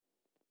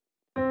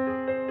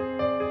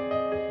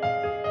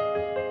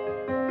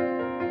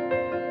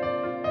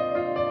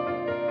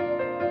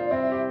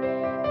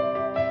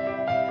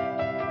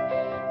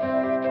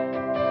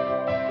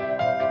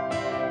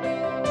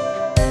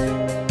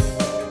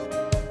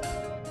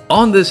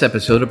On this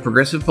episode of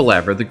Progressive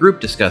Palaver, the group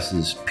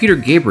discusses Peter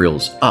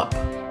Gabriel's Up.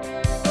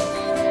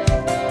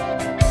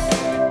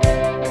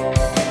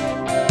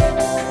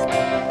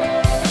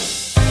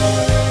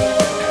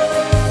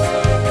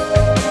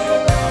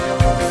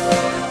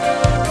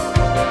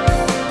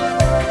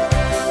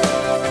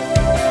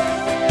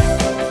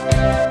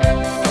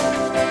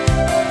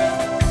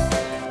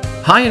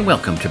 Hi and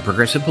welcome to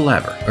Progressive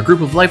Palaver, a group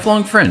of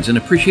lifelong friends and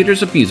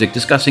appreciators of music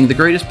discussing the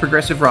greatest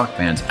progressive rock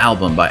bands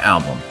album by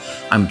album.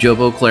 I'm Joe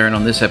Beauclair, and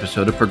on this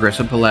episode of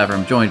Progressive Palaver,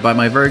 I'm joined by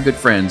my very good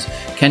friends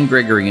Ken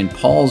Gregory and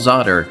Paul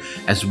Zotter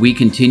as we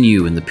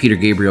continue in the Peter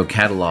Gabriel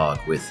catalog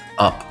with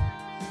Up.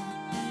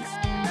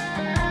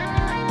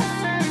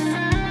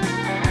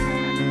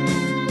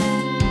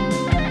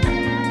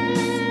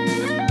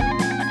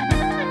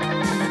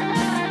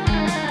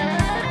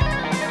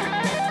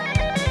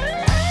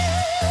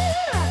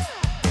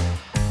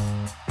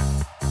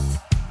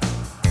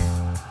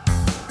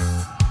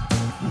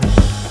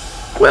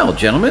 Well,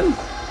 gentlemen,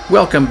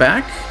 welcome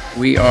back.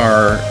 We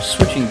are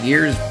switching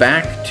gears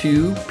back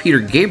to Peter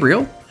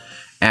Gabriel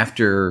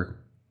after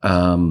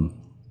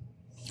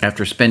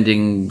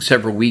spending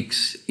several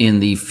weeks in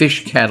the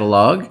Fish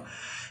catalog,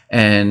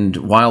 and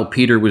while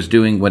Peter was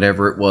doing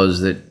whatever it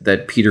was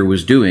that Peter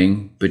was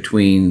doing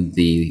between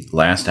the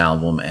last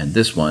album and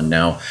this one.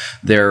 Now,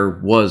 there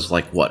was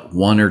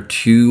one or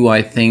two,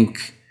 I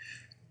think,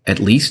 at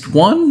least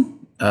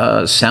one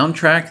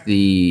soundtrack,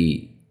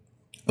 the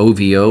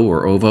OVO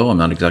or OVO, I'm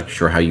not exactly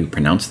sure how you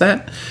pronounce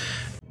that.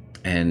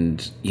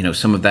 And,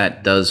 some of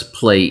that does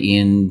play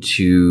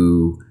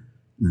into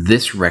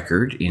this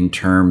record in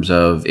terms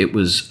of it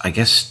was, I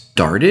guess,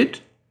 started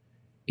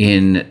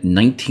in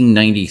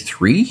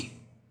 1993.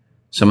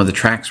 Some of the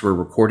tracks were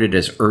recorded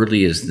as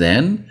early as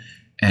then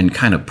and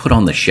kind of put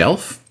on the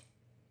shelf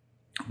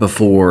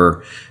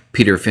before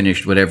Peter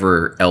finished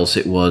whatever else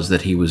it was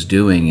that he was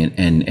doing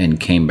and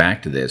came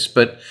back to this.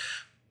 But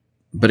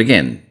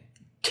again,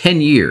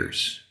 10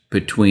 years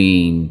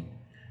between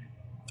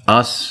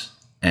us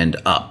and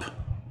Up.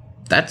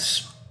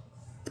 That's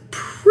a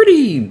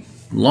pretty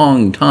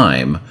long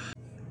time.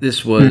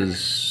 This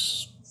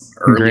was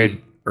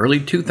early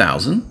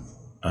 2000.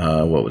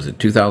 What was it,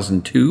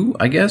 2002,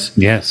 I guess?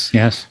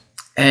 Yes.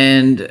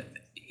 And,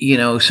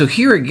 so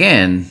here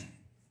again,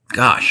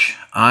 gosh,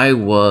 I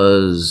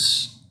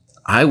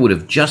would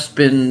have just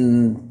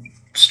been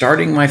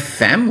starting my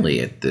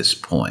family at this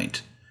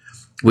point,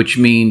 which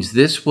means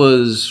this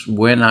was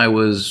when I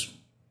was,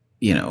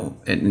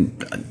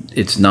 and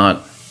it's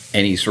not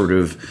any sort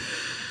of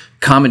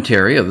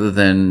commentary other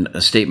than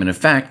a statement of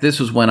fact. This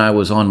was when I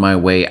was on my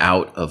way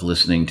out of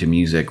listening to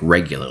music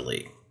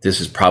regularly. This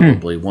is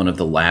probably one of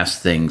the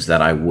last things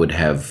that I would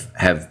have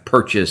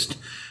purchased,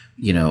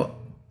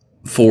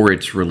 for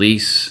its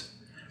release.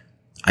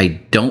 I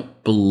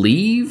don't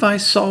believe I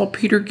saw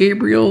Peter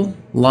Gabriel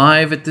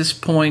live at this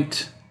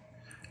point.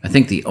 I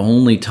think the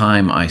only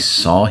time I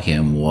saw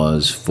him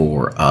was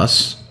for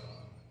Us,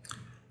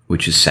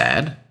 which is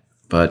sad.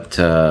 But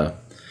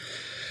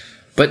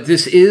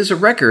this is a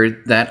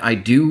record that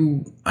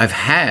I've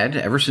had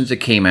ever since it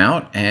came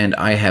out, and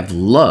I have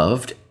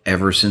loved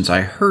ever since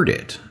I heard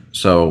it.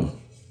 So,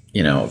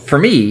 for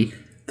me,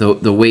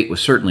 the wait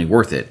was certainly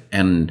worth it.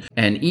 And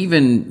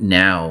even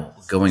now,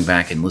 going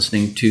back and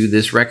listening to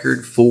this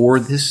record for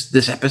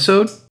this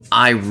episode,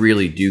 I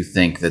really do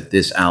think that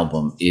this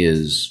album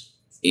is,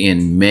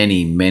 in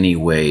many, many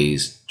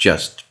ways,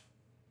 just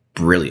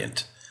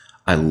brilliant.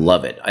 I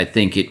love it. I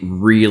think it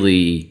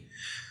really,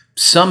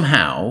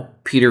 somehow,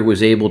 Peter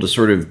was able to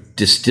sort of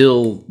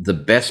distill the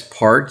best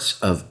parts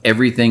of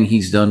everything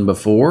he's done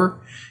before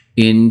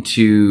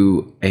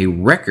into a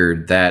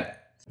record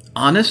that,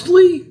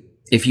 honestly,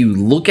 if you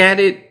look at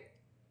it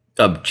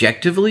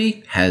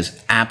objectively,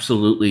 has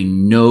absolutely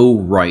no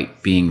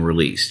right being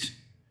released.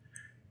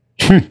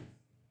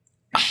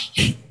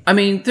 I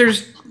mean,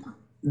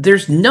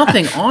 there's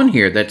nothing on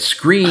here that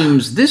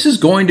screams, this is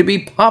going to be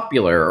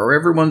popular or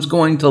everyone's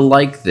going to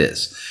like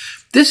this.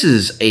 This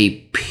is a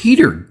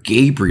Peter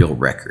Gabriel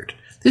record.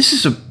 This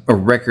is a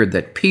record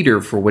that Peter,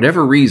 for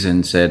whatever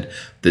reason, said,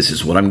 this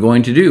is what I'm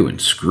going to do,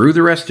 and screw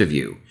the rest of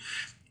you.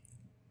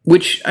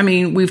 Which, I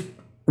mean,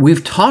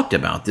 we've talked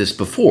about this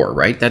before,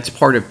 right? That's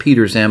part of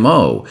Peter's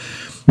MO.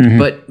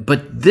 Mm-hmm.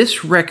 But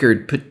this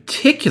record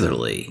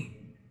particularly,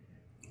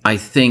 I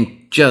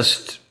think,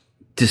 just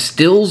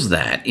distills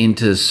that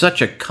into such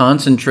a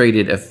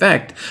concentrated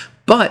effect,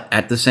 but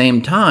at the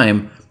same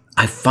time,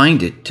 I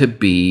find it to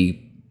be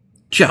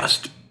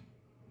just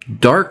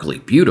darkly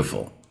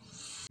beautiful.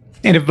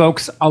 It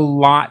evokes a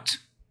lot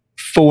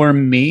for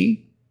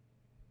me.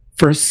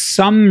 For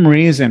some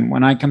reason,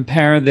 when I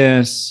compare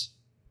this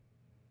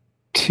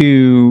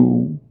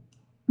to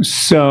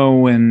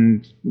So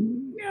and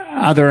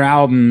other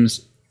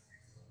albums,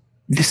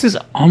 this is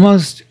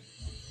almost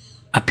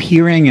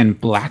appearing in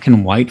black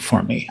and white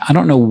for me. I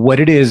don't know what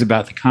it is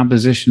about the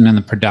composition and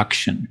the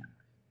production,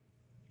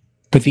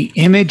 but the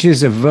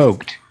images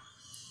evoked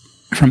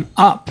from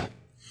Up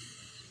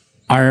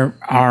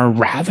are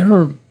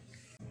rather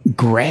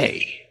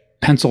gray,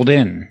 penciled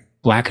in.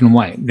 black and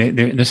white.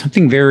 There's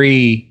something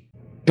very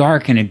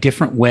dark in a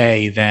different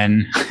way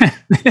than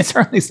his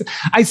early.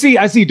 I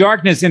see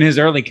darkness in his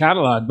early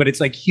catalog, but it's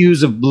like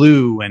hues of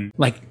blue, and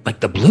like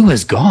the blue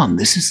is gone.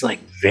 This is like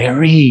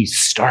very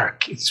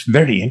stark. It's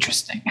very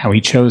interesting how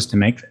he chose to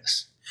make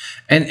this.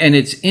 And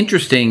it's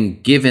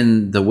interesting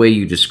given the way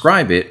you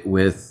describe it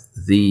with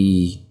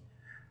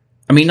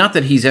not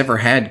that he's ever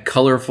had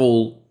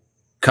colorful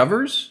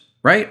covers,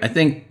 right? I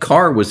think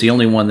Car was the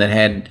only one that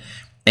had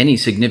any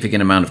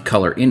significant amount of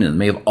color in it. They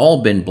may have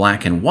all been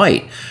black and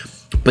white.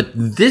 But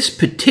this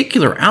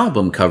particular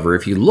album cover,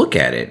 if you look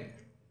at it,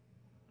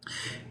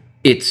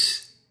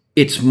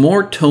 it's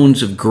more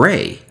tones of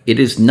gray. It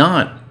is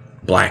not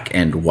black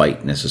and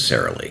white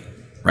necessarily,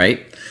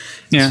 right?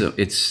 Yeah. So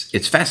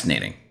it's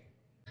fascinating.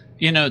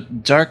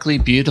 Darkly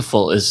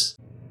Beautiful is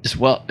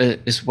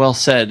well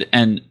said.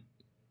 And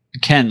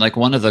Ken, like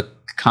one of the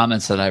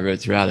comments that I wrote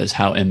throughout is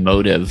how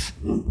emotive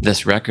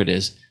this record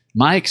is.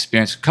 My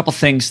experience, a couple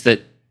things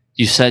that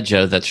you said,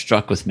 Joe, that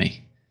struck with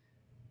me.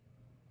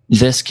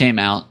 This came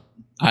out.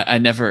 I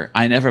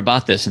never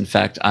bought this. In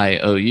fact, I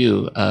owe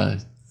you a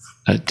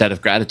debt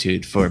of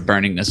gratitude for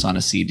burning this on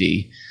a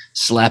CD,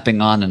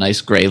 slapping on a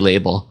nice gray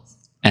label,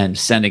 and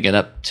sending it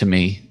up to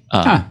me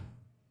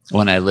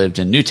when I lived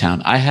in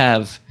Newtown. I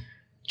have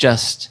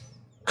just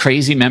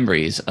crazy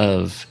memories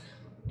of,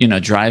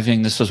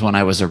 driving. This was when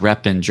I was a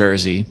rep in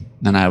Jersey,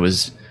 and I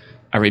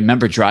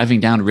remember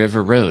driving down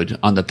River Road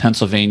on the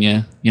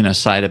Pennsylvania,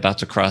 side about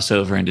to cross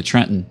over into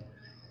Trenton,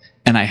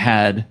 and I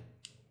had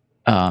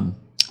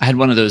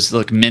one of those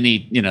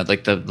mini,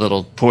 like the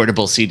little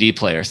portable CD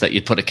players that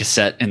you'd put a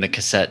cassette in the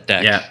cassette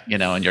deck,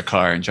 in your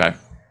car and drive.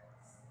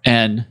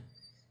 And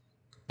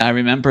I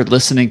remember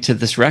listening to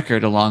this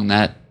record along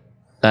that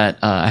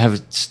I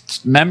have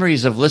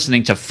memories of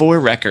listening to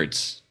 4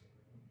 records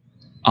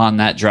on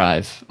that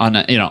drive, on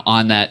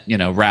that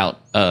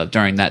route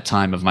during that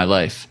time of my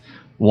life.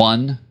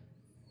 One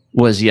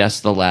was Yes,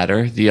 the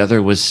Ladder. The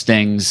other was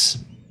Sting's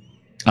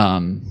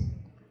Brand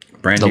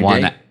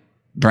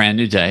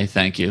New Day.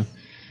 Thank you.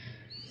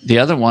 The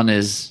other one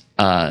is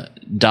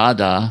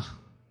Dada,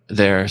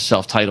 their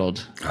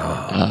self-titled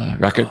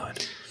record.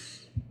 God.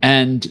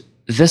 And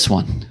this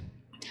one.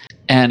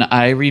 And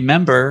I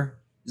remember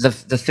the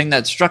thing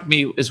that struck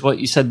me is what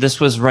you said. This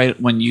was right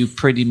when you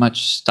pretty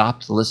much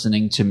stopped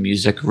listening to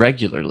music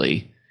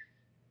regularly.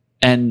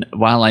 And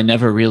while I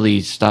never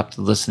really stopped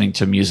listening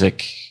to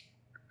music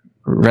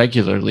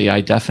regularly,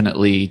 I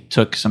definitely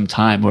took some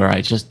time where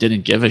I just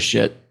didn't give a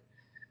shit.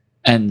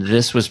 And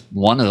this was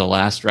one of the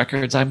last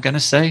records, I'm going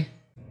to say,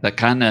 that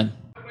kind of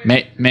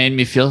made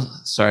me feel,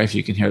 sorry if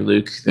you can hear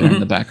Luke there in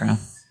the background,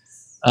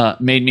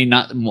 made me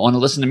not want to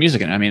listen to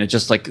music. And I mean, it's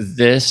just like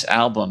this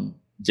album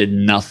did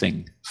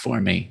nothing for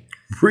me.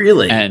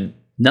 Really? And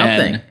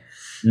nothing. And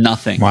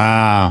nothing.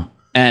 Wow.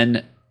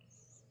 And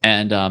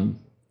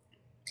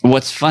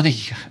what's funny,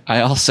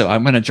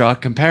 I'm going to draw a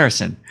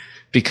comparison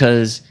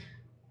because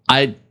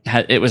I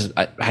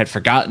had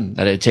forgotten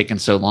that it had taken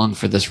so long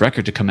for this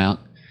record to come out.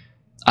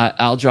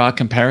 I'll draw a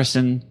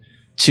comparison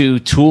to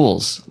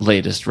Tool's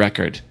latest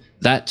record.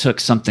 That took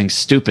something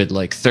stupid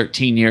like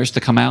 13 years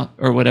to come out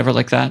or whatever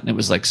like that. And it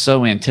was like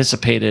so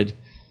anticipated.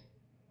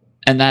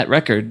 And that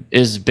record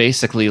is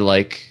basically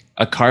like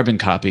a carbon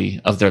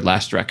copy of their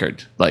last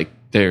record. Like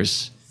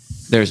there's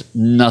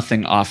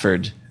nothing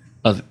offered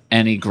of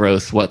any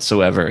growth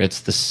whatsoever.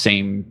 It's the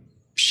same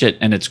shit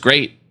and it's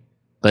great,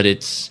 but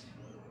it's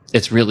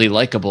really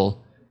likable.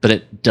 But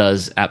it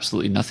does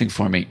absolutely nothing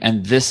for me.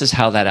 And this is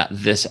how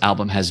this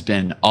album has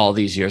been all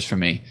these years for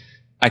me.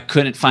 I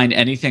couldn't find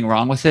anything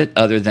wrong with it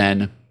other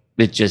than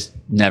it just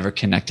never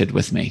connected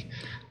with me.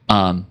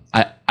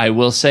 I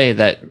will say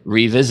that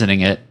revisiting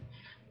it,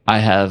 I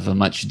have a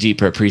much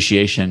deeper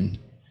appreciation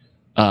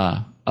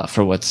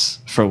for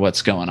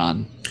what's going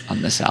on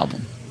this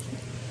album.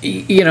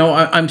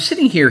 I'm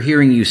sitting here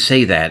hearing you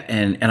say that,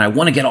 and I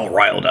want to get all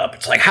riled up.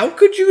 It's like, how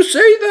could you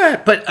say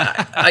that? But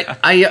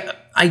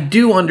I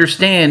do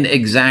understand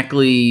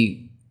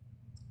exactly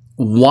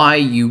why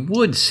you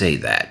would say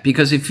that,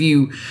 because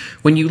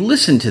when you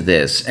listen to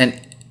this,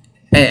 and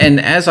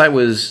as I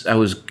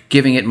was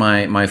giving it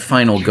my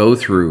final go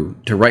through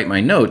to write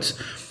my notes,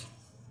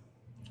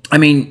 I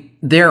mean,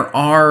 there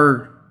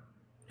are,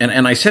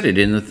 and I said it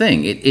in the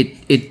thing,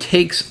 it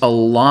takes a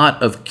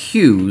lot of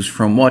cues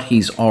from what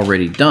he's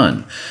already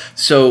done.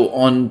 So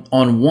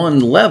on one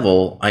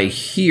level, I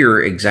hear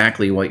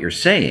exactly what you're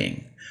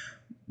saying,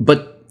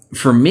 but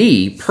for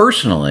me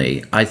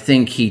personally, I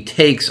think he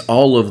takes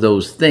all of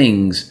those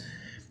things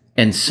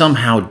and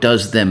somehow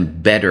does them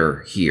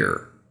better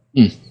here.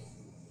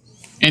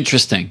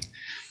 Interesting.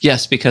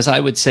 Yes, because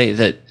I would say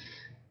that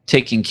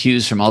taking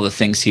cues from all the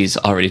things he's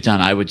already done,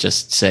 I would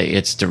just say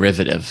it's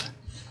derivative.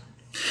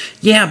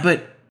 Yeah,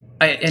 but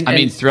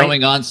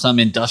throwing on some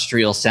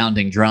industrial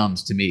sounding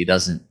drums to me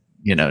doesn't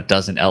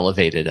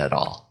elevate it at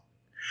all.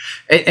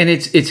 And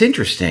it's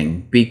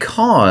interesting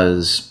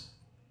because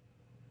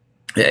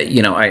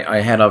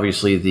I had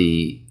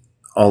obviously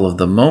all of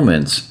the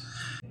moments,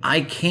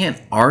 I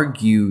can't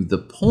argue the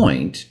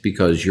point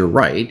because you're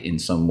right. In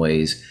some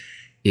ways,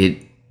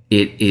 it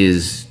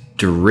is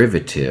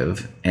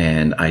derivative,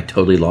 and I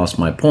totally lost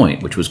my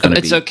point, which was going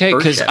to be. It's okay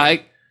because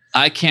Earthshadow.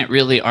 I can't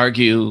really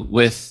argue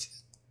with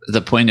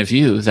the point of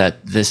view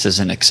that this is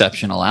an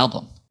exceptional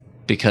album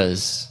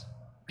because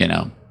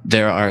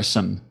there are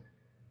some.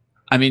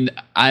 I mean,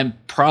 I'm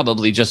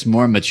probably just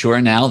more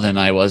mature now than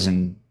I was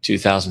in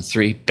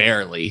 2003,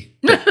 barely,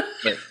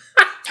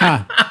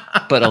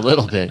 but a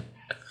little bit.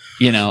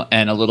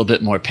 And a little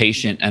bit more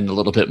patient and a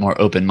little bit more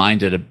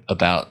open-minded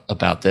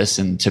about this.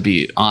 And to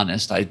be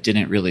honest, I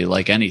didn't really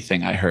like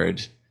anything I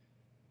heard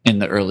in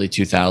the early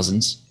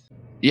 2000s.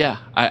 Yeah,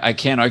 I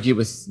can't argue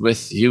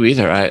with you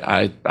either.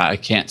 I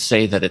can't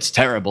say that it's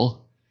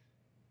terrible.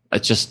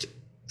 It just,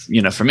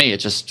 for me, it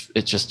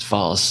just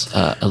falls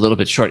a little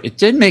bit short. It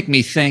did make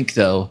me think,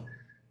 though,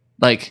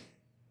 like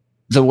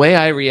the way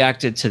I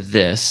reacted to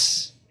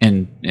this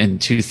in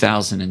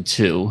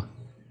 2002.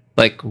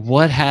 Like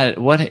what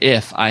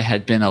if I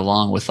had been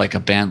along with like a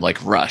band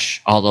like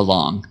Rush all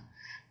along,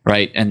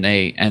 right? And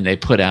they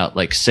put out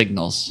like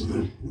Signals.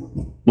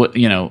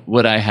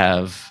 Would I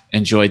have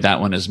enjoyed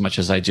that one as much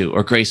as I do,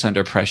 or Grace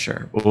Under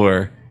Pressure,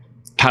 or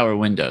Power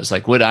Windows?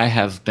 Like, would I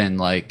have been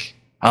like,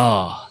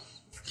 oh,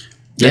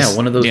 yeah,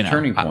 one of those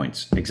turning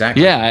points,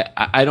 exactly. Yeah,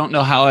 I don't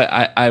know how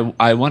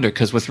I wonder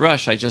because with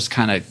Rush I just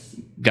kind of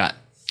got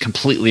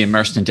completely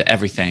immersed into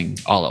everything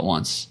all at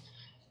once,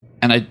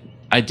 and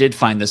I did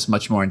find this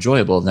much more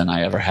enjoyable than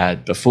I ever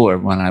had before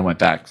when I went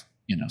back,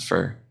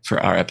 for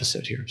our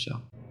episode here.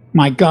 So,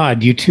 my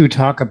God, you two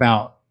talk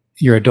about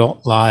your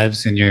adult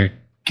lives and your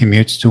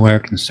commutes to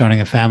work and starting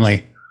a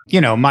family.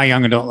 My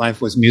young adult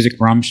life was music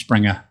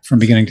Rumspringa from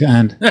beginning to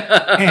end,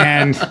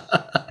 and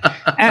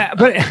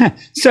but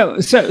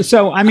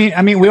so I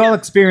mean, we all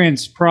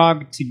experienced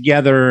prog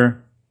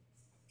together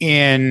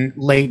in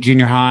late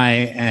junior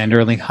high and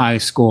early high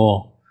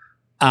school.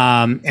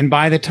 And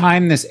by the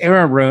time this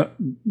era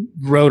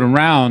rode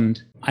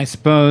around, I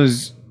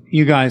suppose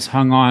you guys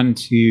hung on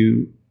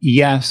to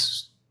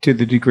Yes to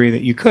the degree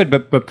that you could,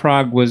 but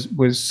prog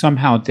was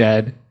somehow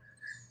dead,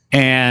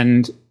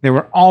 and there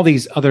were all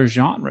these other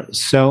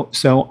genres. So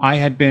I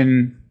had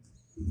been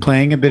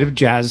playing a bit of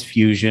jazz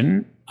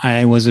fusion.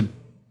 I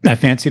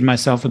fancied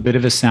myself a bit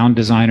of a sound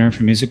designer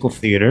for musical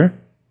theater.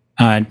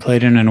 I'd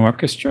played in an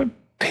orchestra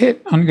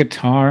pit on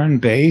guitar and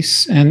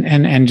bass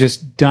and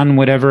just done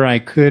whatever I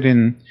could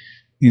in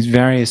these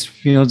various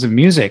fields of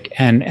music.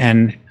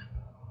 And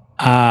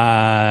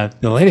the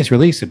latest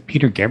release of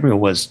Peter Gabriel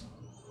was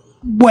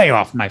way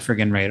off my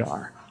friggin'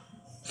 radar.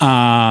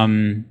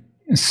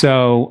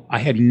 So I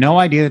had no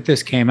idea that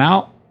this came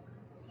out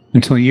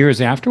until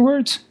years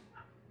afterwards.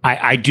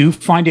 I do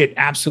find it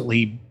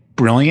absolutely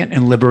brilliant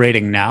and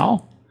liberating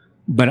now,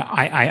 but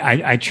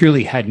I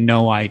truly had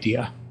no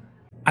idea.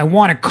 I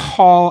want to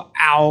call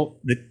out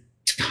the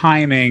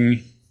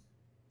timing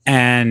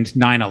and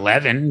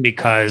 9/11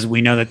 because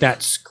we know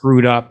that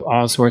screwed up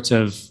all sorts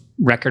of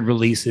record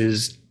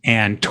releases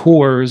and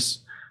tours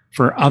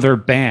for other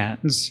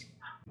bands.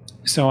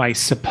 So I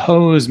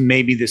suppose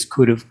maybe this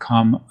could have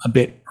come a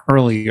bit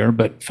earlier,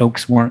 but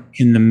folks weren't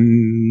in the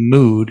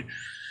mood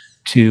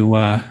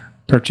to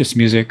purchase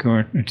music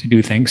or to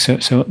do things.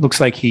 So it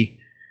looks like he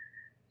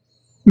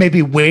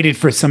maybe waited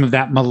for some of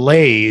that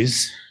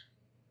malaise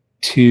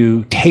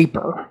to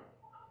taper.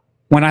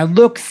 When I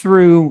look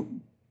through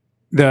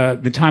the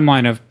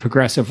timeline of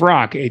progressive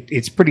rock,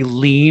 it's pretty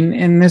lean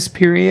in this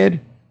period.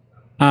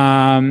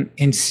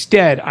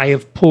 Instead, I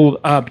have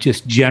pulled up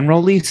just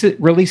general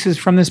releases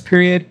from this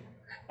period,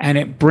 and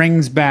it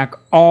brings back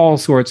all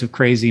sorts of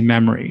crazy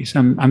memories.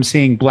 I'm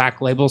seeing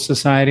Black Label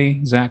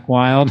Society, Zakk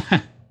Wylde.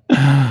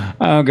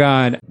 Oh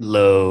God,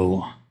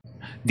 Low,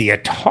 the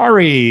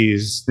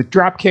Ataris, the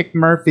Dropkick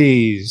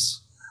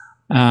Murphys,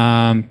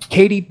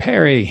 Katy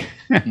Perry.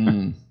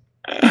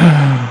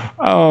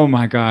 Oh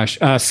my gosh.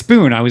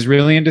 Spoon. I was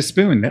really into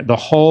Spoon. The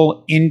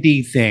whole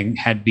indie thing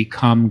had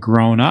become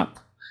grown up.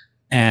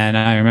 And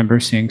I remember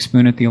seeing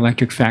Spoon at the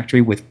Electric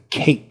Factory with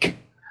Cake.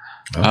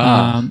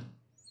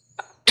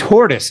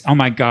 Tortoise. Oh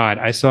my God.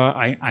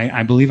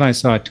 I believe I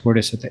saw a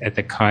Tortoise at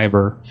the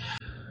Khyber.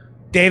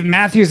 Dave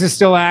Matthews is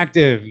still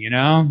active,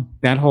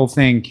 That whole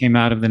thing came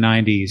out of the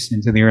 90s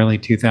into the early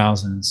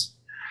 2000s.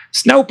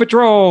 Snow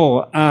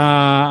Patrol.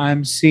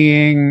 I'm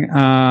seeing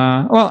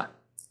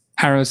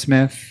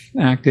Aerosmith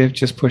active,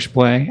 just push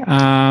play.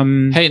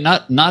 Hey,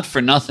 not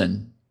for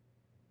nothing.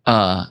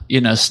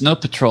 Snow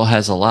Patrol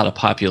has a lot of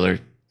popular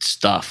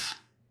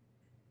stuff.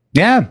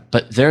 Yeah.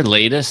 But their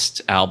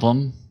latest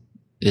album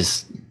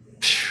is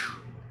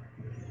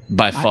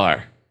by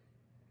far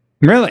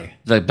really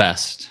the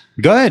best.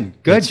 Good.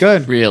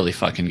 Really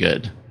fucking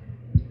good.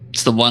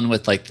 It's the one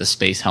with like the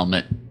space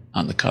helmet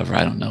on the cover.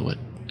 I don't know what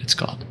it's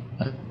called.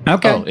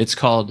 Okay. Oh, it's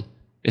called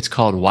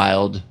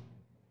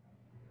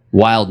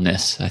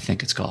Wildness, I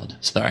think it's called.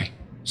 Sorry.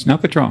 Snow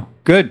Patrol.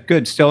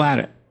 Good. Still at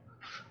it.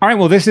 All right.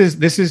 Well, this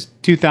is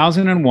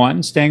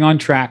 2001. Staying on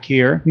track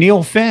here.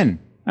 Neil Finn.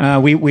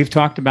 We've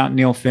talked about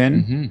Neil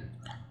Finn,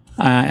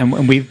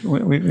 and we've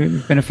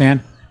been a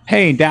fan.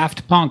 Hey,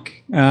 Daft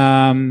Punk.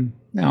 Oh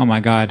my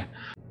God.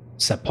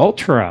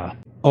 Sepultura.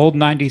 Old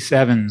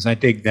 97s. I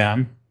dig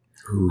them.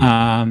 Ooh.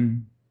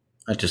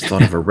 I just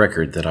thought of a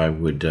record that I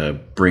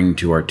would bring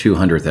to our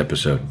 200th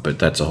episode, but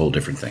that's a whole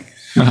different thing.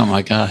 Oh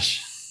my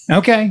gosh.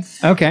 Okay.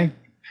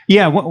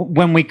 Yeah,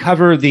 when we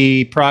cover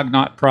the prog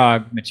not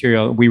prog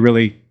material, we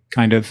really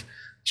kind of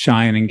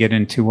shine and get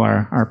into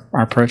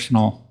our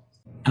personal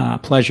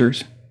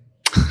pleasures.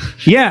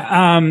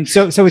 Yeah.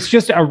 So it's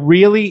just a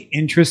really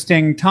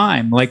interesting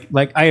time. Like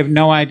I have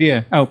no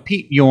idea. Oh,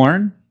 Pete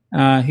Yorn.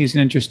 He's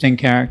an interesting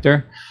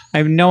character. I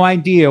have no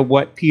idea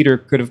what Peter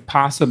could have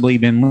possibly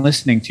been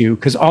listening to,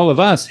 because all of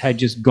us had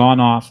just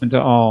gone off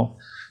into all,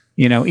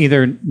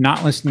 either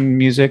not listening to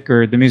music,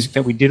 or the music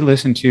that we did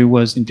listen to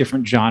was in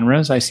different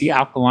genres. I see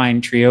Alkaline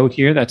Trio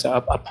here. That's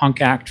a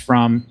punk act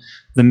from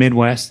the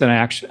Midwest that I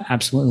actually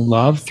absolutely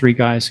love. 3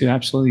 guys who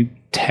absolutely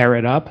tear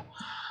it up.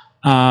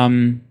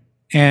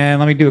 And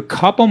let me do a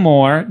couple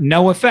more.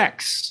 No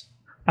Effects.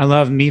 I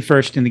love Me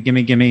First and the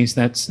Gimme Gimmes.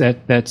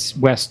 That's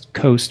West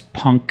Coast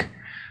punk.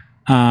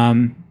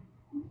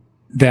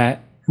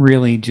 That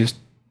really just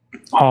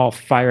all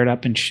fired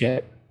up and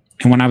shit.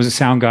 And when I was a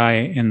sound guy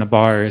in the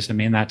bars, I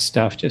mean, that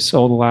stuff just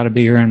sold a lot of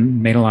beer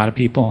and made a lot of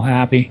people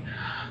happy.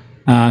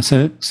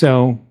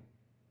 So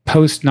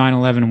post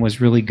 9/11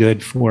 was really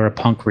good for a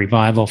punk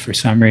revival for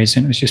some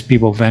reason. It was just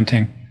people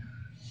venting.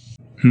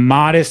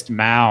 Modest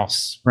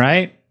Mouse,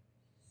 right?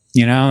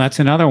 That's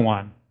another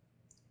one.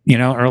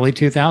 Early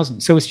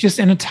 2000s. So it's just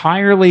an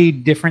entirely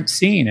different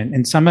scene.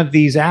 And some of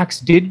these acts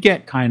did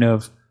get kind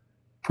of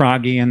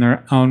proggy in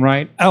their own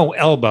right. Oh,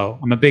 Elbow.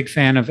 I'm a big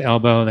fan of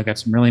Elbow. They got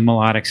some really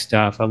melodic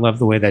stuff. I love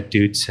the way that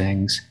dude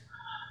sings.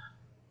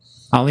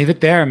 I'll leave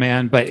it there,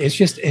 man. But it's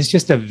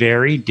just a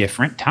very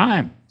different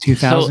time.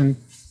 2000.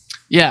 So,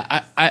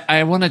 yeah,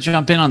 I want to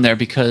jump in on there,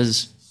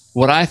 because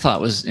what I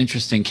thought was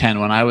interesting, Ken,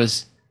 when I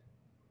was,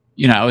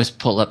 I always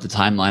pull up the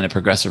timeline of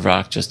progressive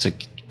rock just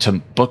to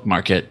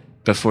bookmark it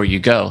before you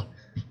go,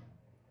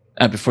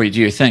 before you do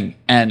your thing.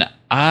 And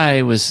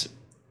I was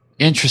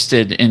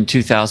interested in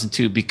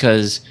 2002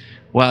 because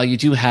while you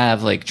do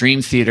have like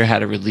Dream Theater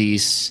had a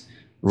release,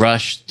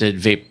 Rush did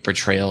Vapor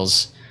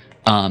Trails,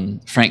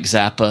 Frank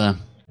Zappa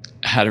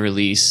had a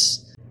release.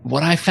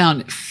 What I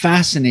found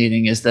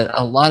fascinating is that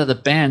a lot of the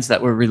bands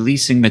that were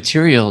releasing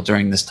material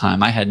during this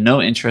time, I had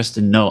no interest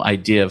and no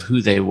idea of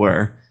who they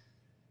were.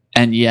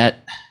 And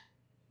yet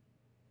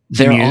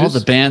they're all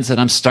the bands that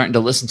I'm starting to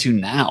listen to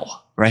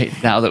now, right?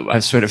 Now that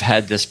I've sort of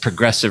had this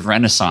progressive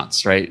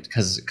renaissance, right?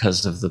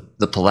 Because of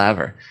the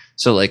palaver.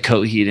 So like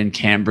Coheed and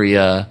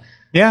Cambria,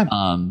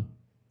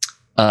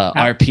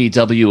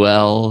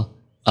 RPWL,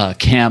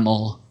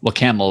 Camel. Well,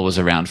 Camel was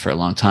around for a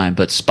long time,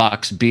 but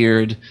Spock's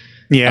Beard,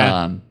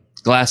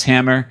 Glass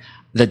Hammer.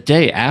 The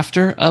day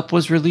after Up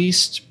was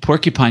released,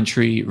 Porcupine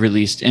Tree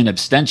released In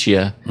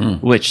Absentia,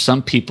 which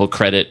some people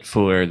credit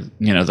for,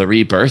 the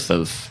rebirth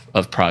of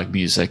prog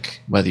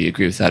music, whether you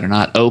agree with that or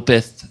not.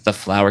 Opeth, The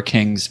Flower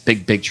Kings,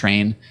 Big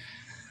Train.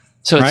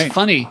 So it's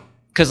funny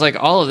because like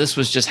all of this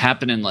was just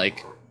happening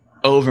like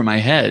over my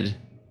head.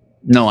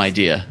 No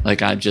idea.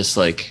 Like I'm just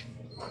like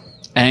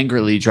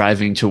angrily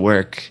driving to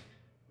work,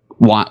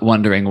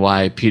 wondering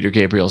why Peter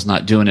Gabriel's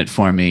not doing it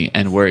for me,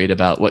 and worried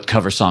about what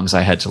cover songs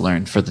I had to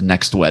learn for the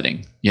next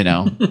wedding,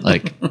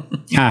 like.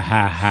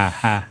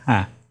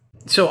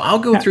 So I'll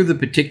go through the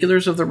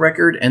particulars of the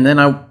record, and then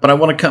I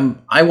want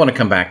to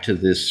come back to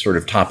this sort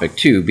of topic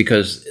too,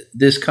 because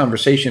this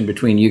conversation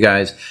between you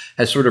guys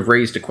has sort of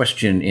raised a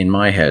question in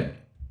my head.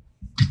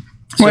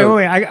 So,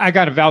 wait. I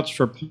got to vouch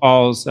for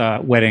Paul's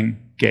wedding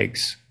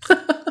gigs,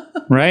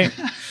 right?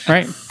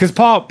 Because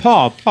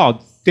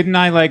Paul, didn't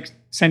I like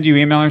send you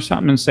email or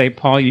something and say,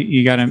 Paul,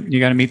 you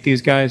gotta meet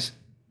these guys?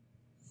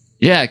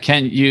 Yeah,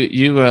 Ken,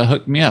 you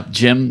hooked me up.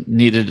 Jim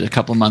needed a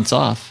couple months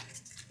off,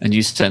 and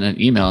you sent an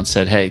email and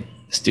said, hey,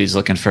 this dude's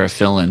looking for a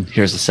fill-in.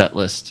 Here's a set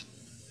list.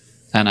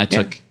 And I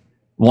took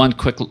one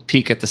quick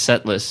peek at the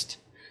set list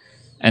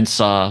and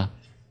saw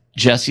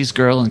Jesse's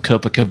Girl and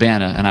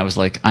Copacabana, and I was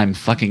like, I'm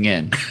fucking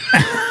in.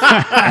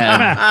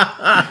 And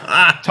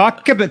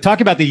talk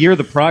about the year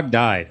the prog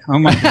died. Oh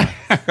my God.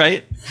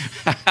 Right?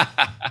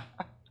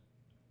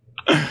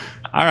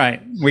 All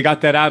right, we got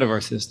that out of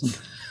our system.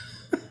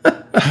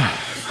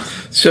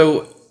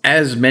 So,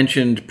 as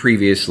mentioned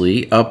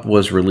previously, Up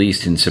was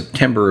released in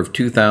September of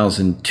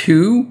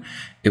 2002.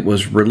 It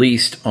was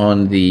released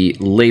on the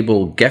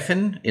label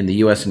Geffen in the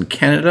US and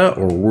Canada,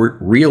 or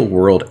Real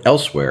World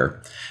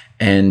elsewhere,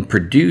 and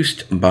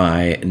produced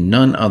by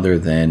none other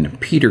than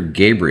Peter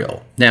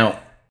Gabriel. Now,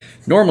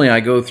 normally I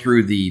go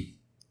through the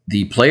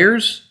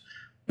players,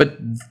 but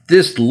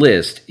this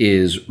list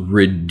is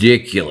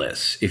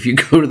ridiculous. If you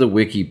go to the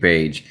wiki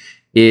page,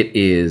 it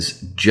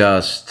is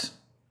just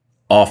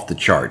off the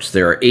charts.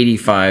 There are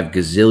 85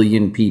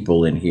 gazillion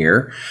people in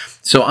here.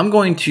 So I'm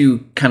going to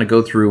kind of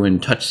go through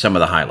and touch some of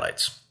the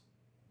highlights.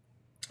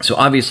 So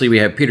obviously we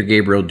have Peter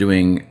Gabriel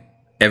doing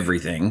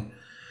everything.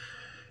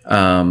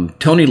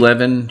 Tony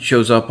Levin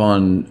shows up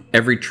on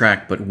every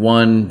track but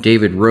one.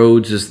 David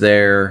Rhodes is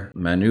there.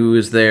 Manu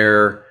is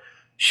there.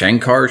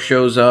 Shankar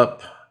shows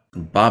up.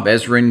 Bob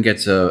Ezrin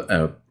gets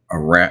a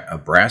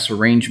brass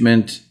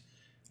arrangement.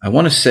 I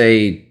want to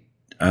say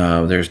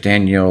there's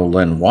Daniel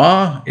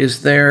Lanois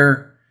is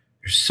there.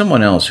 There's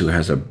someone else who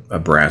has a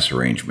brass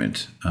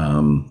arrangement.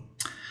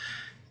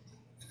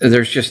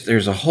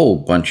 There's a whole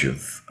bunch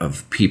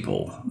of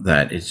people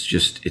that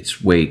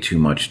it's way too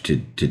much to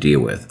deal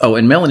with. Oh,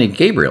 and Melanie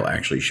Gabriel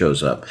actually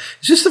shows up.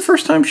 Is this the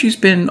first time she's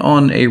been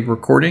on a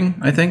recording,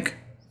 I think?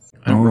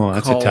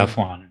 That's a tough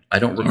one. I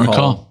don't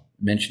recall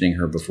mentioning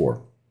her before.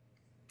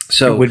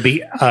 So it would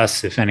be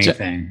us, if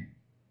anything.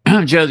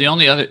 Joe, the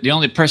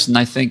only person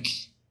I think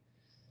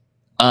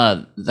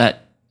that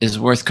is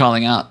worth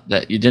calling out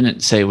that you didn't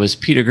say was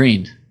Peter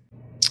Green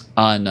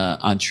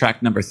on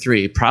track number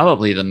 3.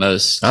 Probably the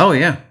most. Oh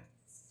yeah.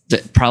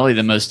 Probably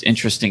the most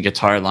interesting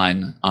guitar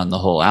line on the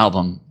whole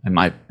album, in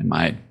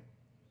my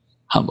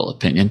humble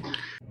opinion.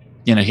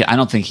 I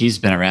don't think he's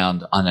been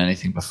around on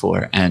anything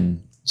before,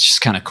 and it's just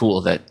kind of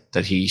cool that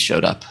he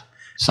showed up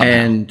somehow.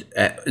 And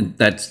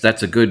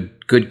that's a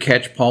good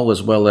catch, Paul,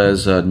 as well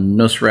as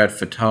Nusrat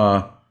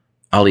Fateh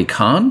Ali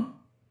Khan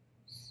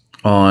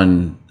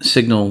on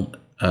Signal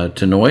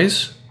to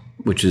Noise,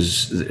 which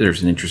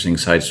there's an interesting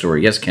side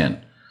story. Yes,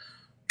 Ken.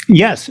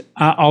 Yes,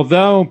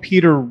 although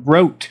Peter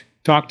wrote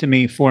 "Talk to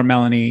Me" for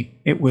Melanie,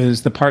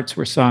 the parts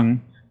were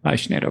sung by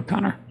Sinead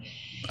O'Connor.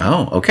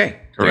 Oh, okay.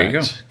 Correct. There you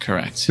go.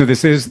 Correct. So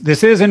this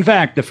is in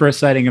fact the first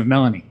sighting of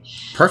Melanie.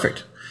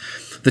 Perfect.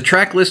 The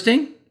track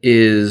listing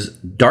is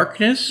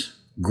Darkness,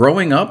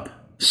 Growing Up,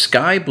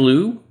 Sky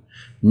Blue,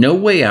 No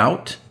Way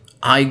Out,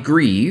 I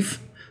Grieve,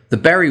 The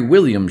Barry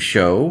Williams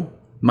Show,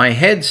 My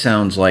Head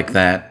Sounds Like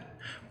That,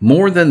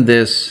 More Than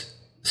This,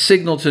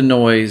 Signal to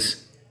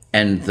Noise,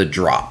 and The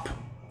Drop.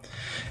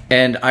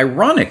 And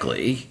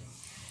ironically,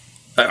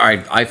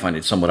 I find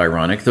it somewhat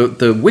ironic,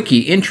 the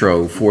wiki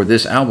intro for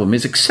this album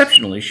is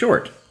exceptionally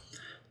short.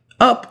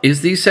 Up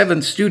is the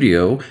 7th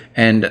studio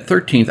and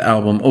 13th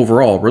album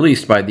overall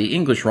released by the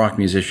English rock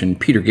musician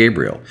Peter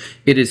Gabriel.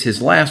 It is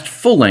his last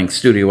full-length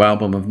studio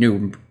album of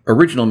new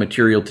original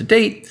material to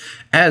date,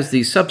 as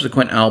the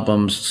subsequent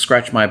albums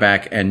Scratch My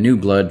Back and New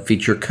Blood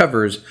feature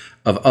covers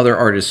of other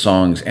artists'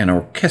 songs and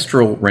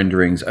orchestral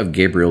renderings of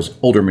Gabriel's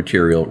older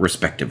material,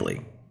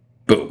 respectively.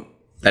 Boom.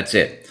 That's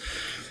it.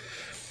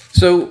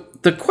 So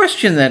the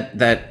question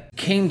that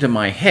came to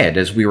my head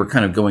as we were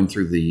kind of going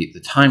through the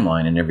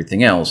timeline and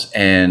everything else,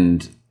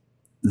 and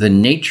the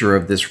nature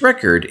of this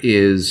record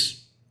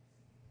is,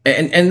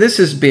 and this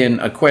has been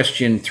a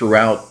question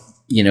throughout,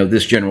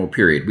 this general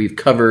period. We've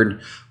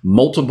covered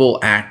multiple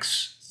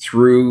acts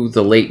through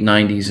the late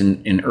 90s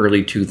and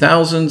early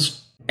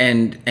 2000s,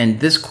 and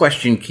this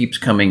question keeps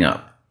coming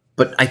up.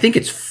 But I think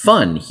it's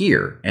fun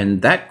here,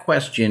 and that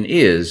question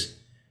is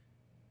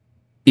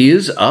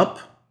Up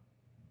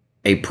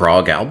a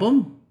prog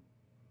album?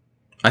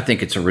 I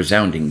think it's a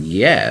resounding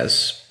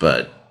yes,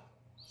 but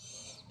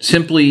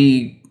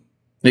simply,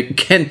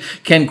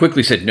 Ken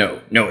quickly said,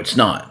 no, it's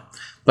not.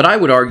 But I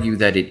would argue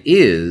that it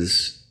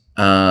is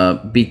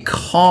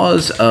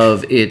because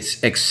of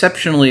its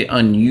exceptionally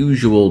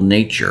unusual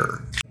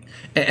nature.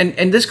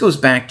 And this goes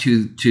back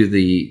to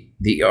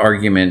the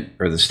argument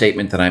or the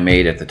statement that I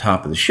made at the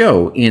top of the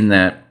show, in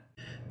that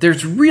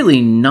there's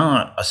really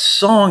not a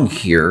song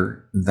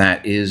here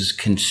that is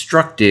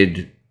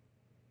constructed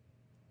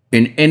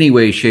in any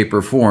way, shape,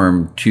 or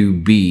form to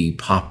be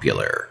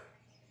popular.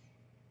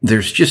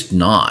 There's just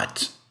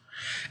not.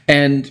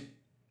 And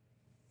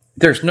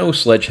there's no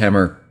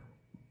Sledgehammer.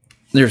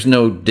 There's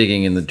no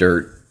Digging in the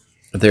Dirt.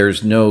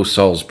 There's no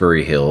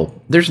Salisbury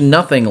Hill. There's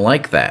nothing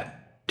like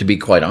that, to be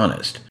quite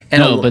honest.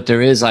 And but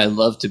there is I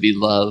Love to Be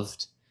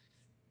Loved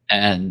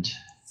and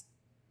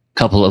a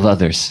couple of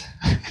others.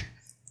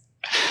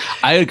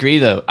 I agree,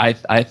 though.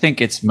 I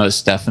think it's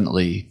most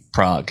definitely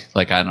prog.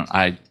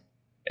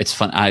 It's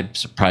fun. I'm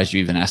surprised you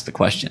even asked the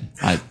question.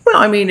 Well,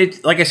 I mean,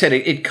 like I said,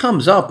 it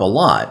comes up a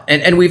lot,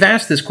 and we've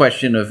asked this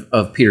question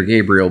of Peter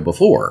Gabriel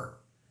before,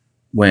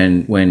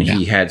 when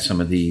he had some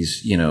of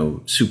these,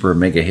 super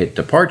mega hit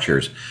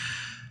departures.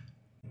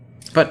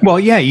 But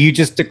well, yeah, you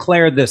just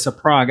declared this a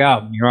prog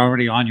album. You're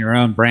already on your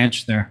own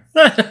branch there.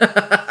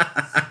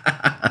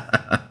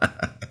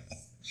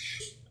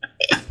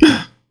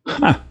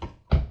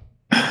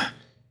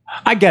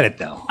 I get it,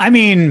 though. I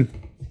mean,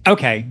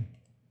 okay.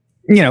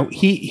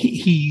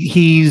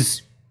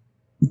 He's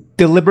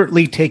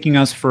deliberately taking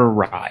us for a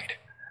ride.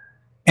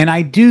 And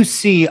I do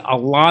see a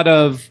lot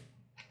of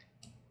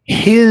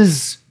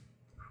his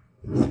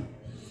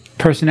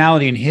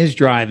personality and his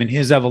drive and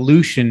his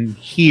evolution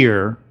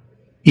here,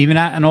 even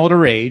at an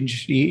older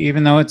age,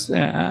 even though it's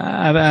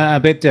a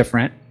bit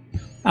different.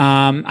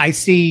 I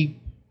see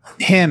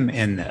him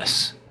in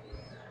this.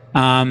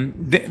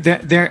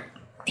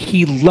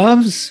 He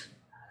loves,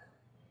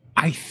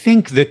 I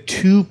think, the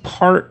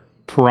 2-part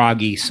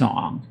proggy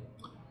song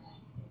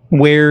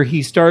where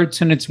he starts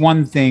and it's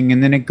one thing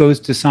and then it goes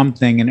to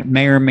something and it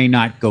may or may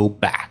not go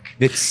back.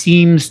 That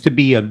seems to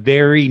be a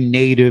very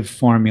native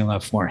formula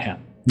for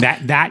him.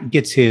 That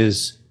gets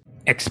his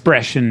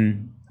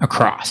expression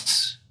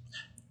across.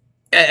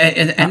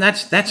 And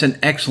that's an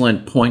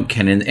excellent point,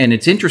 Ken. And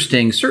it's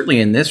interesting, certainly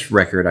in this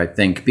record, I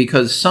think,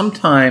 because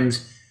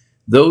sometimes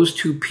those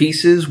two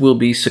pieces will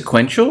be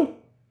sequential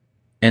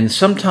and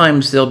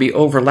sometimes they'll be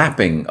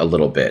overlapping a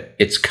little bit.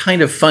 It's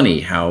kind of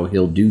funny how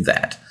he'll do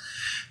that.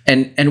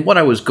 And what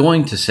I was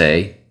going to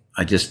say,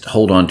 I just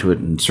hold on to it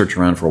and search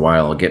around for a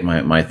while. I'll get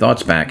my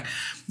thoughts back.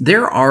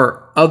 There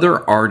are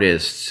other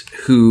artists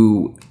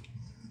who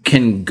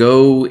can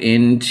go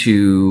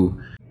into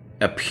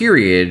a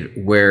period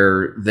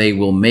where they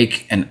will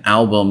make an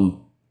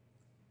album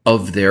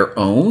of their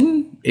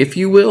own, if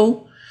you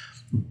will,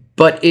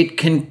 but it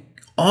can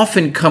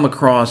often come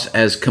across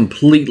as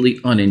completely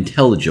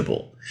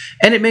unintelligible.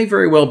 And it may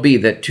very well be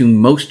that to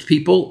most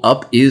people,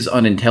 Up is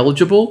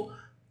unintelligible,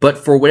 but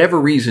for whatever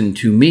reason,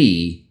 to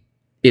me,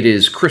 it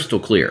is crystal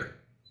clear.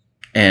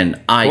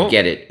 And I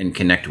get it and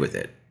connect with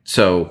it.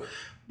 So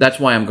that's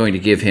why I'm going to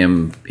give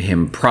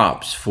him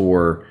props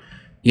for,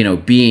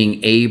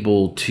 being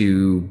able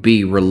to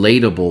be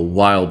relatable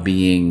while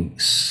being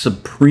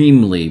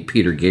supremely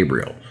Peter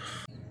Gabriel.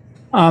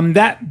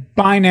 That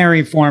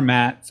binary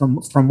format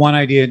from one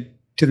idea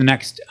to the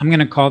next, I'm going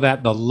to call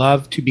that the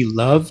love to be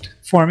loved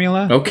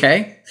formula.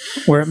 Okay.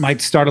 Where it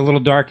might start a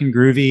little dark and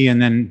groovy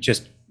and then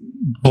just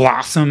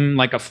blossom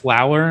like a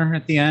flower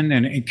at the end.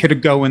 And it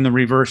could go in the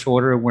reverse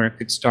order where it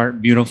could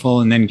start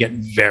beautiful and then get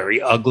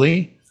very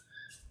ugly.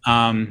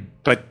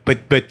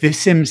 But this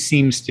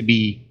seems to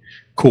be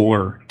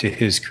core to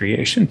his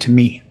creation, to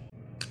me.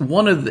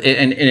 One of the,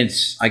 and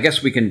it's, I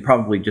guess we can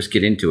probably just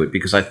get into it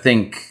because I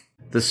think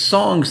the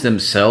songs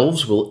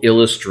themselves will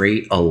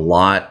illustrate a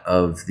lot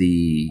of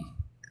the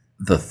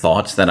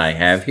thoughts that I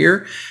have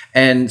here.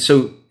 And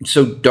so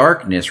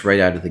Darkness right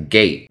out of the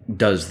gate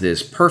does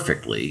this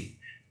perfectly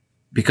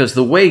because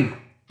the way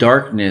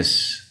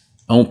Darkness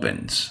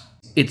opens,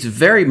 it's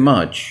very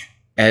much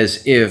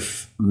as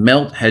if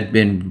Melt had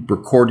been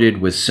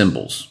recorded with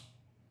cymbals.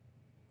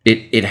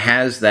 It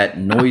has that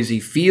noisy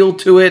feel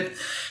to it.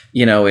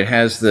 It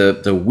has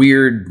the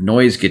weird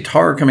noise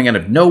guitar coming out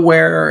of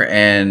nowhere,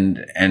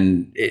 and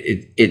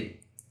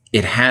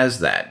it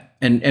has that.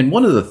 And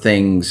one of the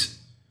things,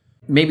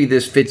 maybe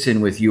this fits in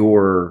with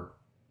your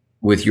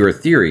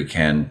theory,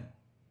 Ken,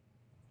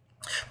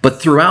 but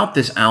throughout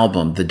this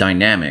album, the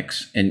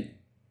dynamics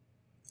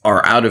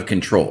are out of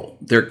control.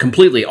 They're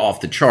completely off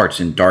the charts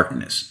in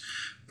Darkness.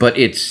 But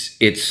it's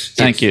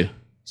Thank you.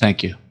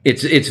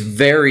 It's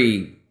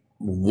very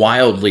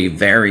wildly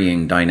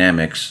varying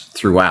dynamics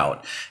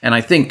throughout. And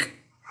I think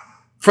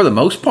for the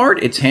most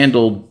part, it's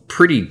handled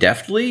pretty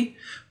deftly,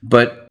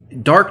 but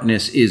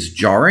Darkness is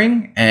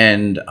jarring.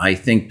 And I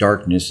think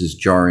Darkness is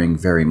jarring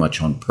very much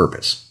on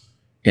purpose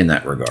in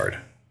that regard.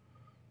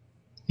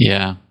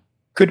 Yeah.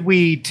 Could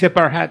we tip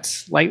our hats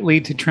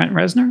slightly to Trent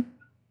Reznor?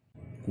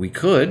 We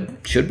could.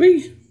 Should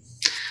we?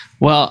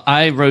 Well,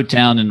 I wrote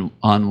down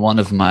on one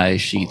of my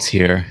sheets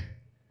here,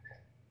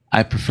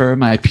 I prefer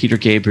my Peter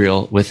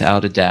Gabriel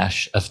without a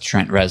dash of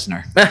Trent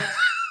Reznor.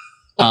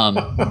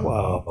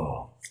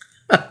 Whoa.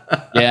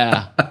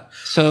 Yeah.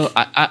 So,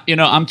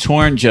 I'm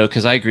torn, Joe,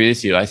 because I agree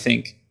with you. I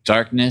think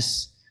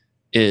Darkness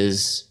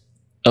is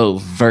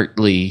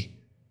overtly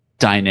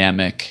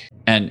dynamic,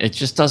 and it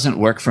just doesn't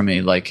work for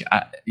me. Like,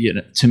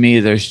 to me,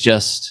 there's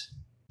just,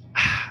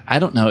 I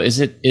don't know. Is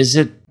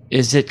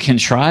it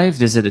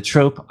contrived? Is it a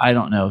trope? I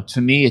don't know.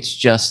 To me, it's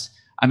just,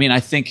 I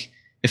think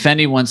if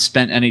anyone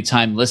spent any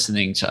time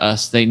listening to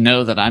us, they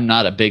know that I'm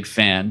not a big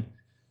fan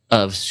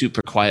of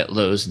super quiet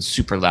lows and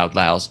super loud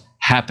lows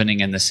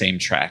happening in the same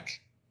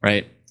track,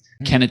 right?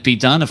 Mm-hmm. Can it be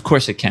done? Of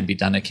course it can be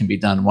done. It can be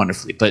done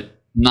wonderfully,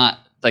 but not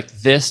like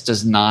this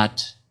does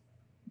not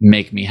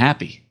make me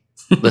happy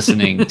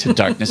listening to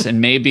Darkness.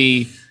 And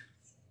maybe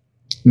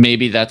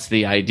that's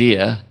the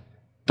idea.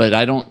 But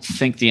I don't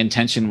think the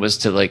intention was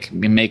to like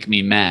make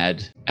me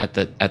mad at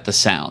the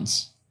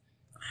sounds.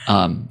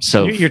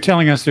 So you're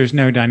telling us there's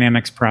no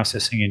dynamics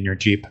processing in your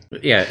Jeep?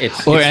 Yeah, or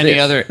it's any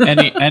this.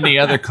 any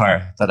other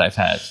car that I've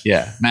had.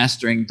 Yeah,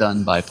 mastering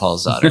done by Paul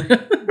Zotter.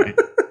 Right.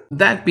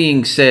 That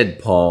being said,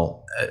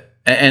 Paul,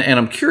 and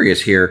I'm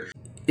curious here,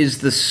 is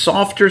the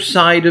softer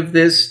side of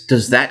this,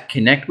 does that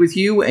connect with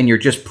you, and you're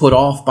just put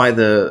off by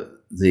the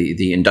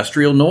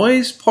industrial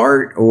noise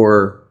part,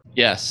 or?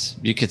 Yes,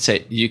 you could say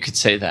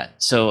that.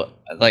 So,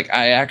 like,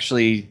 I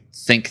actually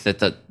think that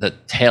the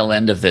tail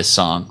end of this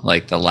song,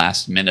 like the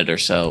last minute or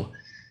so,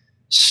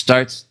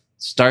 starts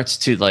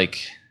to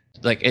like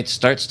it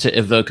starts to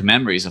evoke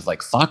memories of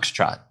like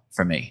Foxtrot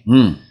for me.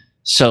 Mm.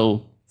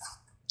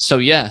 So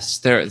yes,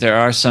 there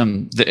are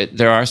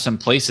some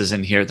places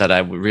in here that I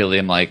really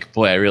am like,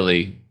 boy, I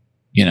really,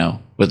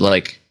 would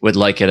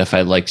like it if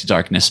I liked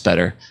Darkness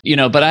better,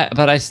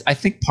 but I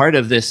think part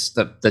of this,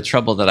 the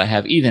trouble that I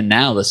have even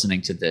now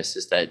listening to this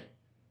is that,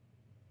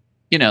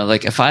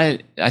 like if I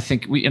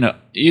think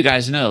you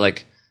guys know,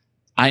 like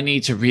I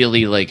need to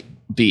really like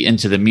be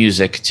into the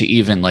music to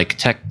even like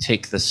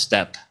take the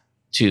step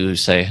to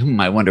say,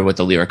 I wonder what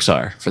the lyrics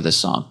are for this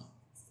song.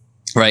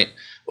 Right.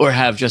 Or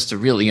have just a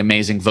really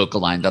amazing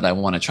vocal line that I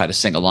want to try to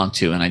sing along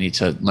to. And I need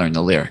to learn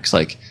the lyrics.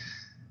 Like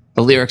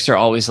the lyrics are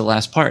always the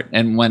last part.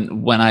 And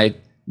when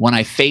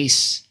I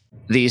face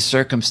these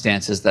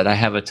circumstances that I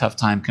have a tough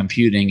time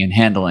computing and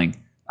handling,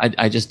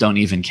 I just don't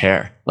even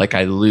care. Like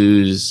I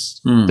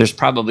lose. There's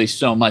probably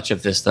so much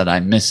of this that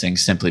I'm missing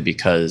simply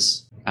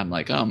because I'm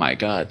like, oh my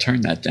God,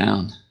 turn that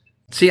down.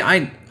 See,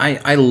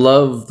 I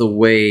love the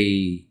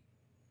way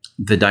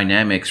the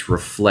dynamics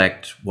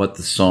reflect what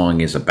the song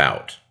is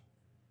about.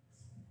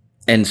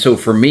 And so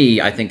for me,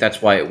 I think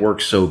that's why it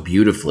works so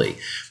beautifully.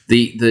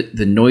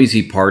 The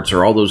noisy parts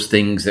are all those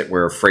things that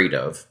we're afraid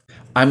of.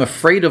 I'm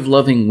afraid of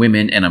loving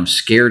women and I'm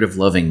scared of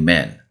loving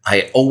men.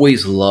 I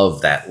always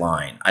love that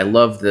line. I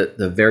love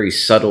the very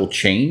subtle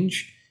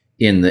change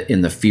in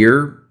the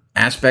fear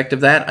aspect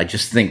of that. I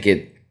think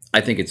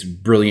it's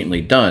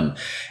brilliantly done.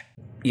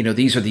 You know,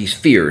 these are these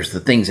fears, the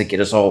things that get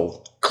us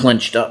all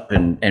clenched up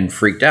and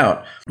freaked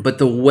out. But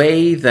the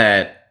way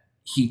that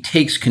he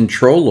takes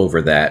control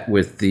over that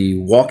with the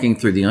walking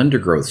through the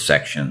undergrowth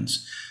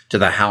sections to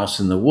the house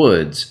in the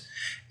woods,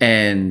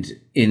 and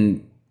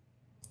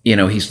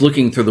he's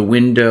looking through the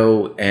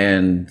window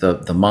and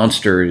the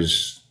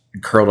monster's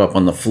curled up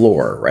on the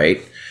floor,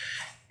 right?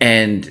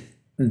 And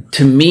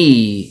to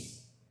me,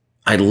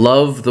 I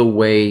love the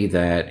way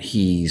that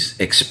he's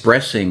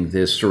expressing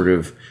this sort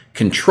of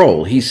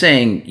control. He's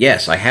saying,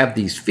 yes, I have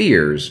these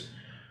fears,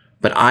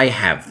 but I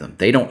have them.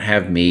 They don't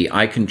have me.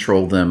 I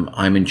control them.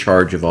 I'm in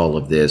charge of all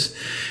of this.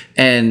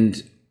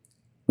 And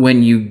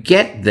when you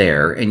get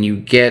there and you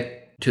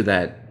get to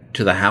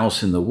the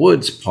house in the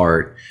woods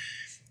part,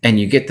 and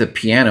you get the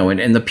piano,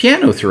 and the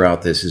piano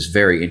throughout this is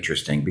very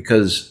interesting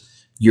because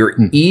your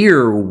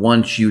ear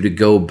wants you to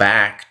go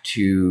back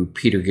to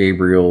Peter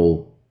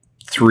Gabriel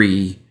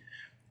 3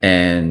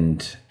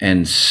 and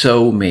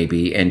so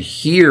maybe, and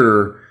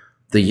hear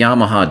the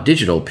Yamaha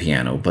digital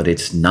piano, but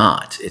it's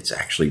not. It's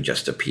actually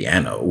just a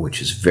piano,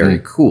 which is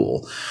very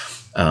cool.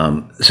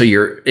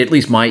 So at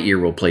least my ear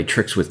will play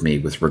tricks with me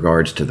with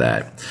regards to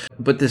that.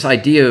 But this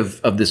idea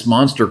of this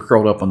monster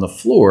curled up on the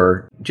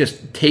floor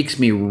just takes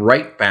me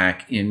right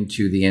back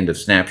into the end of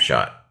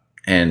Snapshot.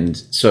 And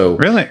so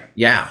Really?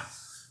 Yeah.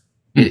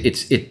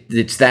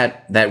 It's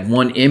that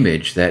one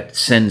image that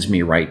sends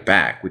me right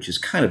back, which is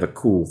kind of a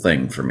cool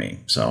thing for me.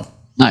 So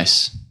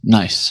Nice.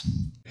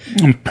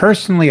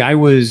 Personally, I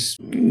was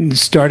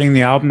starting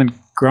the album and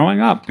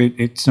growing up.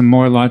 It's a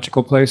more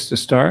logical place to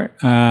start.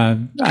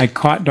 I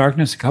caught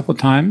Darkness a couple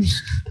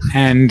times,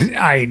 and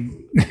I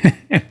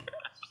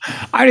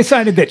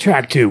decided that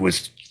track 2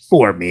 was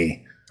for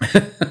me.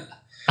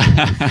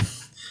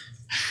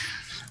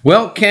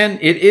 Well, Ken,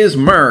 it is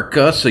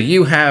America, so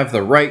you have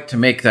the right to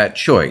make that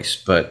choice,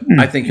 but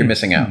I think you're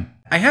missing out.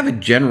 I have a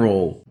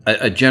general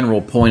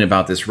point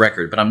about this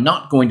record, but I'm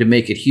not going to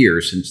make it here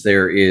since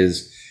there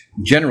is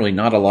generally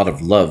not a lot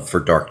of love for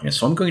Darkness,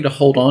 so I'm going to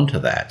hold on to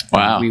that.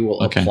 Wow. We will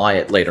apply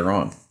it later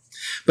on.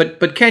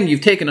 But Ken,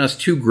 you've taken us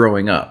to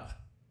Growing Up.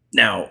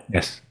 Now,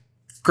 Yes.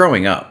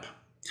 Growing Up.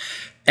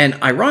 And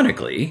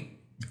ironically,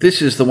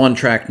 this is the one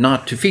track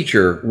not to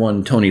feature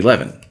one Tony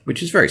Levin,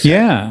 which is very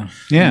sad.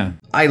 Yeah.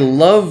 I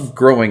love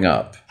Growing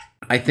Up.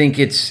 I think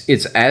it's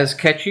as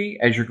catchy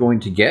as you're going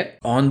to get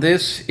on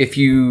this. If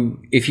you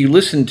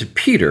listen to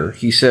Peter,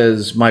 he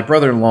says, "My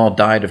brother-in-law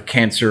died of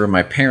cancer, and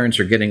my parents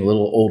are getting a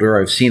little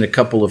older. I've seen a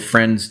couple of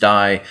friends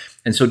die,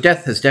 and so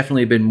death has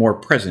definitely been more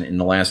present in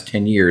the last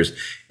 10 years.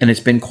 And it's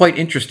been quite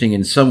interesting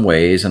in some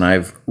ways, and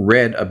I've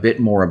read a bit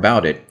more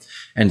about it,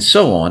 and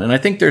so on." And I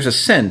think there's a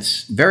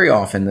sense very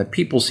often that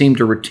people seem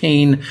to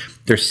retain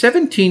their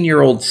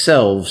 17-year-old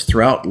selves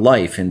throughout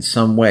life in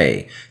some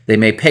way. They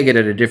may peg it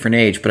at a different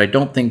age, but I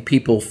don't think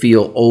people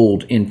feel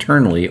old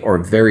internally, or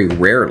very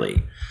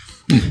rarely.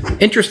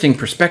 Interesting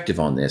perspective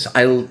on this.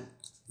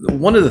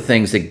 One of the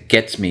things that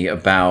gets me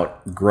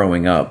about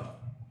Growing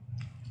Up,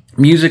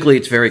 musically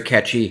it's very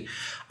catchy.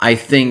 I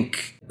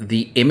think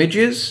the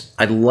images,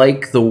 I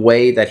like the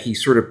way that he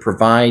sort of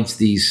provides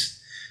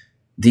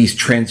these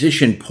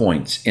transition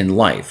points in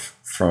life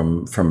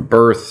from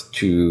birth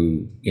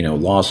to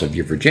loss of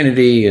your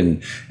virginity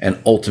and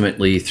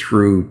ultimately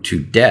through to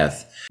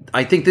death.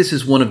 I think this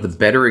is one of the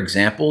better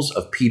examples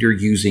of Peter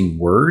using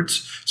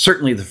words.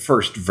 Certainly the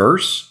first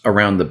verse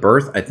around the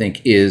birth, I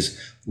think, is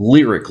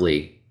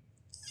lyrically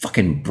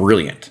fucking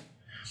brilliant.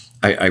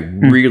 I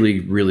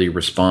really, really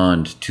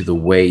respond to the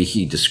way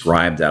he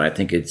described that. I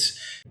think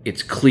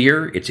it's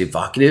clear, it's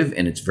evocative,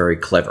 and it's very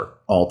clever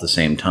all at the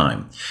same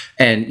time.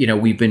 And,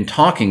 we've been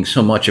talking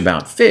so much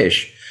about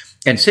Fish,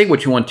 and say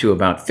what you want to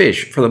about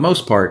Fish. For the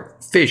most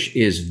part, Fish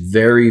is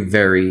very,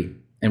 very,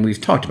 and we've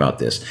talked about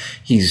this,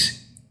 he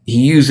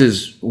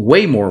uses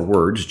way more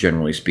words,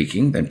 generally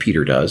speaking, than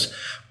Peter does,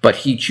 but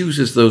he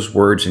chooses those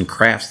words and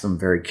crafts them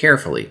very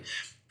carefully.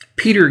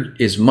 Peter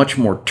is much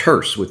more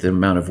terse with the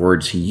amount of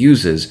words he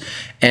uses,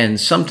 and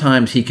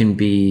sometimes he can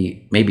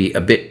be maybe a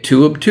bit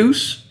too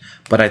obtuse,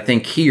 but I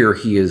think here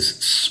he is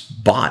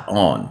spot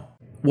on.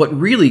 What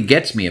really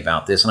gets me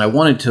about this, and I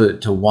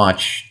wanted to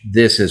watch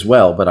this as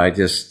well, but I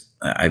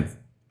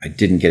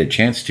didn't get a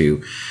chance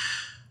to.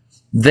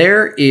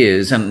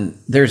 There's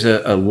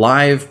a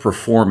live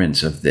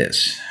performance of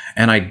this,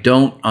 and I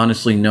don't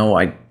honestly know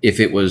if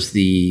it was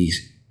the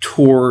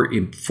tour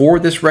for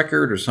this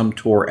record or some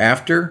tour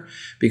after,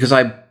 because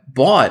I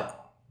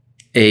bought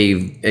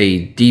a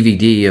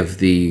DVD of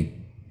the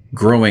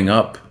Growing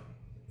Up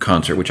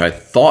concert, which I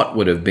thought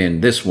would have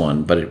been this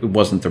one, but it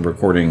wasn't the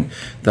recording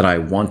that I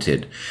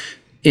wanted.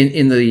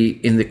 In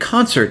the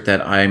concert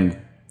that I'm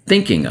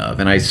thinking of,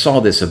 and I saw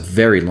this a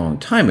very long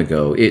time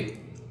ago,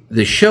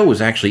 the show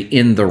was actually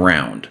in the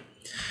round.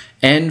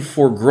 And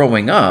for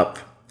Growing Up,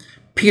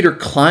 Peter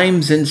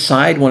climbs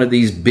inside one of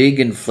these big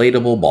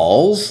inflatable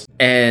balls,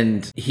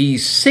 and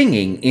he's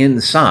singing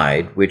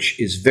inside, which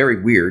is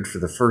very weird for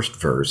the first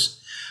verse.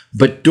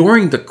 But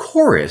during the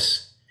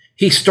chorus,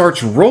 he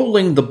starts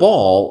rolling the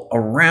ball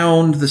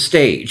around the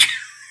stage.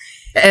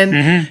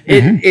 And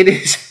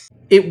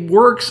it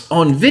works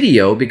on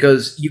video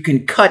because you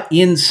can cut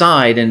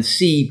inside and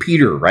see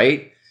Peter,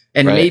 right?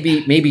 And Right.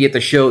 maybe at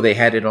the show they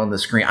had it on the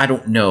screen. I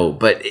don't know,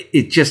 but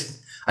it just,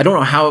 I don't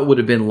know how it would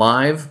have been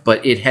live,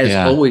 but it has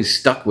always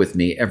stuck with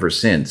me ever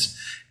since.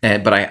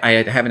 But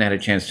I haven't had a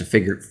chance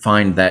to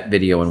find that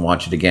video and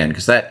watch it again,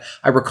 because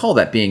I recall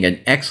that being an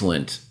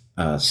excellent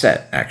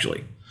set,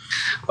 actually.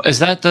 Is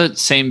that the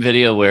same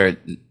video where,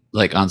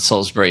 like on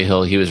Salisbury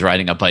Hill, he was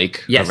riding a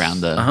bike Yes.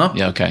 around the? Uh-huh.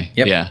 Yeah. Okay.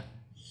 Yep.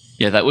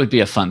 Yeah. That would be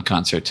a fun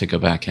concert to go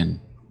back and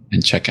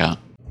check out.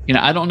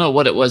 I don't know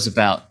what it was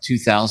about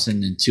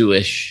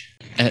 2002-ish.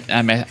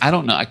 I mean, I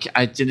don't know.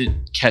 I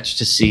didn't catch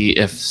to see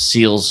if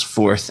Seal's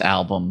fourth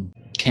album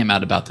came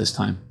out about this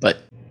time, but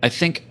I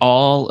think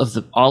all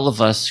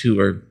of us who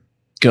are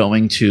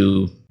going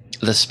to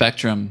the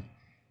Spectrum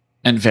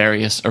and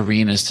various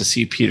arenas to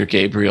see Peter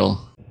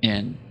Gabriel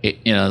in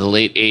the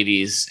late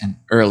 80s and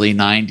early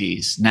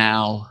 90s.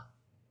 Now,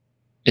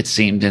 it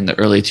seemed in the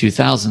early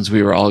 2000s,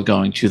 we were all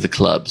going to the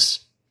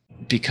clubs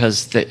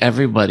because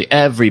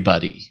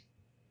everybody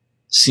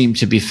seemed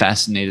to be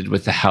fascinated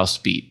with the house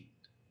beat,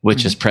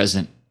 which is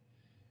present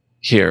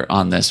here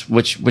on this,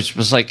 which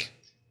was like,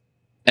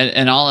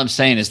 and all I'm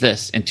saying is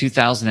this: in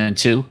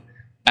 2002,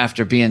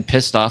 after being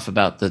pissed off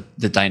about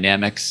the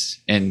dynamics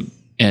in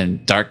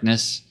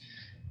Darkness,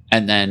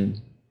 and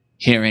then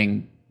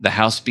hearing the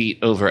house beat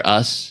over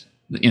Us,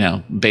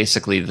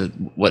 basically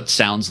what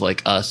sounds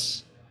like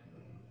Us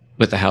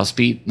with the house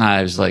beat,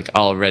 I was like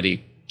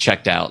already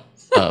checked out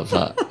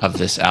of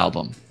this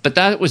album. But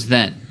that was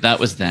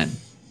then.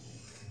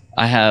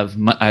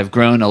 I've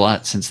grown a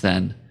lot since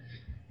then,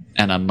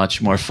 and I'm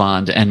much more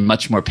fond and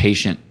much more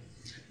patient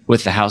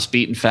with the house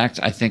beat. In fact,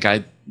 I think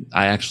I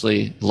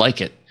actually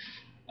like it.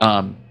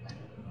 But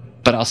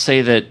I'll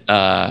say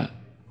that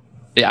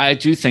I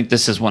do think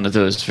this is one of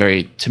those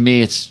to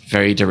me, it's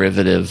very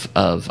derivative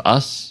of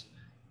Us,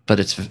 but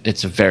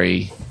it's a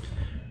very,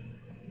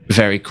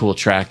 very cool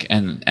track,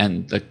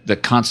 and the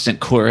constant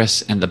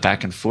chorus and the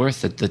back and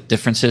forth, the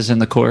differences in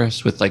the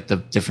chorus with like the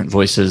different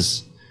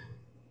voices,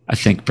 I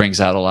think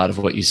brings out a lot of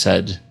what you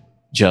said,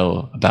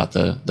 Joe, about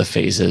the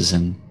phases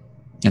and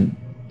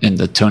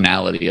the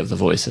tonality of the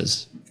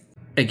voices.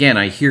 Again,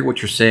 I hear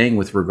what you're saying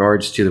with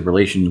regards to the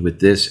relation with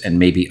this and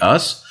maybe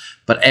Us,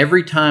 but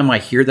every time I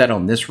hear that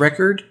on this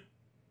record,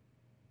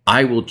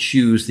 I will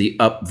choose the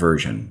Up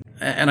version.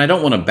 And I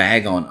don't want to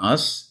bag on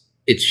Us.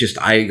 It's just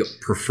I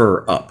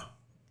prefer Up.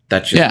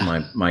 That's just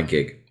my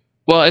gig.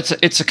 Well,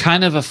 it's a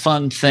kind of a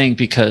fun thing,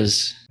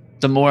 because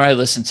the more I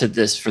listened to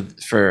this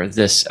for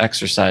this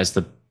exercise,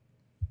 the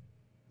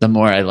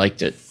more I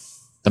liked it.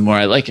 The more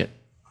I like it.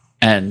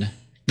 And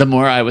the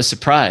more I was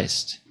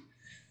surprised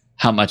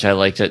how much I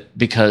liked it,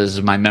 because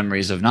of my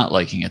memories of not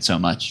liking it so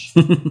much.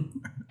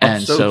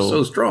 And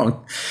so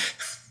strong.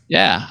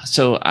 Yeah.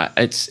 So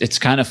it's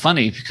kind of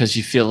funny, because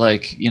you feel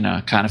like,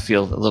 kind of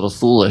feel a little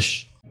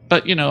foolish.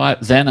 But,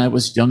 then I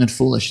was young and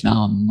foolish.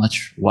 Now I'm a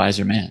much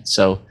wiser man.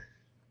 So,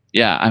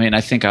 yeah, I mean,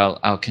 I think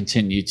I'll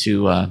continue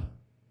to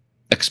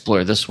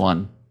explore this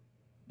one.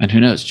 And who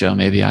knows, Joe,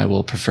 maybe I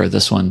will prefer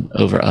this one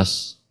over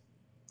Us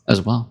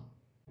as well.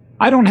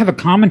 I don't have a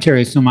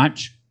commentary so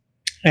much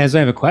as I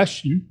have a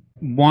question.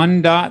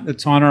 One dot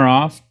that's on or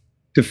off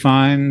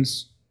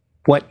defines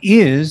what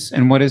is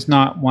and what is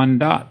not one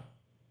dot.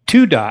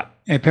 Two dot,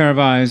 a pair of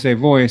eyes, a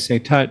voice, a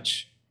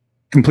touch,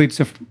 complete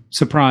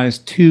surprise,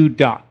 two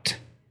dot.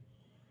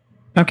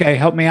 Okay,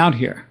 help me out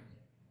here.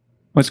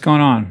 What's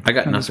going on? I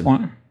got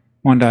nothing.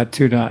 One dot,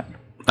 two dot.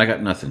 I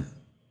got nothing.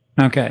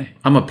 Okay.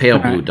 I'm a pale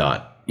blue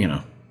dot,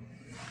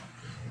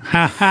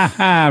 Ha ha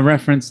ha!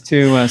 Reference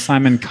to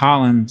Simon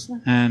Collins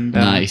and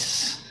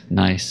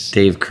Nice.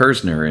 Dave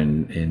Kersner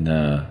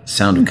in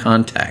Sound of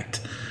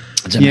Contact.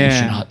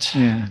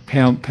 Yeah,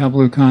 pale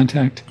blue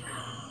contact.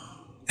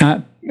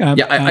 I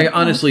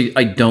honestly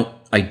I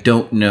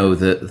don't know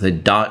the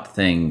dot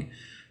thing.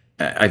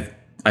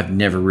 I've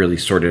never really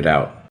sorted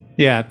out.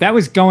 Yeah, that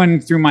was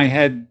going through my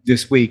head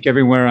this week.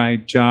 Everywhere I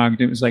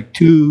jogged, it was like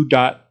two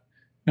dot,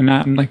 and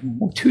I'm like,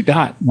 two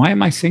dot. Why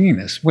am I singing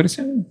this? What is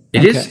it?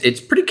 It is. It's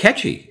pretty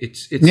catchy.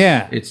 It's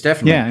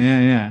definitely.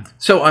 Yeah.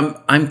 So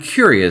I'm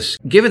curious,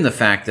 given the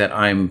fact that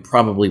I'm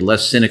probably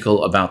less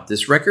cynical about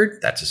this record.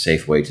 That's a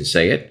safe way to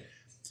say it.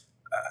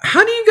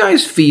 How do you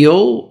guys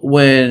feel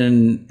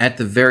when at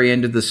the very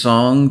end of the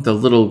song the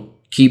little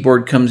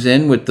keyboard comes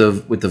in with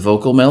the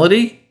vocal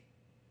melody?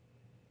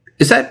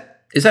 Is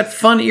that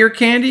fun ear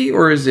candy,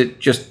 or is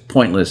it just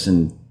pointless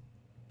and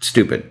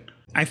stupid?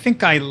 I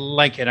think I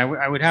like it.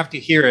 I would have to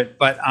hear it,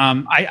 but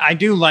I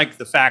do like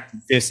the fact that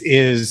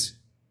it's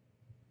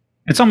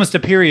almost a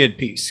period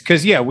piece,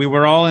 because we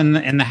were all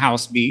in the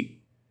house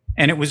beat,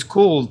 and it was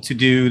cool to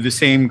do the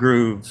same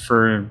groove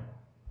for,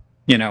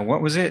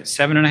 what was it,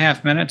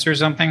 7.5 minutes or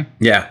something?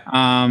 Yeah.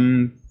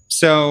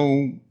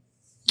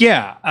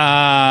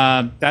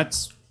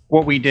 That's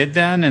what we did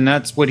then, and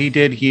that's what he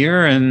did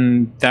here,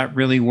 and that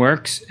really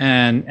works.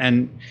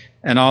 And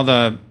all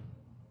the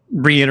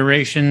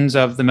reiterations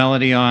of the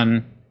melody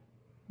on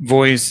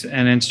voice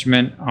and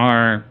instrument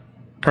are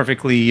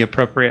perfectly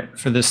appropriate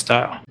for this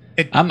style.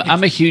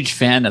 I'm a huge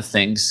fan of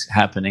things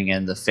happening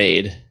in the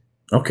fade.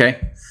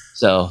 Okay.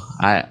 So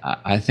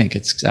I think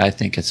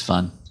it's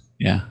fun.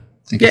 Yeah.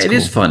 It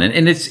is fun,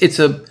 and it's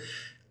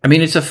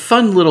a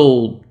fun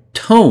little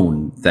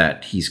tone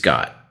that he's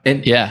got.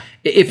 And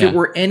if it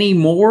were any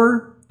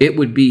more, it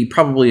would be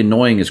probably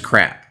annoying as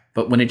crap.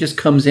 But when it just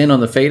comes in on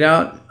the fade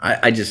out,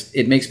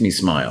 it makes me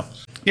smile.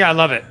 Yeah, I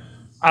love it.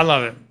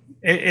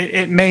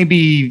 It may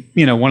be,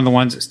 one of the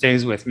ones that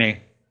stays with me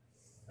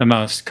the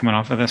most coming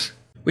off of this.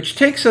 Which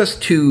takes us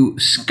to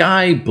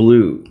Sky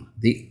Blue,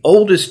 the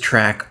oldest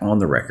track on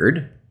the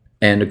record.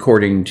 And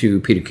according to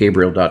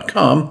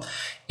petergabriel.com,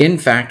 in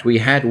fact, we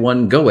had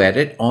one go at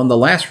it on the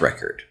last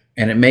record,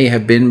 and it may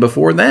have been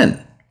before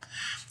then.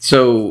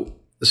 So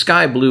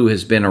Sky Blue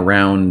has been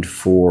around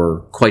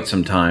for quite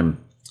some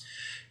time.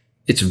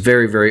 It's a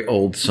very, very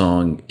old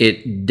song.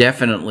 It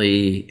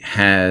definitely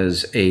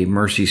has a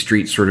Mercy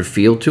Street sort of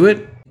feel to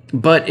it,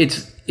 but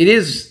it's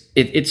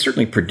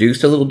certainly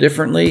produced a little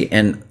differently.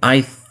 And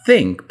I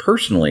think,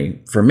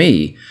 personally, for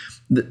me,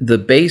 the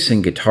bass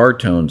and guitar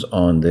tones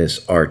on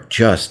this are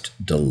just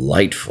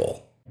delightful.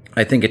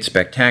 I think it's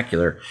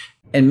spectacular.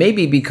 And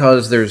maybe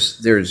because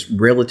there's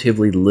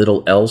relatively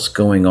little else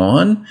going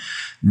on,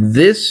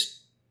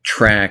 this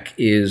track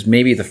is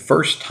maybe the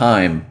first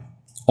time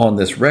on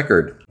this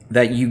record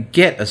that you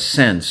get a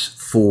sense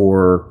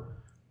for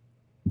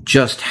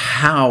just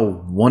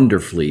how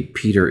wonderfully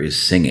Peter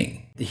is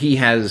singing. He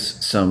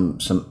has some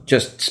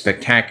just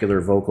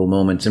spectacular vocal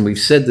moments, and we've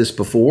said this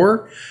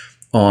before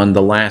on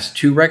the last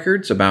two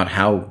records about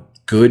how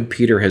good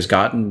Peter has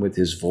gotten with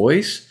his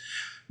voice,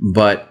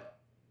 but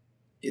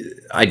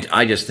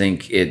I just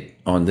think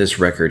on this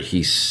record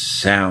he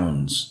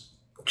sounds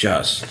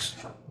just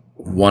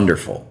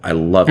wonderful. I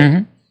love it.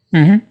 Mm-hmm.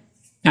 Mm-hmm.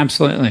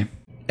 Absolutely.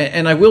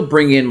 And I will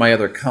bring in my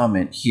other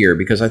comment here,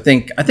 because I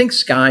think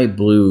Sky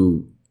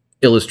Blue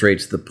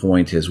illustrates the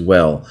point as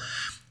well.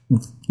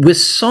 With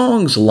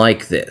songs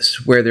like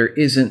this, where there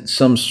isn't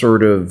some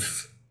sort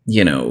of,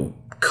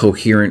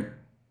 coherent,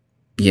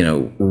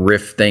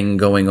 riff thing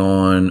going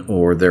on,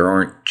 or there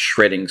aren't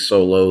shredding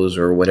solos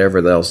or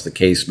whatever else the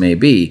case may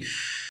be,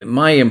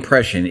 my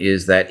impression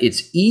is that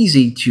it's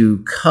easy to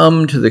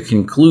come to the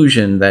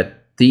conclusion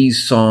that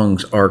these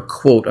songs are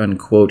quote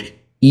unquote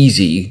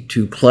easy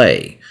to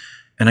play.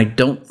 And I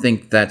don't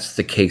think that's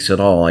the case at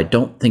all. I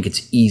don't think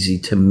it's easy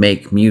to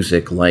make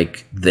music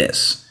like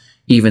this,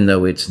 even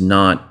though it's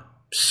not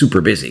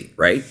super busy,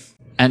 right?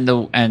 And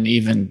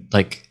even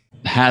like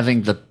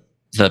having the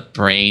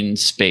brain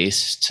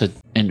space to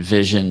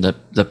envision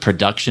the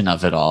production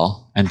of it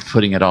all and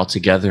putting it all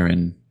together.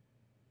 And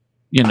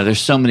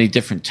there's so many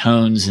different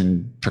tones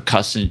and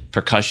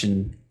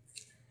percussion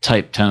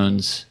type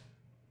tones.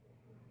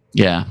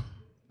 Yeah,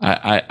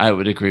 I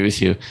would agree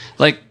with you.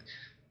 Like,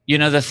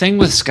 the thing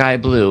with Sky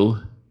Blue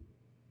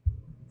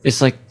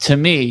is, like, to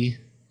me,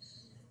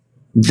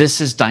 this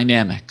is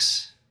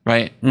dynamics,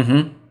 right?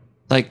 Mm-hmm.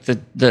 Like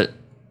the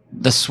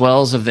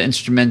swells of the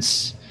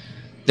instruments,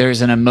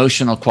 there's an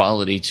emotional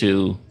quality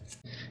to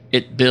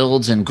it.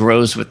 Builds and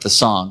grows with the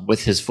song,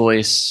 with his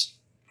voice,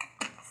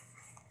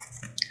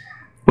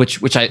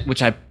 which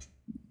I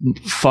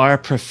far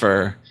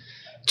prefer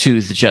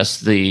to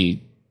just the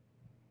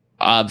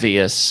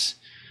obvious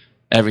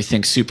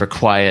everything's super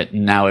quiet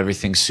and now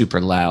everything's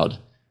super loud.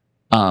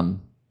 I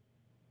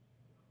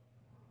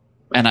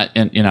don't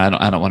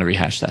want to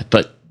rehash that,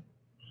 but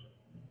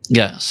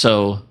yeah.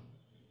 So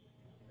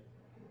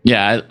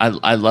yeah,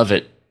 I love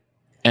it,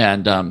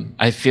 and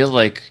I feel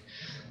like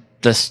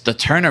the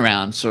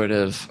turnaround sort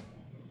of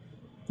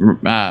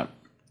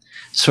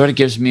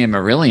gives me a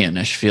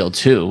Marillion-ish feel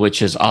too,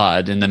 which is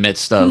odd in the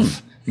midst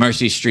of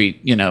Mercy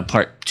Street,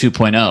 part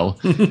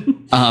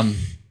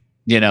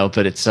 2.0.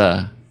 But it's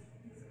the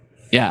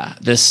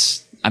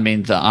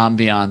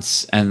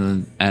ambiance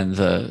and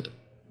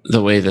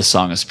the way the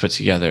song is put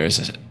together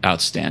is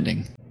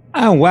outstanding.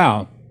 Oh,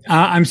 wow.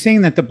 I'm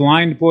seeing that the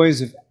Blind Boys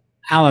of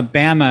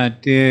Alabama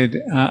did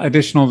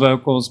additional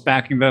vocals,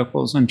 backing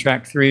vocals on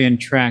track 3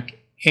 and track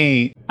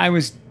 8. I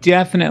was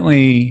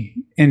definitely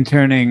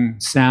interning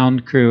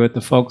sound crew at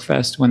the Folk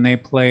Fest when they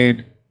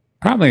played,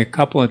 probably a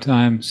couple of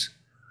times.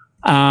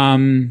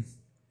 And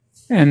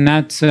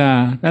that's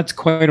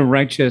quite a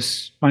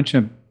righteous bunch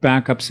of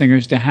backup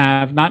singers to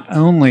have. Not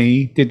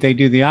only did they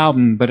do the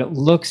album, but it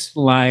looks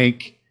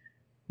like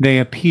they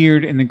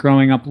appeared in the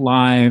Growing Up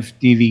Live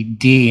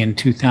DVD in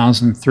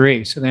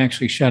 2003. So they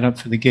actually showed up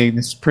for the gig.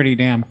 This is pretty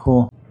damn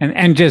cool.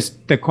 And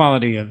just the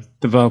quality of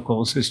the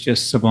vocals is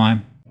just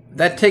sublime.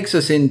 That takes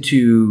us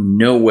into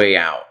No Way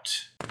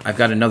Out. I've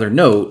got another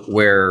note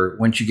where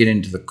once you get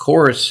into the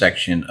chorus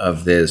section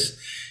of this,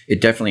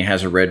 it definitely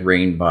has a Red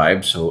Rain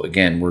vibe. So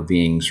again, we're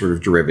being sort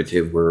of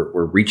derivative.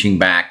 We're reaching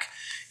back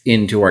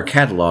into our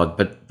catalog.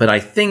 But I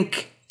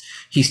think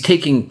he's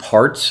taking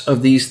parts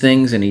of these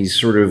things and he's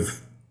sort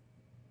of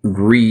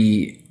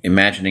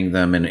reimagining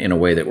them in a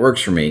way that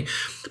works for me.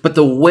 But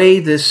the way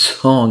this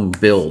song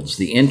builds,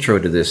 the intro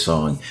to this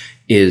song,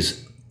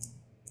 is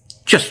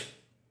just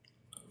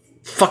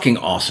fucking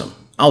awesome.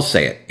 I'll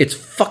say it. It's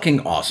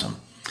fucking awesome.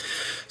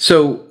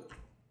 So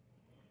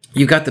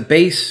you got the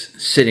bass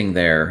sitting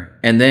there,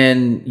 and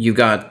then you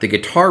got the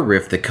guitar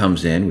riff that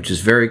comes in, which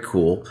is very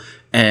cool.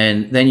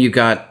 And then you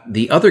got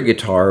the other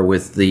guitar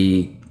with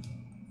the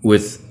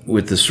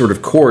sort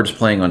of chords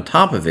playing on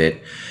top of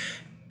it.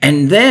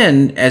 And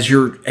then as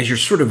you're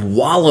sort of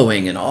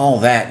wallowing in all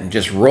that and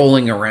just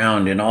rolling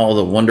around in all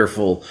the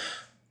wonderful,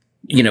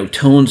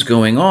 tones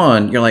going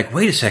on, you're like,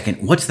 wait a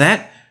second, what's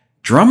that?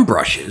 Drum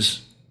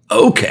brushes?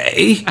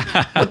 Okay.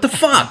 What the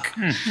fuck?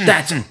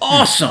 That's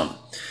awesome.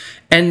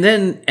 And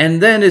then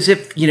as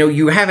if,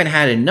 you haven't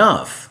had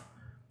enough,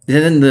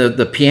 then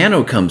the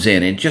piano comes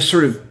in and just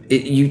sort of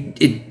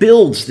it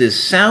builds this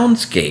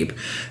soundscape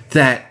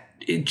that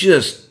it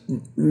just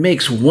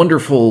makes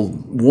wonderful,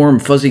 warm,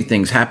 fuzzy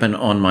things happen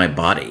on my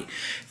body.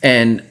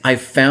 And I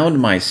found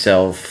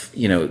myself,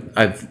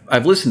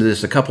 I've listened to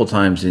this a couple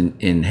times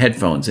in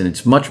headphones, and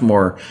it's much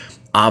more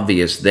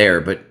obvious there.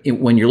 But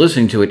when you're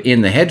listening to it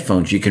in the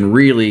headphones, you can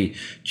really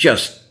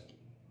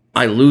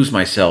I lose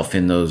myself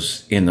in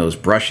those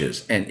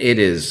brushes, and it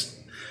is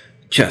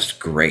just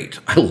great.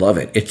 I love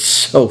it. It's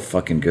so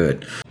fucking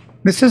good.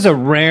 This is a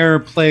rare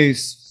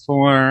place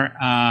for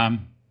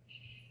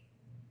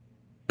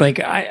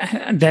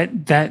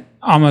that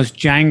almost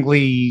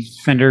jangly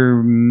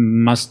Fender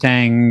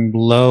Mustang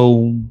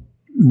low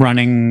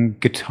running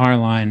guitar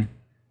line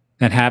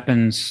that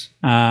happens.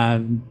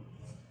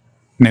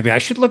 Maybe I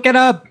should look it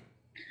up.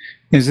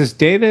 Is this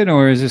David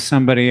or is this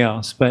somebody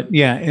else? But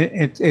yeah,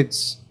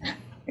 it's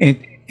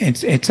a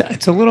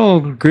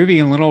little groovy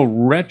and a little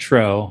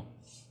retro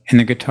in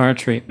the guitar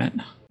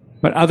treatment.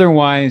 But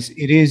otherwise,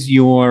 it is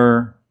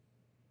your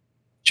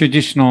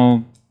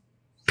traditional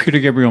Peter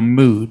Gabriel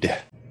mood.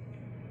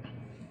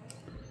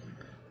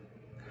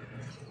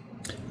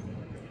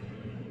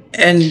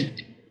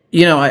 And,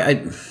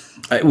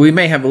 we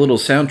may have a little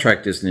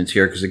soundtrack dissonance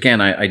here because,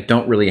 again, I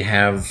don't really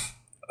have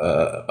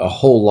a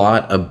whole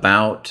lot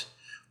about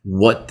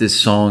what this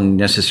song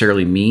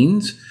necessarily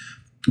means,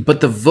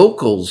 but the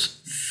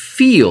vocals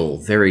feel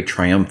very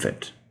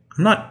triumphant.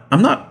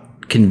 I'm not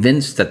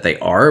convinced that they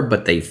are,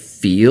 but they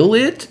feel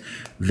it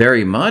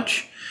very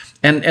much.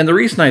 And the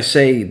reason I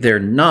say they're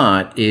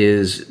not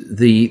is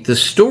the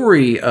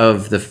story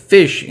of the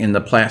fish in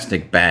the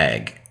plastic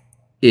bag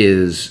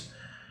is...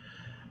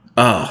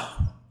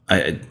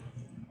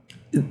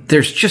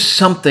 there's just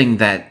something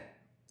that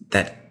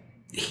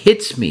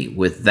hits me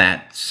with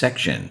that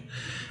section,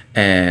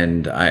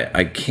 and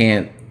I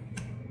can't.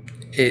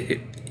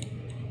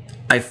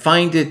 I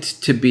find it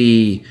to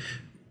be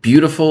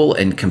beautiful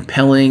and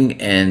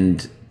compelling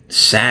and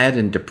sad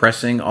and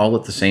depressing all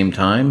at the same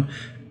time,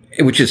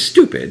 which is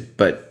stupid,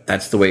 but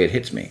that's the way it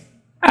hits me.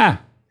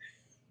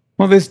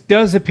 Well, this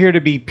does appear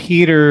to be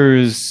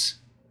Peter's.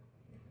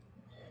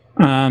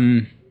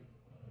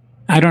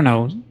 I don't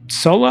know,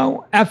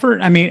 solo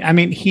effort. I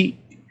mean, he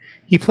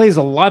plays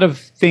a lot of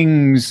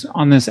things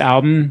on this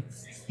album.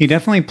 He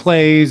definitely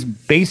plays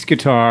bass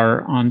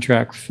guitar on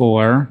track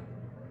 4.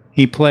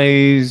 He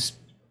plays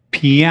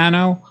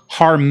piano,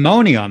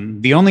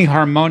 harmonium. The only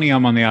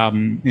harmonium on the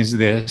album is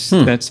this.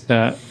 That's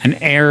an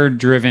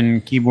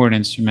air-driven keyboard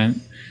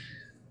instrument.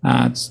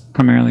 It's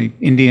primarily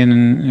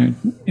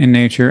Indian in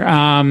nature.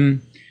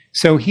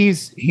 So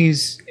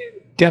he's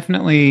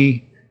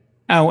definitely.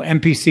 Oh,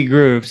 MPC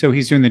Groove. So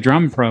he's doing the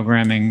drum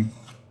programming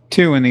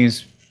too in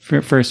these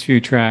first few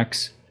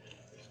tracks,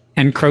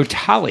 and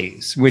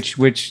crotales,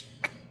 which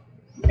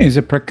is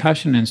a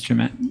percussion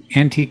instrument.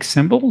 Antique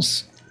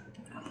cymbals.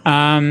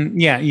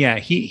 Yeah.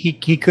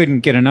 He couldn't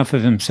get enough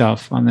of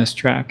himself on this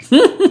track for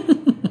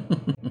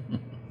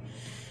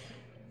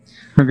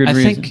good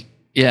reason.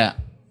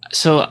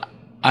 So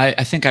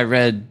I think I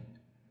read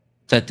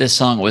that this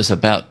song was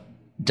about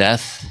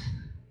death.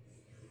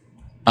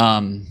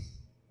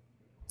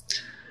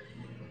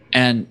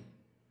 And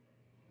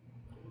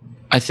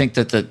I think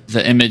that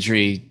the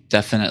imagery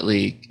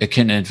definitely it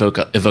can evoke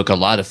a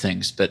lot of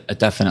things, but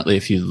definitely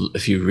if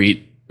you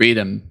read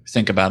them,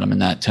 think about them in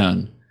that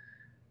tone,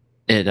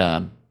 it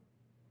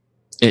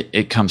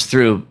comes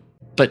through.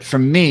 But for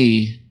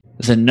me,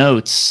 the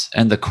notes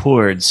and the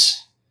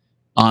chords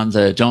on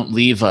the "Don't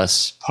Leave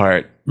Us"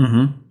 part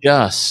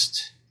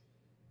just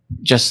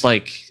just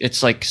like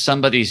it's like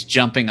somebody's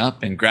jumping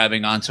up and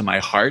grabbing onto my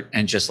heart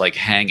and just like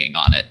hanging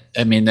on it.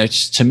 I mean,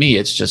 that's, to me,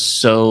 it's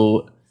just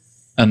so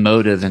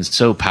emotive and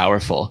so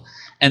powerful.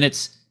 And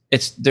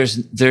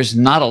there's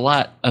not a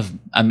lot of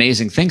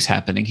amazing things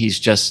happening. He's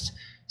just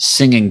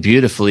singing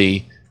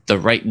beautifully the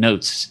right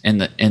notes in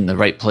the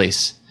right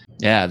place.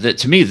 Yeah,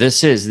 to me,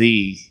 this is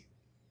the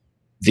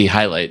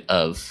highlight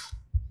of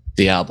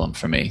the album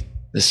for me.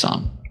 This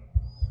song.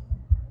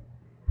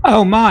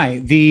 Oh my,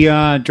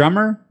 the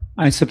drummer,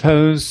 I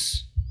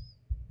suppose.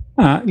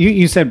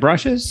 You said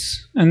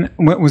Brushes, and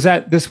was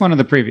that this one or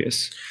the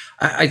previous?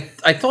 I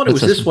thought it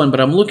was this one,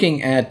 but I'm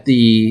looking at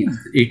the.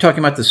 Are you talking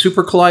about the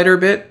Super Collider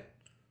bit?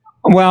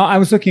 Well, I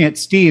was looking at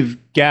Steve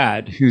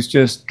Gadd, who's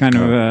just kind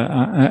of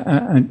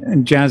a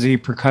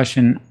jazzy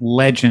percussion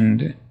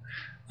legend,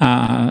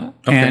 okay.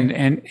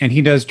 and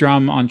he does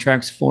drum on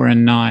tracks 4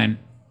 and 9.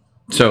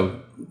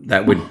 So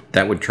that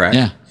would track.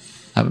 Yeah,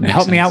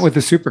 help me out with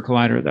the Super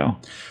Collider, though.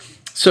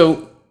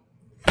 So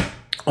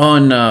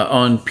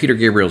on Peter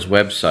Gabriel's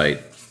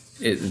website,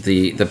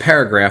 the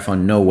paragraph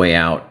on No Way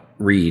Out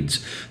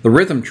reads, "The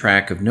rhythm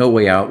track of No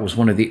Way Out was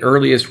one of the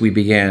earliest we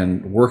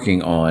began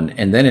working on,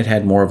 and then it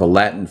had more of a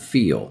Latin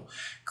feel.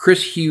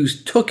 Chris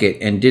Hughes took it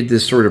and did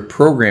this sort of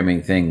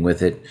programming thing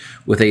with it,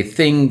 with a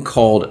thing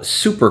called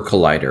Super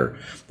Collider.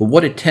 But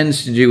what it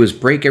tends to do is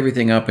break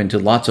everything up into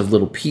lots of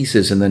little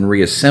pieces and then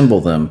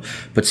reassemble them,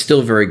 but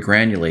still very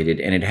granulated,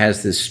 and it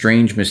has this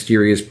strange,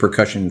 mysterious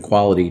percussion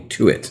quality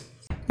to it."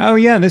 Oh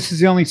yeah, this is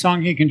the only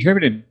song he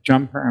contributed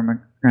drum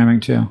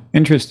programming to.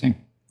 Interesting.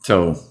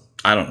 So,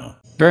 I don't know.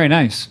 Very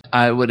nice.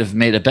 I would have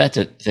made a bet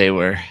that they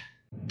were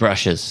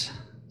Brushes.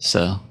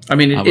 So I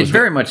mean, it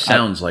very much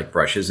sounds like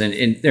Brushes,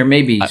 and there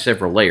may be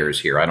several layers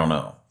here. I don't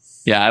know.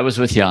 Yeah, I was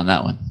with you on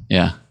that one.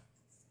 Yeah.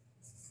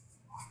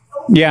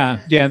 Yeah,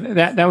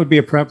 that would be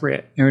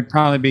appropriate. It would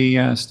probably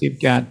be Steve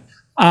Gadd.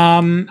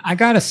 I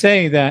gotta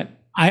say that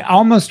I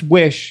almost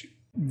wish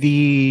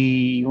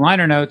the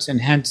liner notes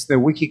and hence the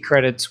wiki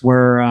credits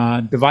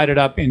were divided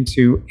up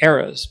into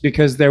eras,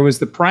 because there was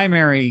the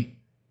primary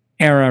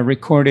era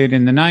recorded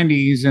in the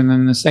 90s, and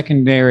then the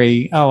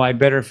secondary, I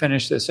better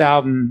finish this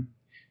album,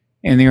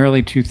 in the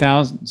early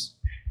 2000s.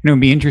 And it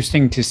would be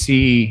interesting to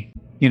see,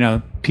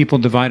 people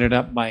divided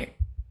up by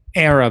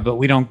era, but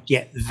we don't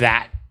get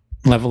that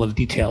level of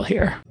detail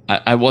here.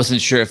 I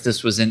wasn't sure if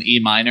this was in E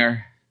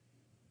minor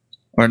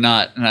or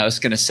not, and I was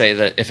going to say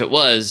that if it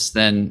was,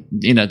 then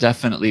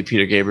definitely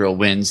Peter Gabriel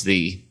wins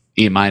the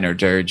E minor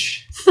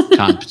dirge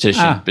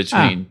competition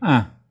between.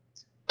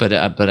 But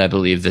I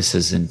believe this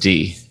is in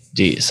D,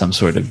 some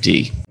sort of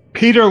D.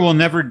 Peter will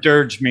never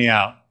dirge me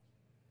out.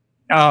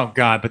 Oh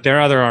God, but there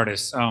are other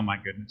artists. Oh my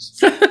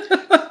goodness.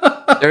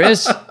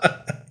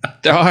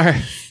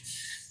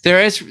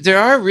 There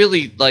are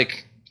really,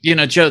 like,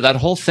 Joe, that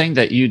whole thing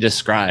that you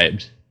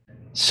described.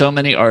 So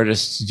many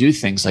artists do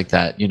things like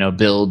that,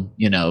 build,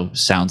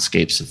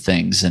 soundscapes of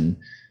things,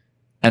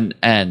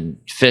 and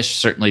Fish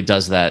certainly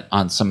does that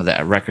on some of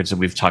the records that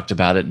we've talked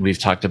about it, and we've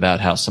talked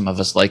about how some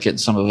of us like it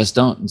and some of us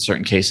don't in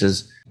certain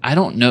cases. I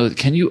don't know.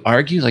 Can you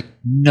argue like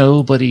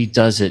nobody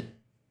does it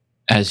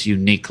as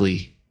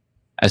uniquely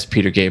as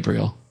Peter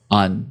Gabriel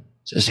on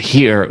just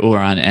here or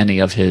on any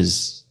of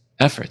his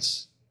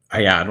efforts?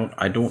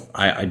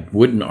 I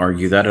wouldn't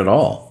argue that at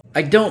all.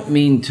 I don't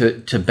mean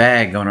to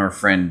bag on our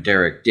friend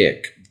Derek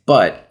Dick,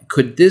 but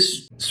could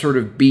this sort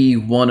of be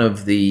one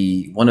of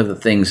the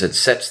things that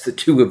sets the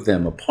two of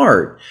them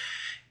apart,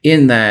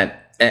 in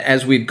that,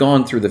 as we've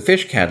gone through the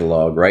Fish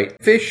catalog, right?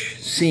 Fish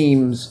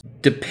seems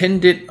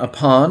dependent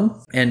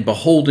upon and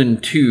beholden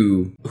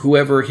to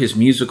whoever his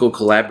musical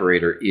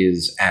collaborator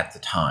is at the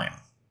time.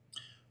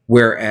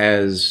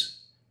 Whereas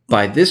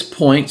by this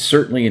point,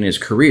 certainly in his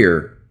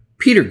career,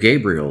 Peter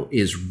Gabriel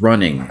is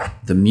running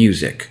the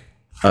music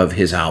of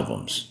his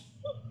albums.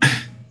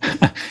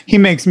 He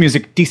makes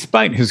music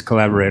despite his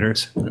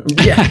collaborators.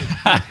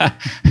 Yeah.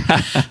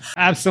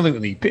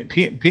 Absolutely.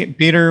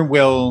 Peter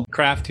will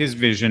craft his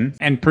vision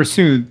and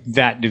pursue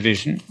that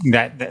vision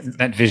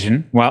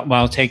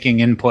while taking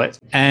input.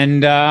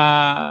 And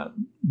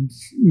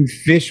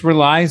Fish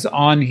relies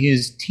on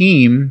his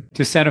team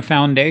to set a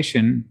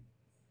foundation,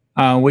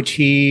 which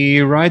he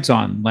rides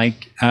on,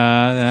 like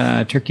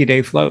Turkey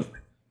Day Float.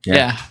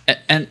 Yeah.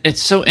 And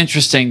it's so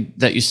interesting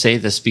that you say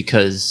this,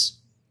 because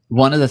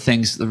one of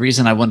the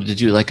reason I wanted to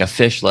do like a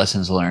Fish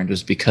lessons learned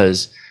was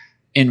because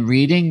in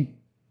reading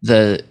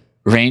the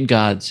Rain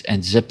Gods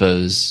and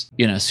Zippo's,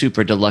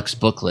 super deluxe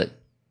booklet,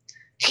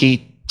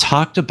 he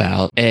talked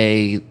about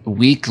a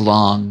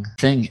week-long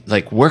thing,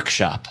 like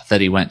workshop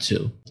that he went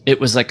to. It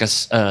was like a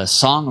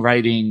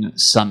songwriting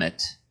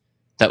summit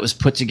that was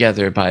put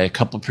together by a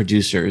couple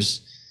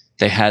producers.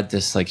 They had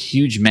this like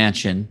huge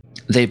mansion.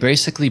 They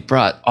basically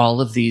brought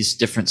all of these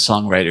different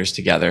songwriters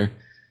together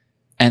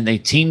and they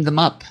teamed them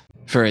up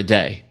for a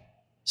day.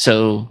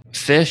 So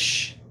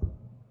Fish,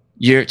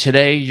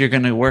 today you're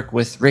going to work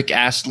with Rick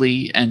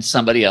Astley and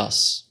somebody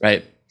else,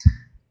 right?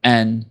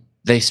 And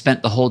they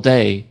spent the whole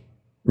day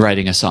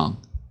writing a song.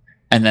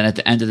 And then at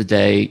the end of the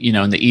day, you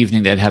know, in the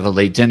evening, they'd have a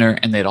late dinner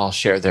and they'd all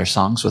share their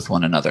songs with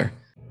one another.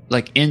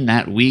 Like in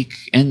that week,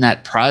 in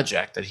that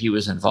project that he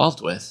was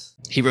involved with,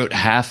 he wrote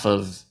half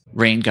of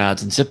Rain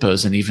Gods and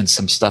Zippos, and even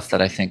some stuff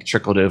that I think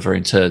trickled over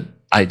into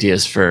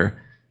ideas for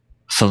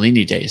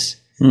Fellini Days.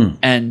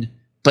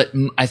 But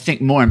I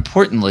think more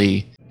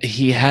importantly,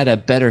 he had a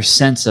better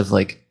sense of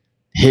like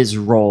his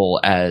role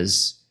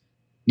as,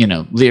 you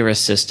know,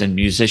 lyricist and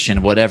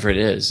musician, whatever it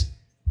is,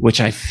 which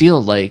I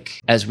feel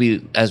like as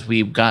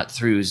we got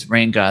through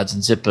Rain Gods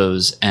and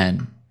Zippos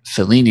and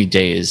Fellini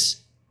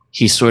Days,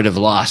 he sort of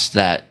lost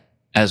that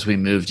as we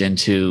moved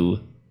into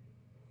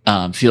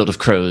Field of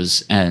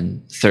Crows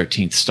and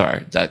 13th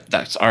Star.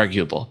 That's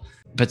arguable.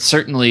 But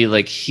certainly,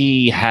 like,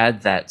 he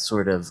had that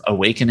sort of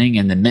awakening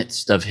in the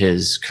midst of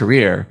his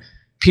career.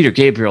 Peter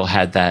Gabriel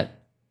had that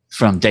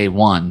from day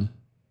one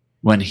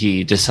when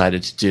he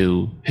decided to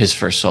do his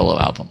first solo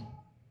album.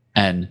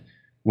 And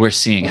we're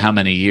seeing how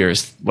many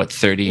years,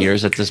 30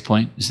 years at this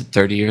point? Is it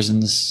 30 years in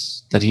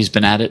this that he's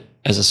been at it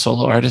as a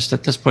solo artist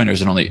at this point? Or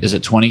is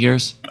it 20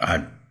 years?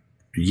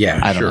 Yeah,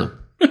 I don't know.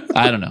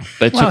 I don't know.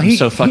 But it took him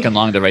so fucking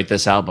long to write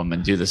this album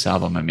and do this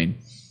album. I mean,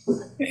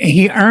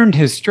 he earned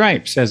his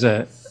stripes as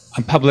a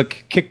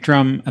public kick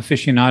drum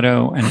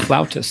aficionado and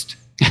flautist.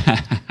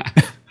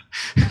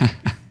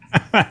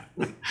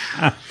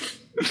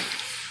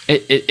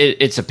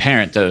 It's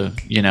apparent, though.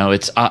 You know,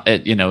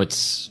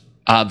 it's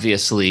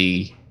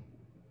obviously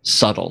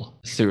subtle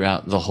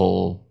throughout the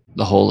whole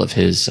of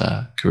his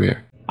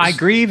career. I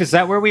Grieve. Is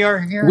that where we are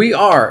here? We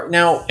are.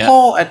 Now, yeah.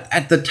 Paul,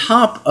 at the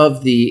top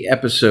of the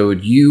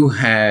episode, you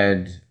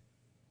had,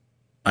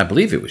 I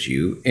believe it was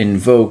you,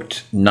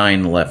 invoked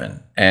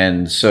 9/11.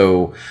 And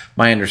so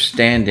my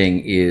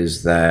understanding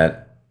is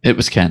that... It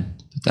was Ken.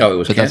 It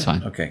was Ken? That's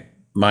fine. Okay.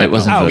 It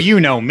wasn't you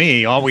know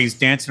me, always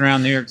dancing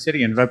around New York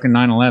City invoking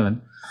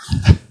 9/11.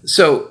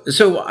 So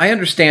I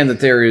understand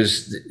that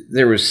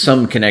there was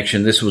some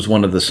connection. This was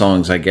one of the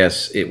songs, I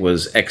guess it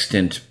was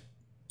extant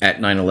at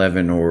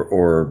 9/11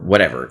 or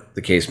whatever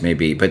the case may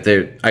be. But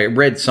I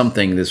read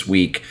something this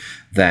week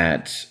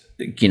that,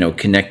 you know,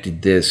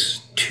 connected this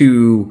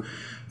to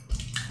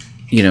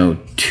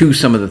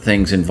some of the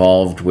things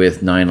involved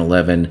with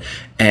 9/11,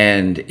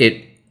 and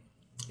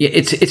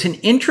it's an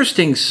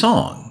interesting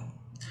song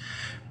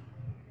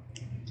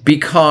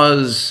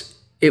because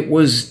it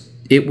was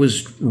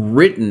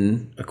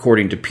written,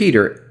 according to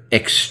Peter,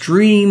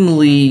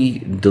 extremely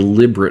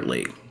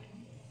deliberately.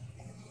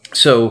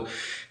 So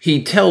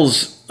he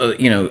tells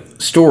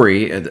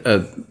story,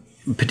 a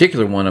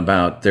particular one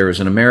about there was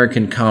an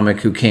American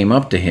comic who came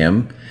up to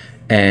him,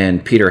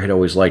 and Peter had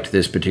always liked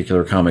this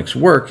particular comic's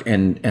work,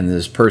 and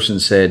this person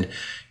said,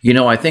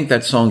 I think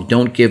that song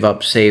Don't Give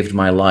Up saved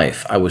my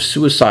life. I was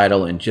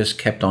suicidal and just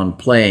kept on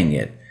playing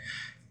it.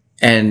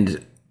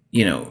 And,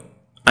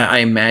 I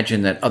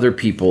imagine that other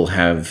people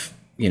have,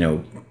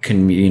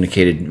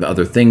 communicated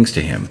other things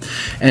to him.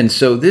 And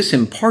so this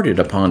imparted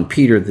upon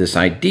Peter this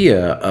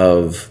idea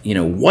of,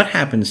 what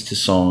happens to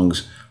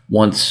songs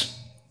once,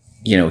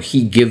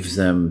 he gives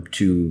them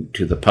to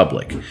the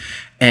public.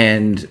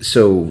 And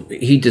so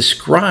he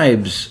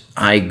describes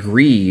I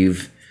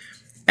Grieve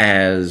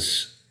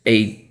as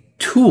a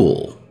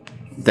tool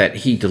that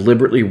he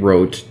deliberately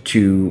wrote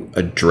to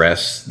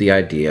address the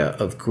idea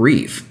of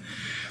grief.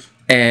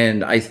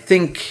 And I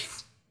think,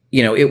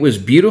 it was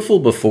beautiful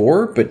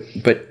before,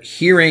 but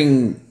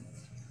hearing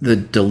the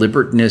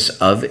deliberateness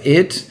of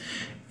it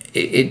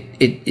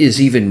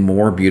is even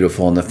more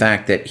beautiful in the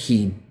fact that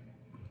he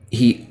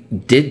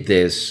did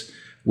this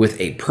with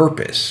a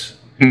purpose.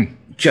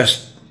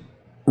 Just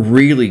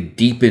really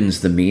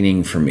deepens the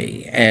meaning for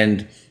me.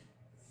 And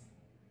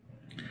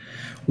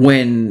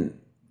when,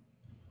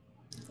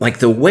 like,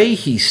 the way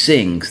he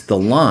sings the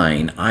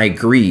line, I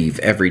grieve,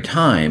 every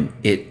time,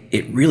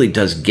 it really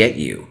does get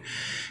you.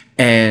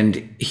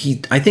 And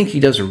I think he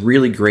does a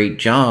really great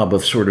job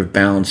of sort of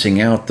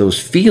balancing out those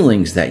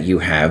feelings that you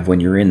have when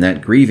you're in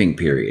that grieving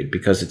period,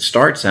 because it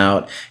starts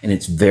out and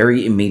it's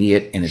very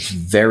immediate and it's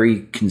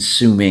very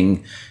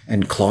consuming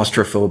and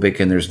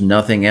claustrophobic and there's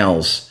nothing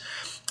else.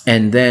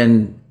 And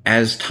then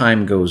as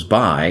time goes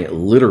by,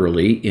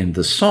 literally in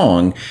the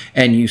song,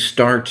 and you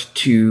start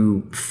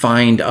to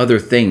find other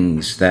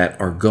things that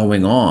are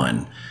going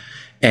on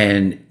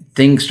and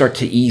things start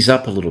to ease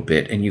up a little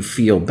bit and you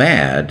feel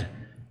bad.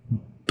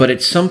 But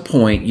at some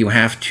point, you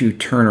have to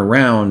turn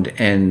around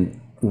and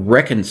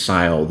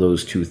reconcile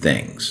those two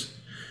things.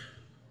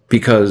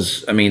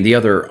 Because, the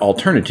other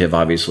alternative,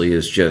 obviously,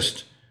 is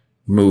just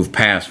move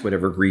past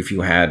whatever grief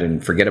you had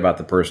and forget about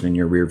the person in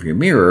your rearview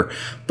mirror.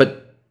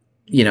 But,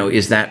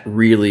 is that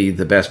really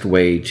the best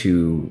way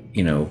to,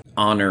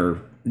 honor,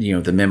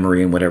 the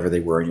memory and whatever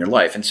they were in your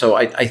life? And so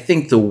I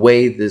think the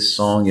way this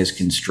song is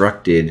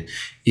constructed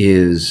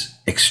is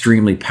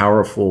extremely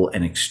powerful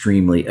and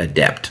extremely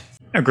adept.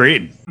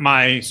 Agreed.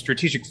 My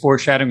strategic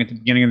foreshadowing at the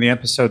beginning of the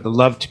episode, the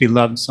Love to Be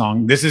Loved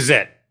song, this is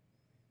it.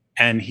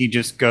 And he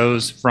just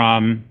goes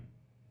from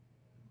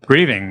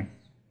grieving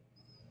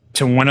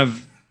to one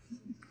of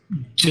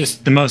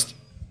just the most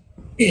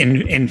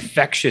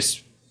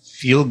infectious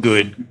feel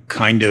good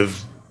kind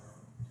of,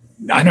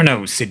 I don't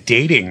know,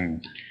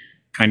 sedating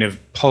kind of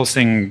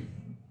pulsing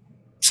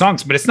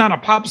songs, but it's not a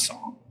pop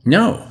song.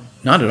 No,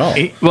 not at all.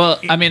 Well,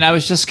 I mean, I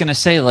was just going to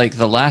say, like,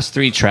 the last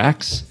 3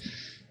 tracks,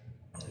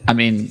 I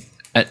mean,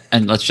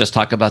 and let's just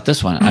talk about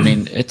this one. I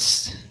mean,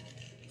 it's,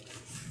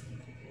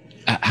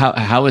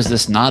 how is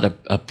this not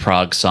a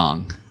prog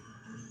song?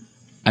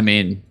 I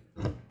mean,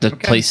 the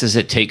places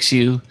it takes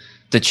you,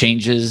 the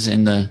changes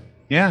in the...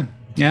 Yeah.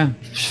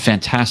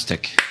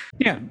 Fantastic.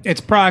 Yeah, it's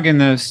prog in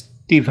the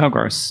Steve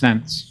Hogarth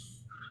sense,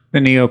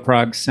 the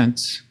neo-prog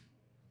sense.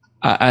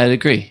 I'd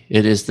agree.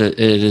 It is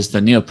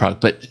the neo-prog,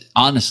 but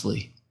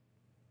honestly,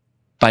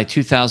 by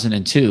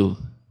 2002,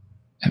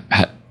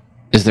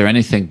 is there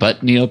anything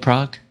but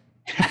neo-prog?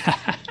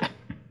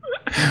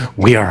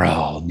 We are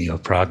all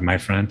neo-prog, my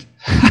friend.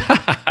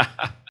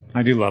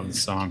 I do love the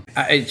song.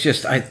 I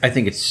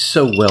think it's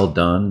so well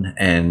done,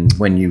 and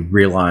when you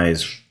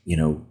realize, you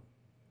know,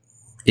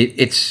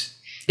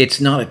 it's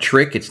not a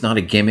trick, it's not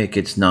a gimmick,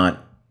 it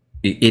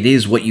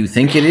is what you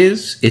think it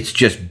is. It's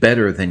just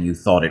better than you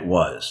thought it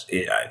was.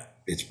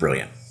 It's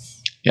brilliant.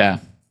 Yeah.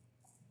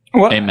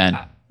 Well, amen.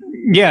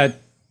 Yeah.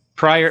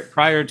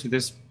 Prior to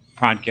this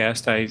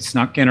podcast, I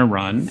snuck in a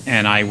run,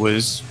 and I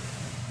was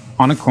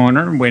on a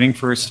corner waiting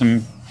for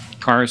some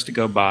cars to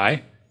go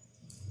by,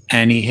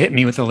 and he hit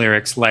me with the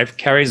lyrics, "Life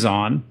carries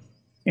on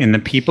in the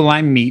people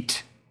I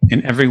meet,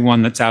 in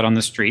everyone that's out on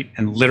the street."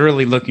 And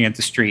literally looking at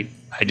the street,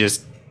 I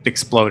just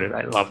exploded.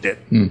 I loved it.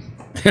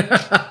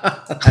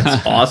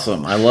 That's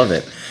awesome. I love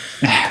it.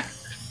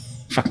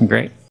 Fucking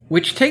great.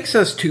 Which takes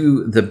us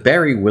to the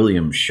Barry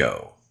Williams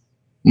show.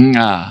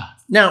 Ah.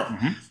 Now,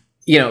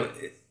 you know,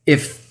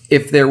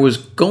 if there was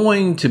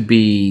going to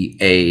be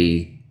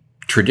a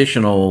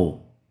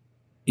traditional,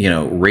 you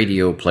know,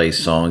 radio play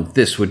song,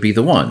 this would be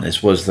the one.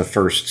 This was the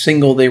first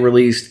single they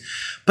released.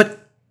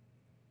 But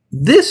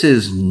this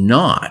is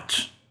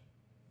not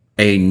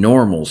a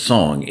normal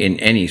song in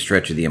any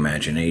stretch of the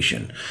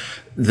imagination.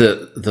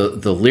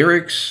 The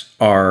lyrics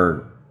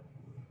are,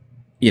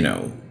 you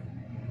know,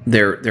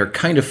 they're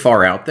kind of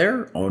far out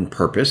there on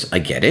purpose. I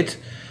get it.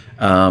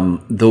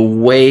 The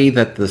way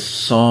that the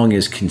song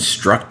is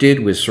constructed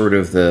with sort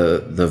of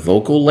the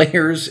vocal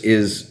layers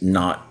is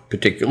not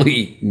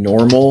particularly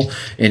normal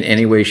in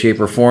any way,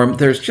 shape, or form.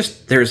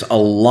 There's a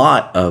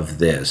lot of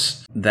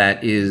this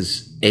that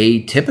is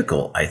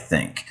atypical, I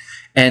think.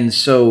 And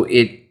so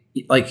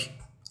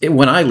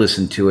when I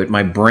listen to it,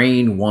 my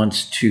brain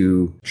wants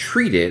to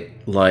treat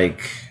it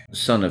like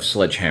Son of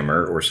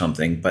Sledgehammer or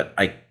something, but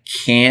I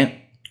can't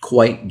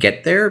quite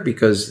get there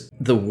because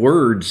the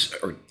words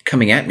are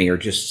coming at me are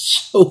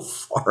just so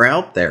far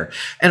out there.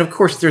 And of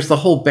course, there's the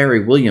whole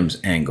Barry Williams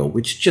angle,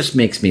 which just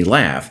makes me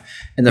laugh.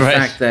 And the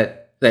fact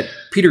that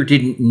Peter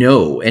didn't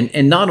know,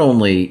 and not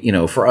only, you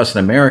know, for us in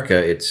America,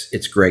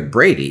 it's Greg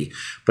Brady,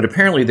 but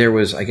apparently there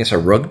was, I guess, a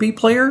rugby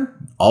player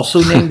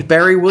also named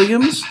Barry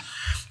Williams.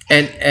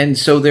 And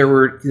so there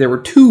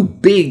were 2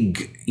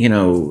 big, you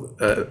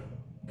know,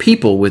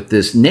 people with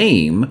this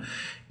name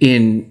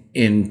in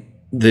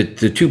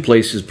the 2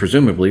 places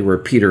presumably where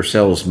Peter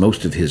sells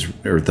most of his,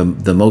 or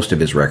the most of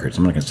his records.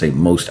 I'm not going to say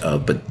most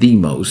of, but the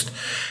most.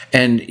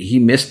 And he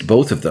missed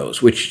both of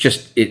those, which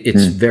just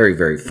it's very,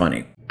 very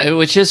funny.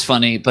 Which is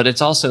funny, but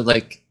it's also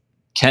like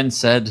Ken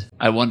said,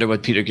 I wonder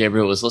what Peter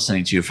Gabriel was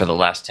listening to for the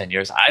last 10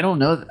 years. I don't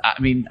know.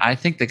 I mean, I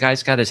think the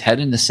guy's got his head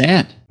in the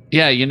sand.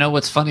 Yeah, you know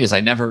what's funny is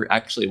I never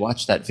actually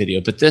watched that video,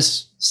 but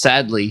this,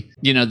 sadly,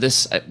 you know,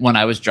 this, when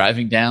I was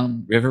driving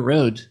down River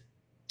Road,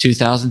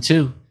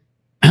 2002,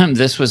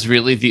 this was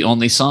really the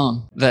only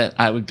song that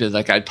I would be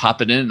like, I'd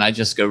pop it in and I'd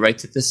just go right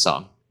to this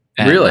song.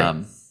 And, really?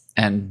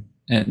 And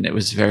it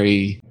was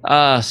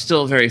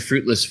still very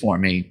fruitless for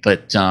me.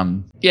 But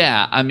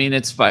yeah, I mean,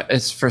 it's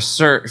for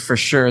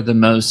sure the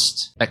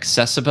most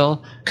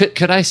accessible.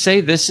 Could I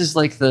say this is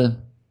like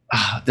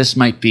this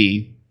might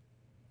be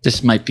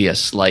a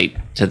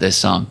slight to this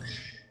song.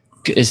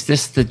 Is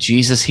this the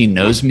Jesus He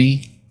Knows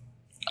Me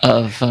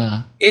of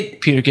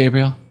Peter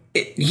Gabriel?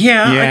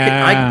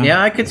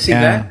 I could see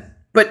that.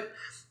 But,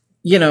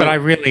 you know. But I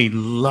really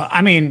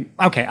I mean,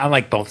 okay, I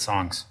like both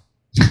songs.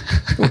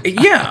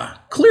 Yeah,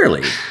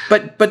 clearly.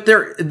 But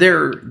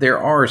there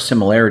are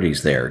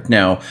similarities there.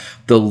 Now,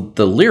 the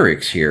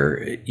lyrics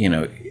here, you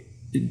know,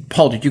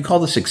 Paul, did you call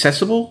this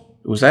accessible?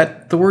 Was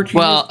that the word you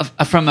used?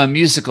 From a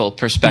musical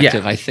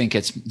perspective, Yeah. I think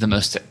it's the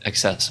most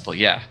accessible.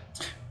 Yeah.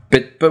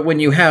 But when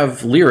you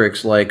have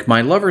lyrics like,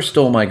 my lover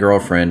stole my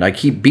girlfriend, I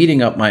keep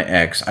beating up my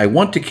ex, I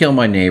want to kill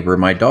my neighbor,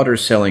 my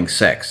daughter's selling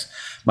sex,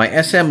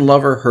 my SM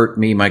lover hurt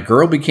me, my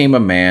girl became a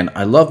man,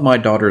 I love my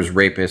daughter's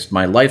rapist,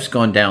 my life's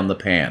gone down the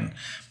pan.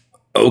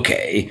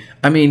 Okay.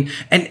 I mean,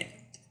 and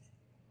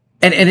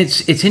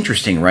it's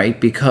interesting, right?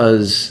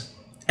 Because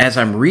as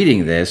I'm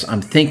reading this,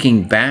 I'm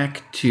thinking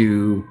back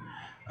to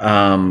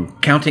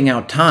Counting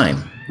Out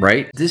Time,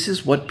 right? This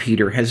is what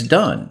Peter has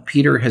done.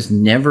 Peter has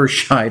never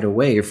shied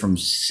away from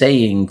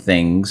saying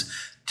things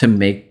to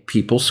make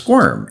people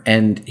squirm,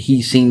 and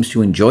he seems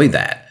to enjoy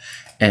that.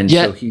 And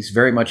so he's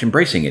very much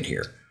embracing it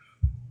here.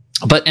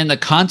 But in the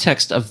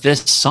context of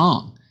this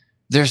song,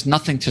 there's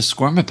nothing to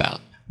squirm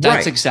about.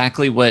 That's Right.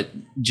 exactly what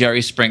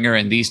Jerry Springer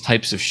and these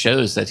types of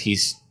shows that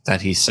he's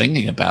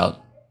singing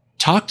about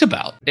talked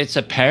about. It's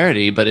a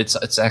parody, but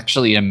it's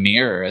actually a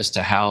mirror as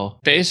to how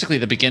basically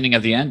the beginning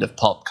of the end of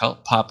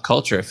pop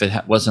culture, if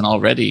it wasn't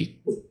already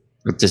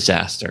a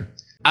disaster.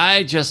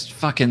 I just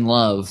fucking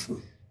love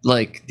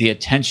like the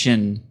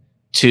attention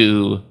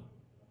to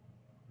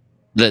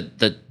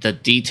the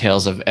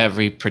details of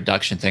every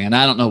production thing. And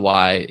I don't know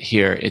why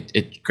here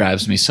it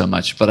grabs me so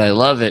much, but I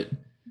love it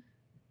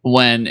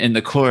when in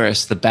the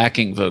chorus the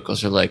backing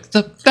vocals are like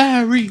the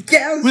Barry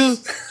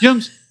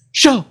Williams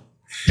Show.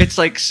 It's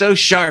like so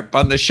sharp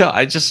on the show.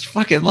 I just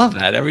fucking love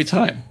that every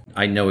time.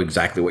 I know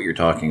exactly what you're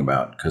talking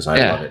about because I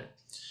love it.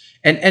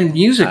 And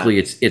musically,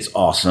 it's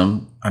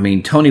awesome. I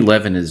mean, Tony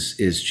Levin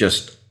is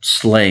just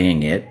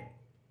slaying it.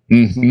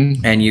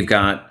 Mm-hmm. And you've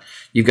got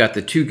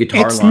the two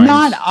guitar It's lines.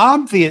 not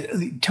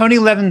obvious. Tony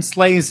Levin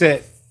slays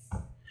it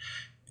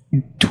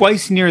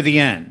twice near the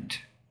end.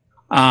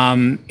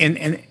 And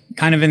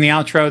kind of in the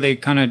outro, they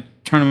kind of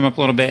turn him up a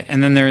little bit.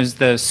 And then there's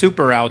the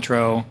super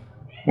outro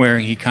where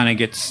he kind of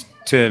gets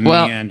to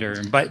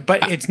meander. But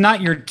it's not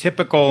your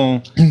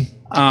typical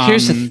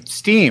Here's the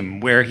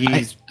Steam where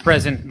he's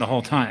present the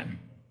whole time.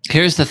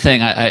 Here's the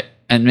thing, I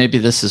and maybe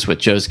this is what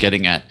Joe's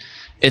getting at.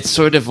 It's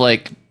sort of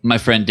like my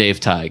friend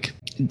Dave Teig.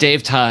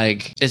 Dave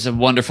Teig is a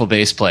wonderful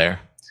bass player,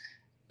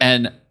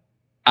 and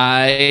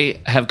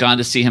I have gone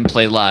to see him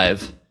play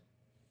live,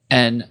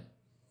 and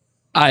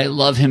I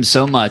love him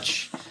so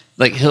much.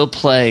 Like he'll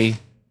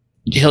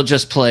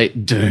just play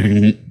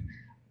dun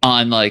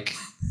on like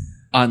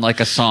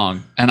a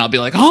song, and I'll be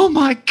like, oh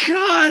my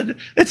god,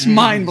 it's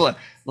mind blowing.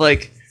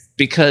 Like,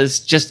 because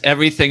just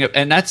everything,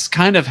 and that's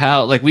kind of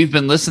how, like, we've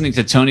been listening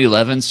to Tony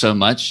Levin so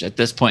much at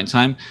this point in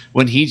time.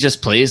 When he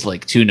just plays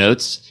like two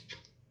notes,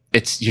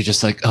 you're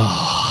just like,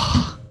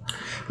 oh.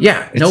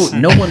 Yeah,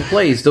 no one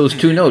plays those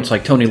two notes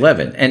like Tony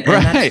Levin. And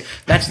Right.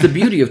 that's the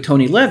beauty of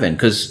Tony Levin,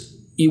 because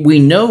we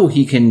know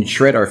he can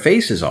shred our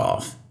faces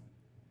off,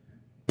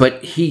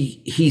 but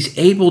he's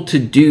able to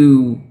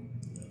do,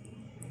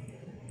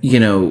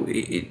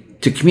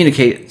 to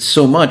communicate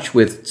so much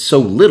with so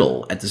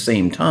little at the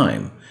same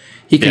time.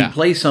 He can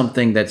play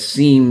something that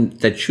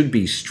should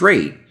be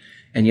straight,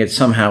 and yet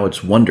somehow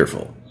it's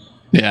wonderful.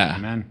 Yeah.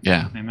 Amen.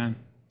 Yeah. Amen.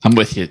 I'm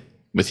with you,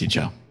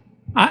 Joe.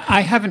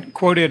 I haven't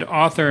quoted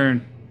author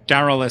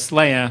Darrell S.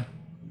 Leah,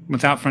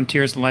 Without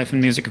Frontiers, The Life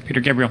and Music of Peter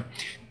Gabriel,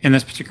 in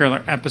this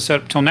particular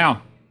episode up till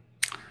now.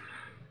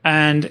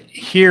 And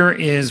here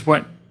is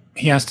what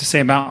he has to say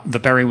about the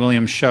Barry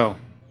Williams Show.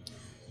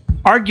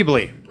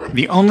 Arguably,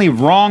 the only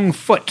wrong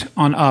foot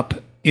on Up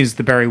is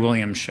the Barry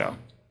Williams Show.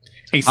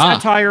 A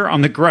satire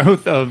on the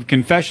growth of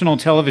confessional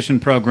television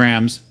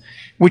programs,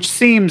 which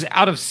seems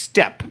out of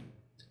step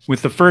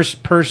with the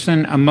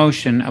first-person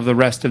emotion of the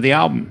rest of the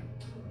album.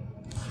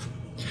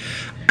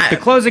 The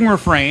closing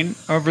refrain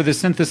over the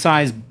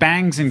synthesized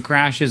bangs and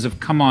crashes of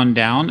Come On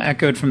Down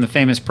echoed from the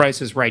famous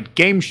Price is Right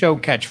game show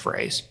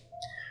catchphrase.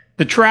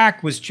 The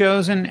track was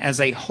chosen as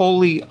a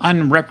wholly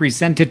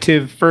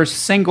unrepresentative first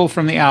single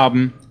from the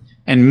album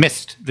and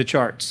missed the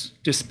charts,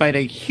 despite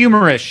a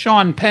humorous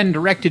Sean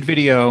Penn-directed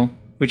video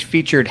which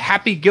featured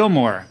Happy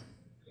Gilmore,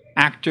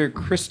 actor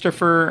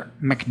Christopher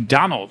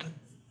McDonald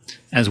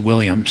as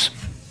Williams.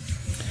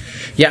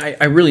 Yeah,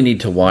 I really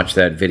need to watch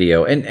that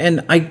video,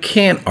 and I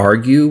can't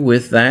argue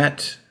with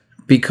that,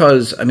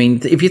 because I mean,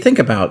 if you think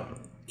about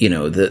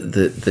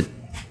the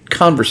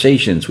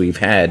conversations we've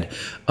had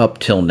up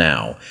till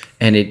now,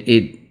 and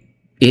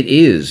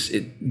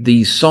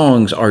these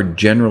songs are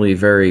generally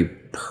very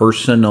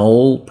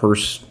personal,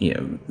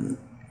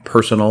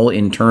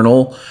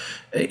 internal,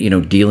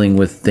 dealing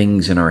with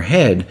things in our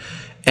head,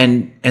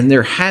 and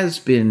there has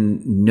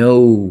been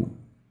no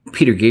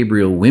Peter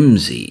Gabriel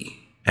whimsy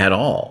at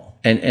all.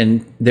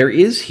 And there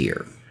is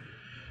here.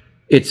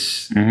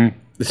 It's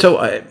so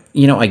I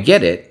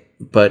get it,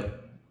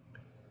 but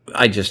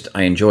I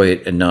enjoy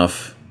it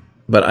enough.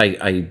 But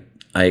I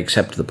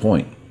accept the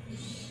point.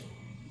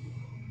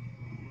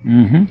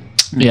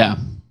 Yeah,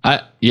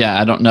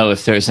 I don't know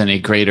if there's any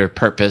greater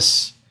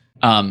purpose.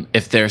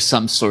 If there's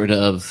some sort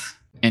of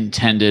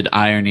intended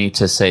irony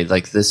to say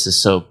like this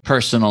is so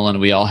personal,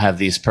 and we all have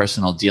these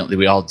personal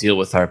we all deal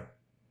with our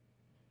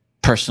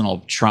personal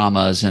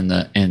traumas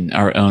in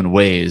our own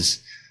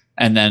ways,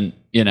 and then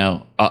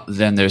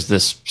then there's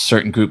this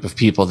certain group of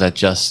people that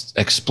just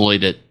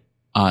exploit it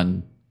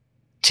on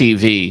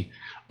TV.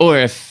 Or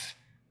if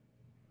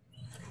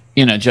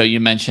Joe,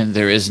 you mentioned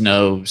there is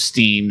no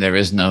steam, there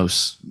is no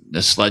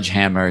the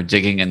sledgehammer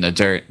digging in the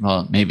dirt.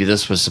 Well, maybe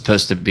this was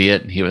supposed to be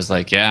it, and he was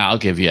like, yeah, I'll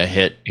give you a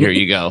hit, here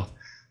you go.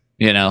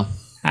 Because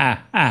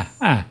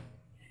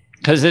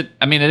it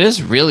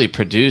is really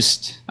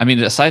produced. I mean,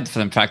 aside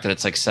from the fact that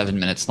it's like 7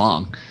 minutes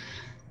long,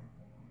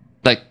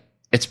 like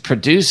it's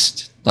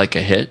produced like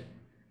a hit.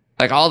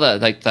 Like all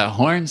the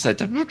horns, like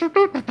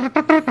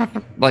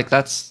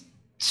that's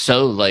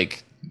so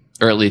like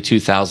early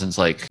 2000s.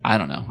 Like I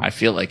don't know. I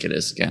feel like it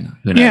is again.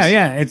 Who knows?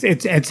 Yeah.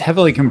 It's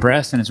heavily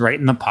compressed and it's right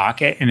in the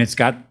pocket, and it's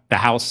got the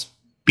house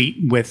beat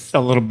with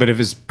a little bit of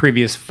his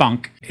previous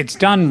funk. It's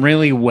done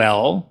really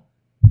well.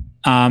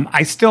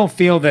 I still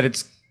feel that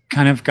it's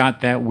kind of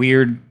got that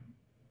weird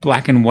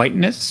black and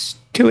whiteness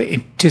to it.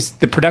 It just,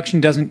 the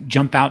production doesn't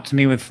jump out to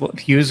me with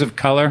hues of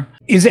color.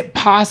 Is it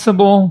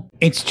possible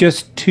it's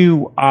just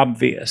too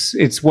obvious?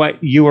 It's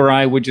what you or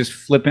I would just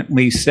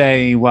flippantly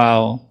say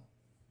while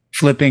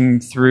flipping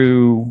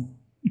through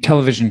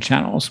television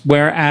channels.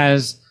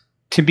 Whereas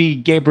to be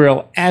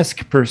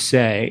Gabriel-esque per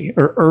se,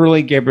 or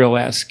early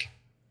Gabriel-esque,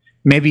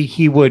 maybe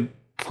he would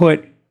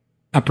put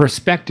a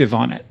perspective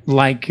on it,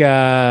 like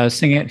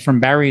seeing it from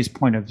Barry's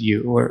point of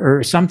view,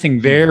 or something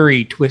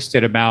very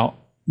twisted about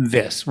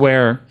this,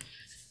 where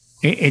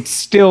it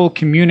still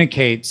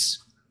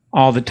communicates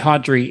all the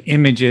tawdry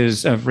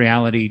images of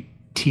reality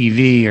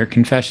TV or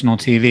confessional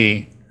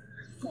TV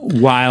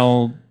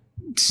while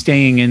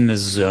staying in the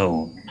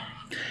zone.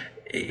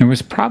 There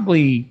was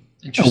probably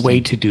a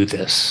way to do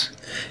this.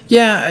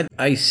 Yeah,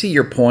 I see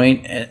your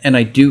point, and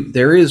I do.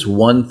 There is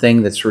one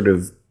thing that sort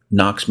of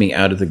knocks me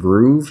out of the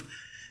groove,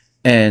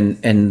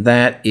 and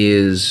that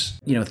is,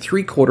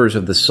 3/4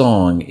 of the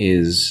song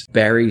is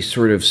Barry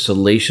sort of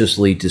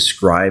salaciously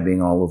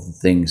describing all of the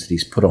things that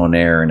he's put on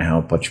air and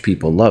how much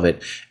people love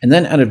it, and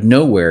then out of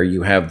nowhere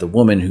you have the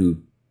woman who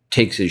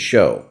takes his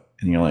show,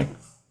 and you're like,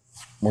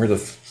 where the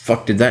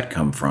fuck did that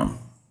come from?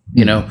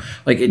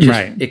 Like it just,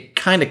 Right. It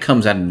kind of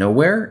comes out of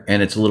nowhere,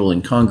 and it's a little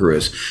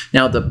incongruous.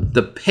 Now,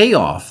 the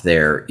payoff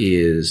there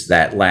is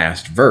that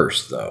last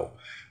verse, though,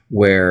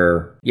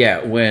 where,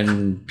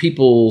 when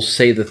people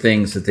say the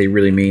things that they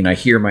really mean, I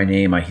hear my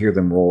name, I hear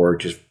them roar,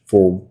 just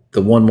for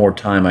the one more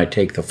time I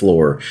take the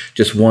floor,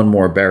 just one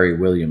more Barry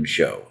Williams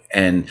show.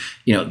 And,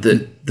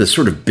 the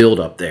sort of build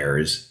up there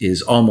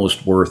is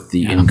almost worth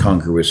the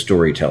incongruous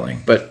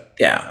storytelling. But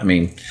yeah, I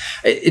mean,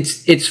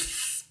 it's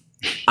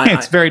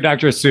very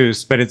Dr.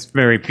 Seuss, but it's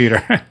very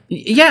Peter.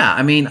 Yeah,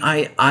 I mean,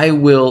 I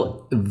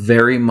will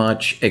very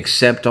much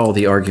accept all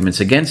the arguments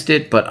against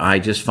it, but I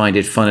just find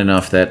it fun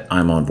enough that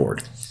I'm on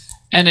board.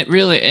 And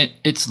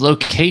its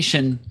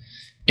location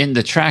in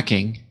the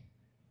tracking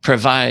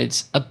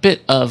provides a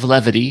bit of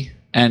levity,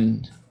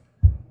 and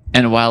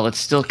while it's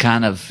still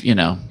kind of,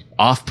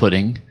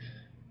 off-putting,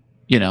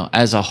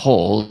 as a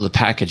whole, the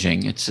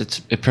packaging,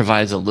 it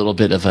provides a little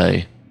bit of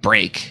a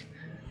break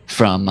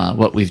from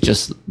what we've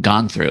just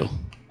gone through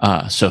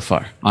so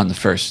far on the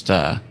first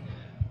 5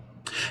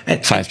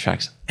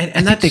 tracks.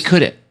 And I think they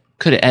could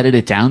have edited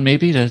it down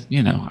maybe to,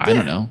 I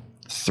don't know,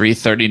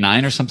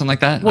 339 or something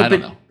like that. Well, I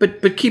don't know.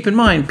 But keep in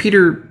mind,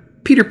 Peter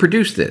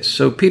produced this,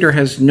 so Peter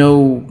has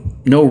no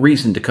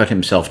reason to cut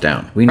himself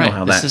down. We know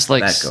how this is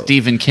like that goes.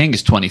 Stephen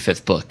King's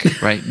 25th book,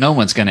 right? No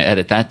one's going to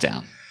edit that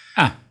down.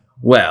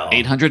 Well,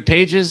 800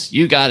 pages,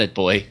 you got it,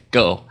 boy.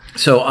 Go.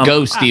 So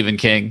go, Stephen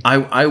King.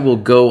 I will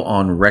go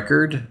on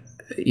record.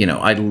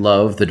 I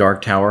love The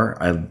Dark Tower.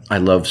 I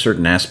love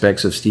certain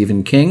aspects of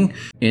Stephen King.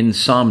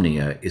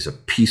 Insomnia is a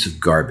piece of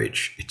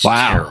garbage. It's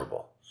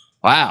terrible.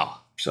 Wow.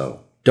 So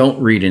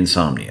don't read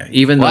Insomnia,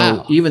 even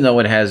though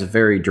it has a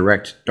very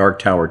direct Dark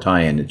Tower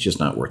tie-in. It's just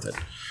not worth it.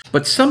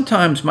 But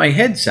sometimes my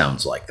head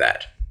sounds like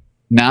that.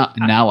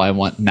 Now I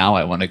want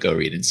to go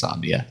read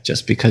Insomnia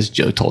just because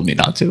Joe told me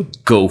not to.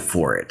 Go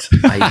for it.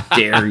 I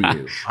dare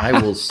you.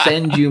 I will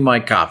send you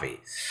my copy.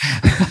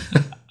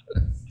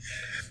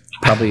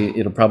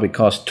 It'll probably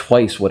cost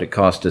twice what it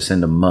costs to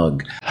send a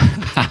mug.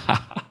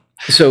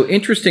 So,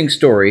 interesting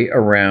story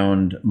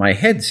around my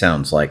head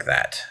sounds like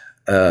that.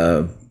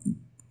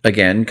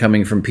 Again,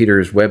 coming from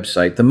Peter's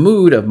website, the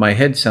mood of my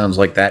head sounds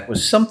like that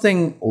was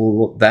something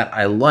that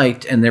I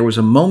liked, and there was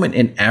a moment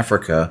in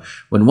Africa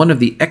when one of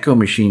the echo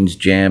machines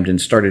jammed and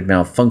started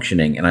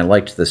malfunctioning, and I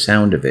liked the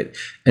sound of it.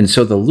 And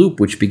so the loop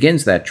which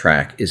begins that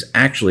track is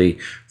actually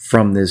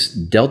from this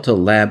Delta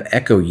Lab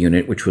Echo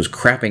unit, which was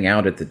crapping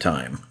out at the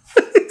time.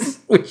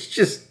 Which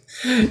just,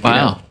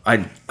 wow.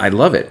 I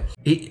love it.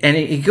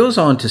 He goes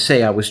on to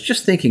say, I was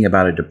just thinking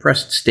about a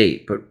depressed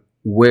state, but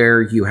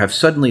where you have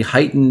suddenly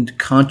heightened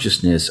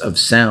consciousness of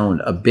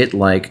sound, a bit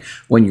like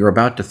when you're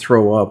about to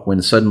throw up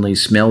when suddenly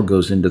smell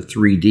goes into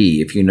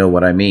 3D, if you know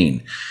what I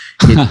mean.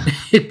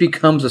 It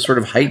becomes a sort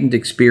of heightened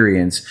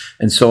experience,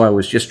 and so I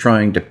was just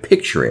trying to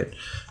picture it.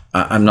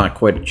 I'm not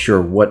quite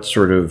sure what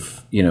sort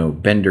of,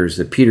 benders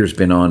that Peter's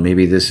been on.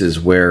 Maybe this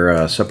is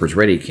where Supper's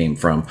Ready came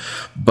from.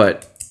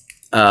 But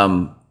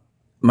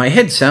my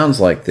head sounds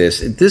like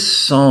this. This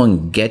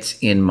song gets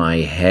in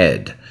my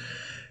head.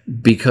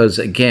 Because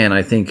again,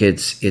 I think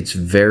it's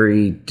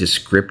very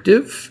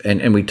descriptive,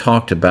 and we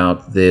talked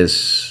about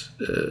this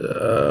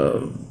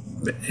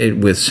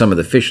with some of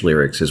the Fish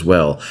lyrics as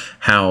well.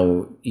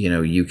 How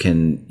you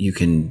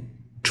can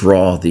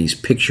draw these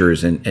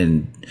pictures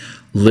and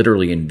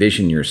literally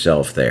envision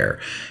yourself there,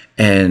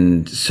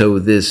 and so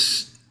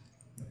this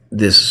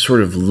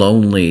sort of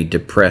lonely,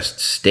 depressed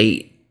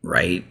state,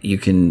 right? You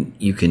can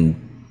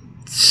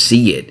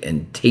see it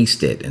and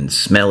taste it and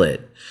smell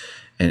it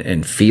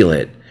and feel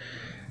it.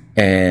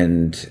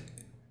 And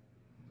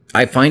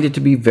I find it to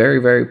be very,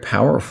 very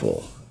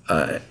powerful.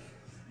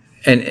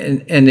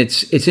 And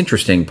it's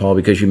interesting, Paul,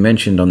 because you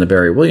mentioned on the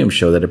Barry Williams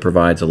show that it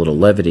provides a little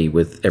levity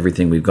with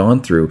everything we've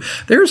gone through.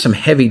 There are some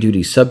heavy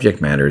duty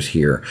subject matters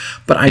here,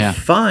 but I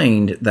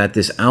find that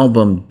this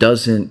album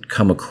doesn't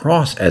come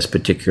across as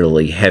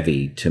particularly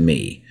heavy to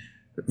me.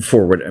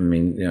 Forward, I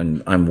mean,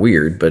 and I'm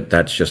weird, but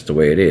that's just the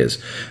way it is.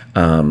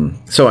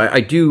 So I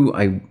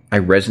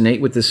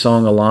resonate with this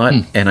song a lot,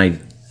 and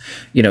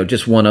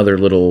just one other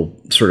little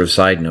sort of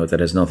side note that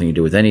has nothing to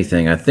do with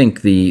anything. I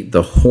think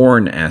the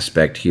horn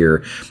aspect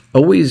here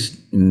always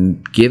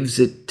gives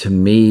it to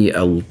me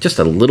just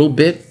a little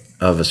bit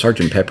of a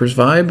Sgt. Pepper's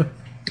vibe,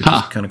 which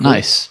is kind of cool.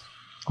 Nice.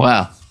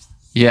 Wow.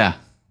 Yeah.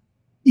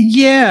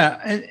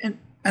 Yeah,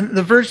 and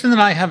the version that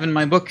I have in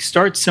my book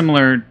starts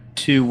similar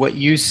to what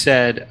you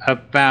said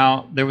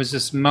about there was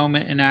this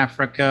moment in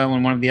Africa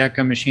when one of the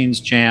Echo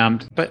machines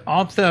jammed, but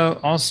also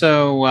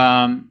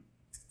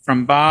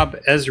from Bob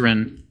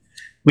Ezrin.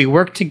 We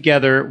worked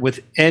together with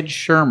Ed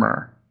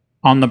Shermer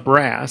on the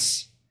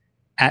brass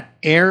at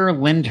Air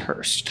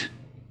Lyndhurst,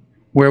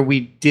 where we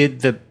did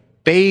the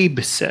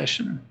Babe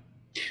session.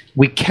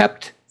 We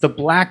kept the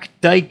Black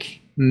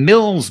Dyke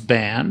Mills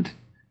Band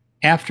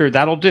after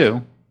That'll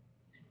Do,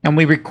 and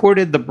we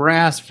recorded the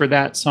brass for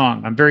that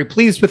song. I'm very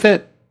pleased with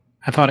it.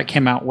 I thought it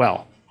came out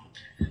well.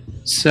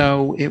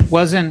 So it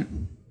wasn't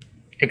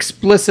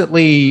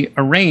explicitly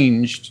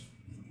arranged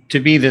to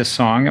be this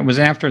song. It was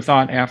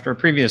afterthought after a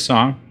previous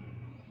song.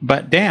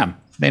 But damn,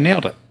 they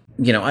nailed it.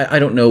 I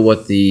don't know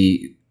what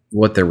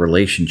their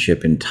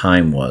relationship in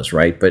time was,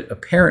 right? But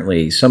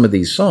apparently some of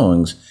these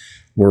songs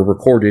were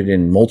recorded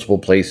in multiple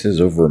places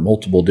over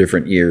multiple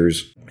different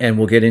years. And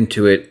we'll get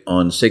into it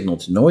on Signal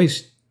to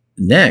Noise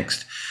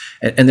next.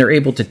 And they're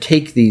able to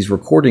take these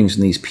recordings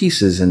and these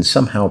pieces and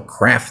somehow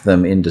craft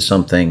them into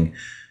something,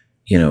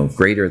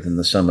 greater than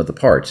the sum of the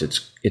parts.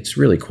 It's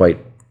really quite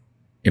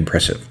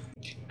impressive.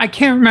 I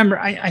can't remember.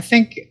 I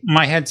think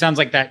my head sounds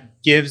like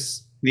that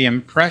gives the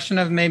impression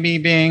of maybe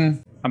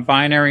being a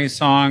binary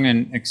song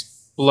and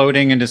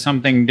exploding into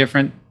something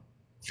different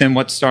than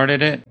what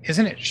started it.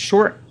 Isn't it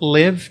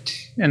short-lived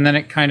and then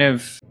it kind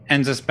of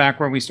ends us back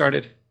where we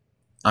started?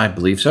 I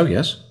believe so,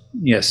 yes.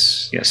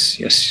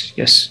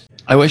 Yes.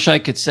 I wish I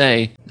could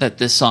say that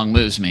this song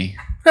moves me.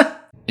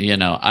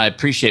 I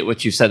appreciate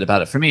what you said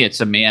about it. For me,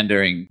 it's a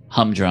meandering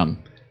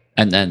humdrum.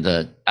 And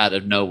then out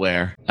of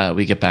nowhere,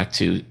 we get back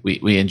to,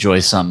 we enjoy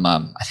some,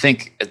 I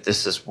think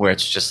this is where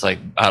it's just like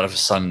out of a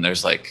sudden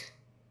there's like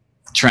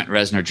Trent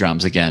Reznor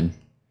drums again.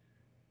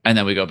 And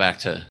then we go back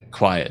to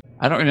quiet.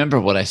 I don't remember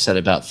what I said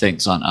about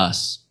Things on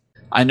Us.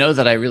 I know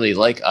that I really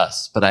like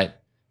Us, but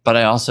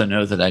I also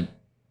know that I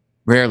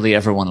rarely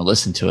ever want to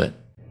listen to it.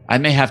 I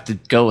may have to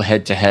go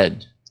head to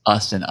head,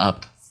 Us and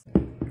Up.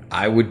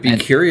 I would be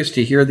curious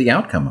to hear the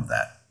outcome of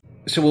that.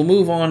 So we'll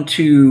move on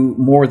to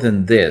More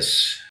Than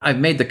This. I've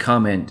made the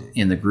comment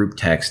in the group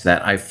text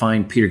that I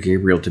find Peter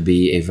Gabriel to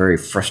be a very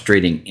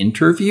frustrating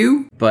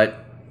interview,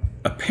 but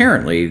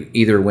apparently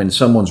either when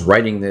someone's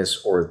writing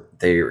this or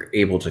they're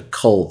able to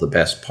cull the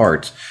best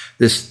parts,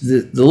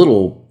 the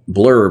little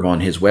blurb on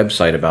his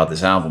website about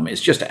this album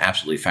is just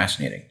absolutely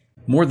fascinating.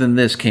 More Than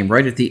This came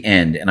right at the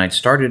end, and I'd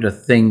started a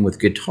thing with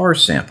guitar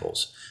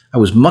samples. I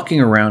was mucking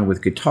around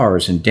with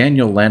guitars, and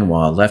Daniel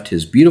Lanois left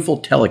his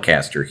beautiful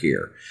Telecaster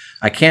here.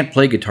 I can't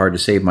play guitar to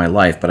save my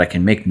life, but I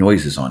can make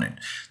noises on it.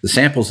 The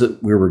samples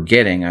that we were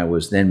getting, I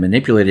was then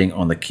manipulating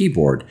on the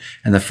keyboard,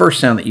 and the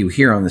first sound that you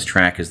hear on this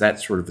track is that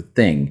sort of a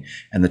thing,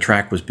 and the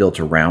track was built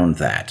around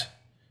that,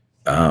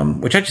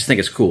 which I just think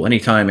is cool.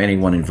 Anytime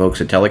anyone invokes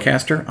a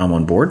Telecaster, I'm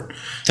on board.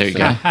 There you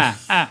go.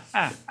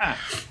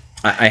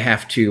 I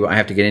have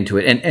to get into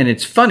it, and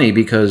it's funny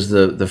because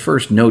the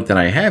first note that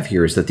I have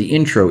here is that the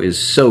intro is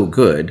so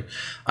good.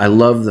 I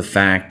love the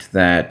fact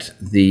that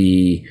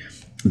the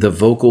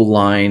vocal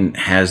line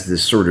has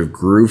this sort of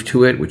groove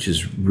to it, which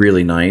is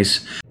really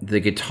nice. The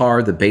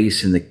guitar, the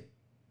bass, and the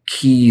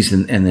keys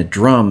and the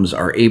drums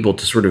are able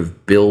to sort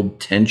of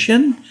build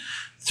tension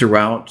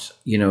throughout,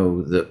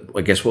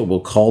 I guess what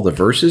we'll call the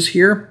verses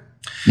here.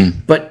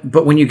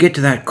 But when you get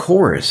to that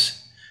chorus,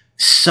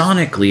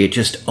 sonically, it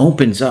just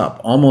opens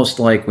up, almost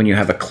like when you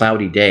have a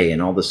cloudy day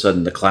and all of a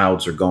sudden the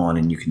clouds are gone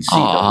and you can see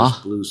the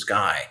blue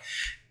sky.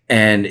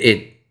 And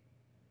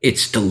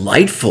it's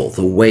delightful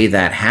the way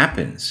that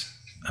happens.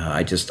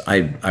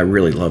 I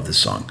really love this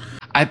song.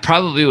 I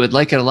probably would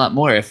like it a lot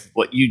more if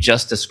what you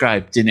just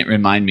described didn't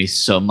remind me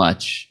so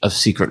much of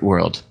Secret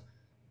World.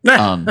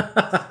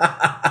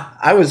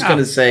 I was going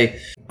to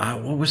say,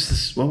 what was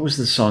this? What was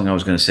the song I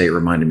was going to say? It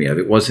reminded me of.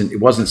 It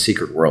wasn't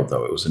Secret World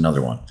though. It was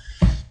another one.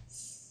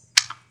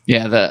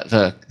 Yeah,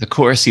 the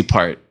chorusy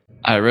part.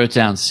 I wrote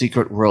down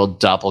Secret World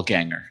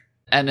Doppelganger,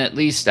 and at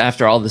least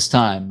after all this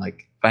time,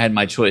 like if I had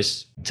my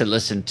choice to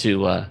listen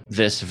to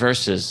this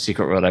versus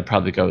Secret World, I'd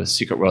probably go with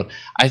Secret World.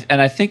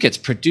 I think it's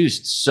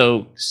produced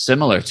so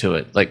similar to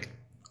it, like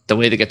the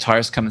way the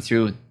guitar's coming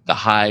through, the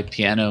high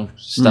piano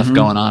stuff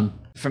going on.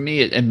 For me,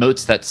 it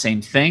emotes that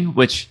same thing,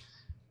 which,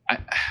 I,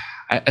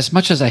 as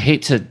much as I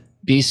hate to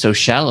be so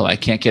shallow, I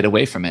can't get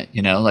away from it.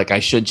 Like I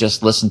should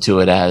just listen to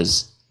it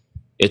as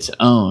its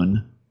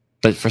own.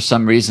 but for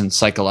some reason,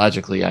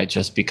 psychologically, I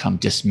just become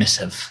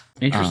dismissive.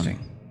 Interesting.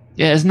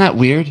 Yeah, isn't that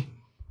weird?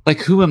 Like,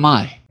 who am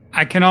I?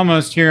 I can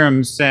almost hear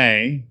him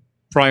say,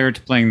 prior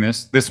to playing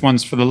this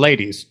one's for the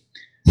ladies.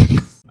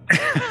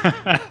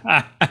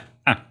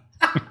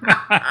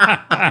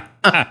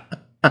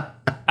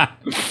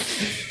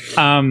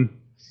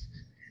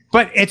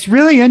 But it's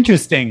really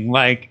interesting.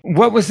 Like,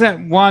 what was that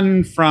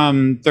one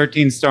from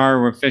 13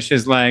 Star where Fish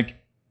is like,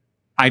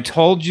 I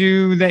told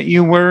you that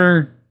you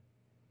were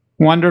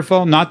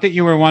wonderful. Not that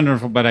you were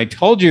wonderful, but I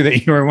told you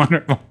that you were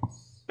wonderful.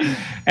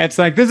 It's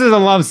like, this is a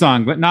love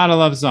song, but not a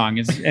love song.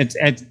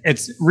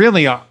 It's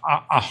really a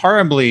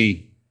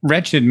horribly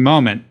wretched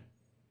moment.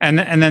 And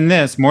then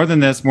this, more than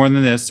this, more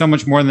than this, so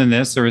much more than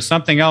this. There is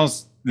something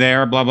else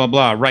there, blah, blah,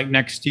 blah, right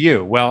next to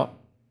you. Well,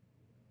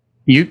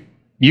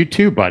 you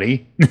too,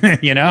 buddy.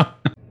 You know,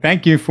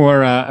 thank you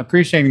for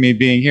appreciating me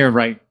being here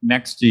right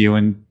next to you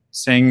and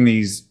saying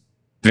these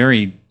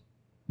very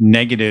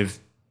negative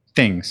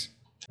things.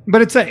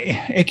 But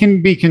it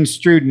can be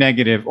construed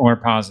negative or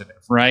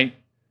positive, right?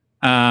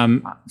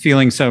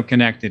 Feeling so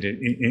connected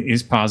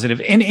is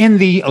positive. And in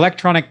the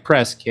electronic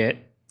press kit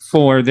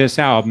for this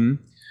album,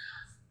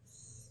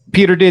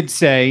 Peter did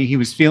say he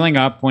was feeling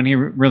up when he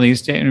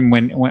released it and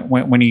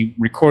when he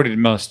recorded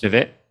most of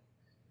it.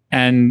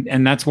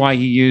 And that's why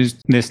he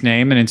used this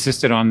name and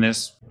insisted on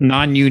this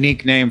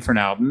non-unique name for an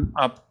album,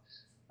 Up,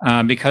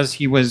 because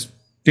he was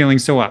feeling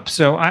so up.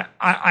 So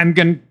I'm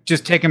going to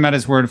just take him at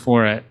his word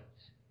for it.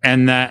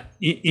 And that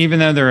even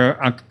though there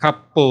are a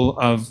couple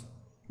of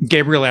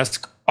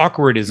Gabriel-esque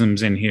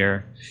awkwardisms in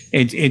here,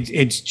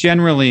 it's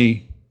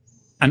generally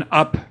an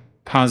up,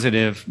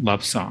 positive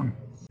love song.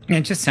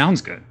 It just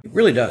sounds good. It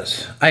really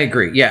does. I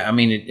agree. Yeah, I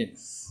mean,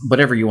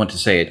 whatever you want to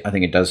say, I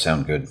think it does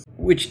sound good.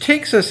 Which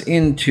takes us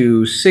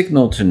into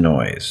Signal to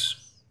Noise.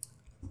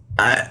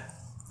 I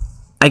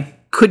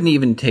couldn't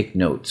even take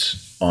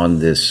notes on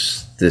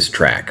this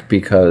track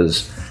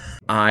because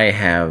I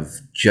have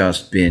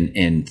just been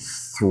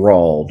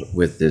enthralled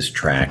with this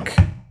track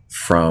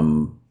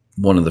from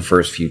one of the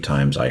first few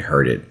times I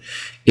heard it.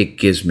 It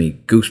gives me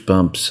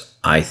goosebumps.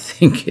 I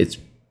think it's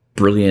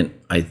brilliant.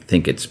 I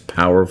think it's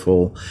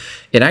powerful.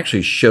 It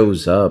actually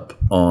shows up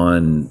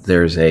on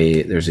there's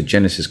a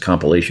Genesis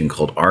compilation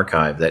called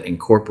Archive that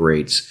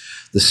incorporates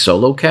the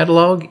solo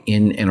catalog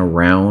in and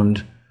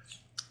around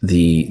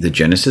the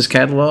Genesis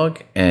catalog,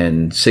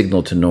 and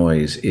Signal to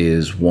Noise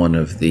is one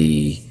of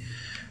the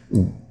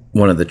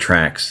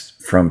tracks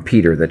from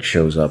Peter that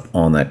shows up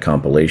on that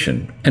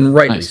compilation, and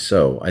rightly Nice.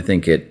 so. I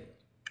think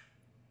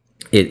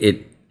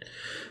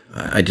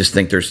I just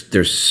think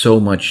there's so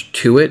much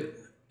to it,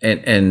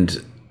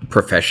 and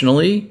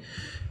professionally,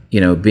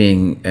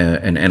 being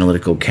an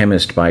analytical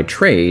chemist by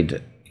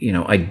trade,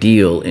 I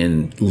deal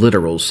in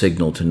literal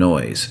signal to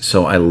noise.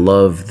 So I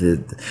love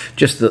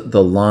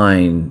the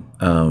line,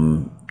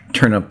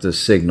 turn up the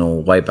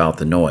signal, wipe out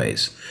the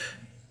noise.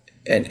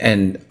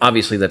 And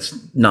obviously that's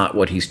not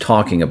what he's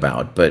talking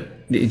about, but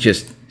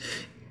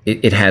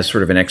it has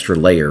sort of an extra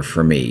layer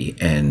for me,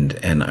 and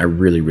I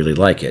really, really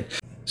like it.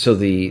 So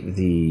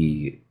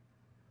the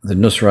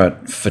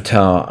Nusrat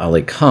Fateh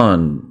Ali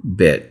Khan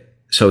bit,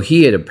 so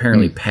he had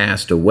apparently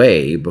passed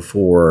away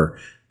before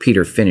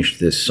Peter finished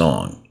this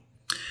song.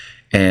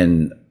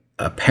 And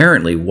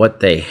apparently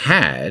what they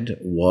had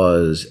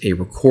was a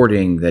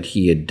recording that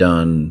he had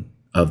done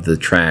of the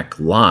track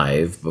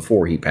live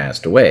before he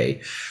passed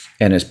away.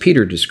 And as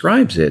Peter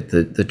describes it,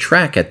 the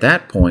track at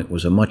that point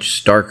was a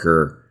much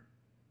starker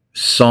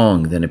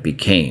song than it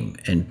became.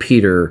 And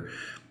Peter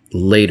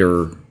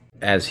later,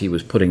 as he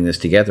was putting this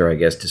together, I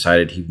guess,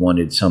 decided he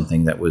wanted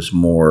something that was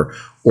more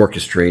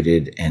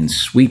orchestrated and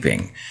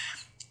sweeping.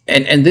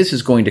 And this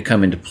is going to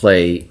come into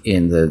play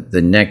in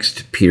the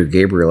next Peter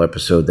Gabriel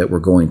episode that we're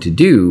going to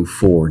do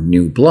for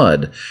New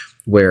Blood,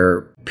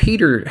 where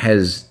Peter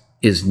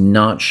is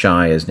not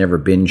shy, has never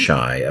been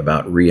shy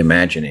about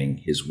reimagining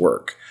his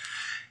work.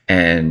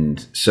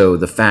 And so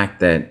the fact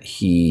that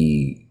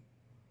he,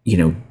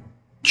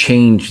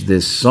 changed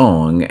this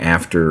song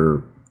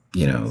after,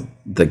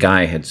 the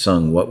guy had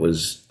sung what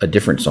was a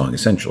different song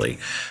essentially,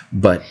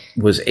 but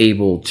was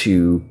able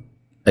to,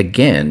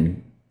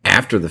 again,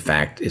 after the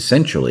fact,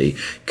 essentially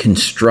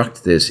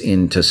construct this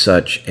into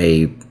such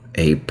a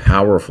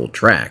powerful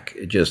track.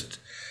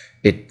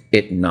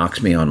 It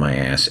knocks me on my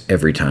ass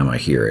every time I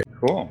hear it.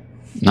 Cool.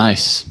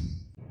 Nice.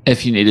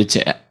 If you needed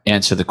to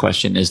answer the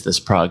question, is this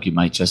prog, you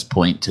might just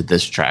point to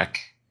this track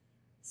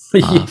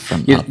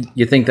from Up.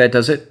 You think that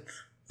does it?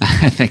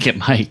 I think it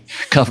might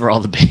cover all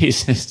the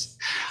bases.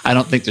 I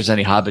don't think there's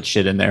any Hobbit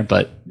shit in there,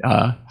 but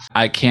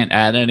I can't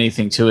add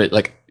anything to it.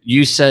 Like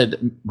you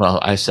said, well,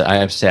 I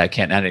have to say I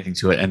can't add anything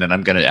to it, and then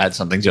I'm going to add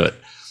something to it.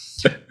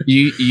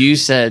 You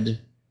said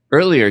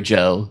earlier,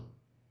 Joe,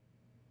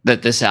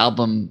 that this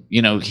album,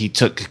 he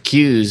took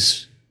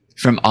cues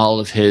from all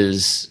of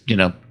his,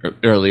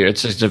 earlier.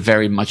 It's just a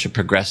very much a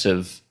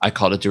progressive. I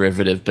call it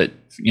derivative, but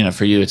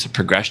for you, it's a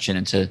progression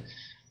into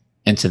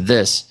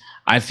this.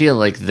 I feel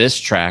like this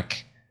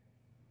track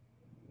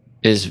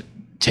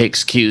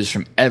takes cues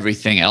from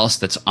everything else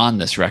that's on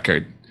this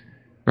record.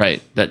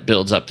 right, that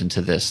builds up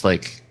into this,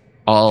 like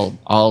all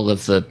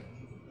of the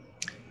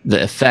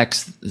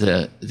effects,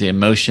 the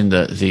emotion,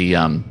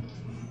 the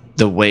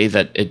way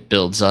that it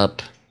builds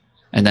up,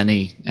 and then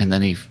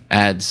he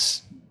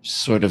adds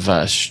sort of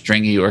a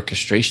stringy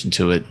orchestration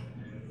to it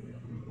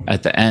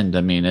at the end.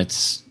 I mean,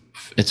 it's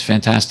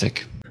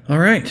fantastic. All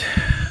right.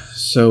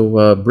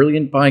 So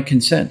brilliant by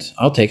consent.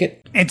 I'll take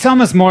it. It's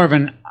almost more of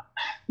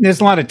there's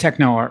a lot of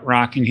techno art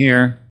rock in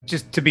here.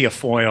 Just to be a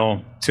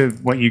foil to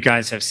what you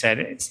guys have said,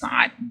 it's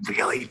not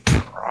really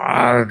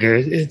prog.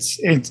 It's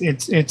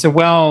a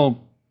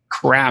well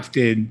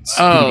crafted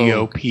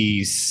studio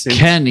piece.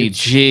 Kenny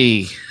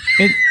G.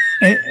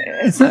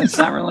 It's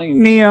not really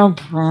neo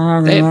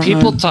prog.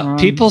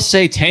 People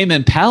say Tame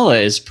Impala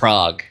is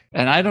prog,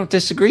 and I don't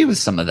disagree with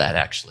some of that,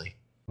 actually.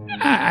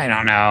 I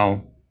don't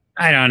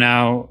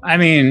know. I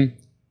mean,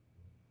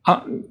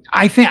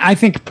 I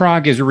think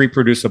prog is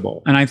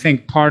reproducible, and I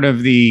think part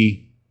of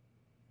the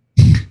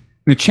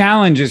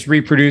challenge is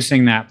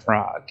reproducing that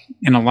prog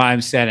in a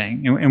live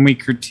setting, and we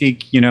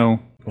critique, Well,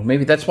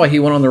 maybe that's why he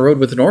went on the road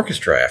with an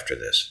orchestra after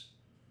this.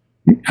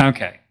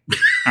 Okay,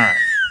 all right.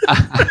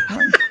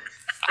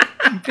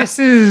 This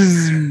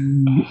is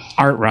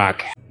art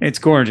rock. It's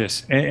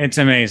gorgeous. It's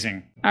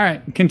amazing. All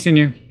right,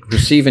 continue.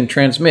 Receive and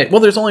transmit. Well,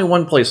 there's only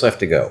one place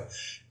left to go,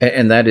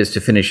 and that is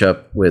to finish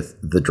up with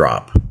the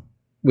drop,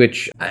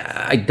 which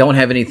I don't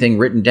have anything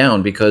written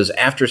down because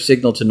after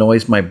signal to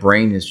noise, my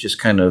brain is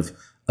just kind of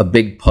a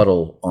big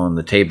puddle on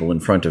the table in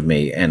front of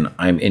me, and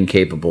I'm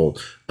incapable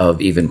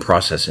of even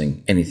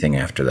processing anything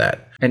after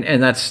that.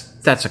 And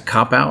that's a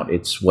cop-out.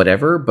 It's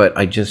whatever, but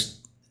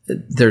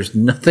there's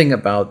nothing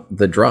about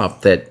the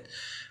drop that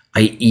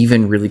I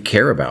even really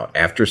care about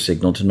after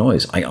signal to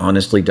noise. I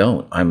honestly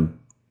don't. I'm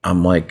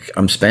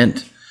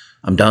spent.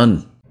 I'm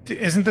done.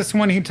 Isn't this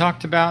one he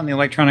talked about in the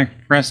Electronic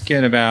Press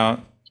Kit about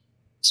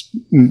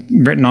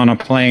written on a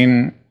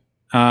plane,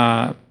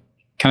 kind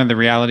of the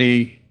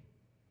reality?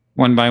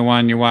 One by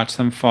one, you watch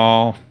them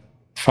fall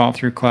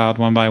through cloud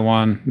one by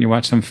one. You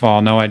watch them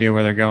fall, no idea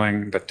where they're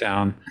going, but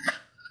down.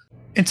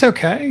 It's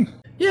okay.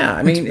 Yeah,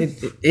 I mean,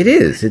 it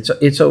is.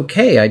 It's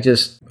okay.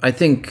 I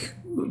think,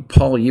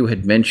 Paul, you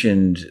had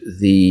mentioned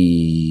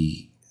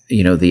the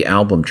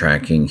album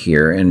tracking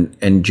here,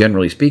 and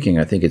generally speaking,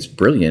 I think it's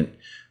brilliant,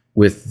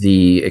 with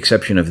the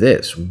exception of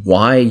this.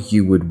 Why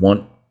you would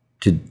want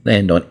to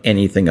land on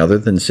anything other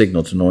than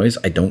signal to noise,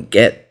 I don't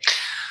get.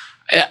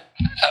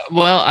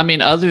 Well, I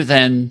mean, other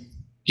than,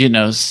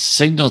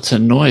 signal to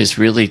noise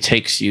really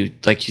takes you,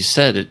 like you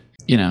said,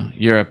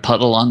 you're a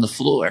puddle on the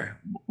floor.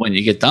 When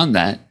you get done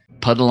that,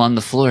 puddle on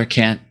the floor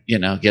can't,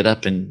 get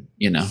up and,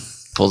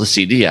 pull the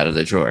CD out of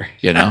the drawer,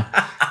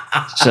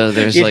 So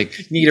there's you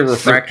need a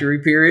refractory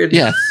period.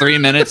 Yeah, 3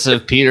 minutes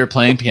of Peter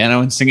playing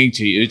piano and singing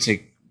to you to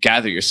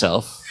gather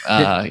yourself,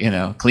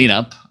 clean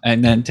up,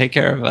 and then take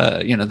care of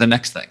the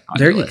next thing.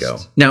 There you go.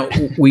 Now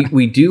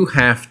we do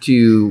have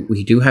to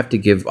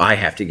give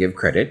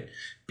credit,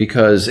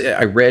 because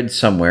I read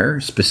somewhere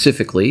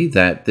specifically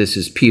that this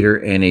is Peter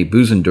and a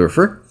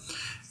Bösendorfer.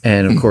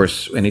 And of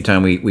course,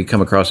 anytime we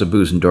come across a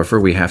Bösendorfer,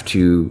 we have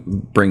to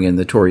bring in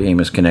the Tori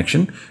Amos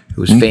connection,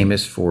 who is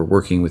famous for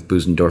working with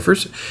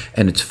Bösendorfers.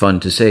 And it's fun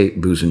to say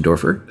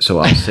Bösendorfer, so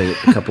I'll say it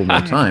a couple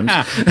more times.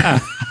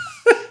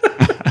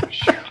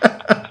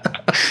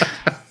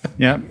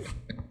 Yep.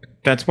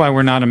 That's why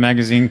we're not a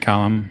magazine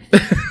column.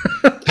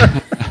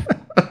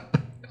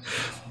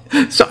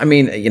 So, I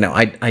mean,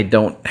 I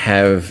don't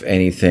have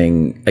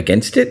anything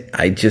against it.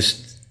 I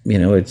just,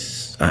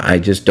 I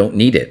just don't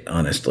need it,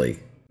 honestly.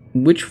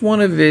 Which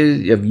one of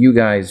you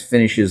guys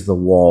finishes the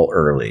wall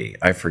early?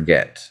 I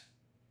forget.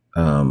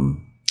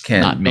 Ken.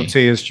 Not me.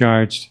 He is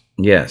charged.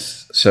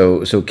 Yes.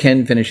 So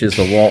Ken finishes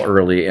the wall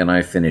early, and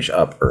I finish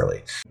up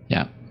early.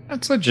 Yeah.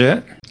 That's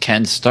legit.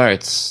 Ken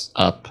starts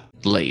up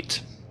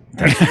late.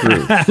 That's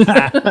true.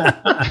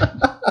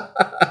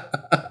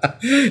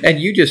 And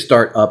you just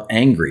start up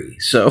angry.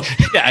 So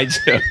yeah, I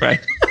do.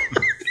 Right.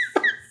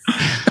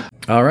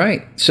 All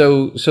right.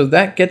 So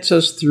that gets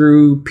us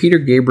through Peter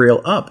Gabriel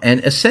Up.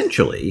 And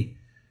essentially,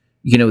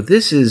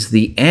 this is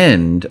the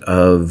end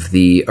of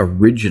the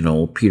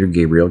original Peter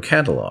Gabriel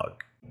catalog.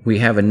 We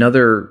have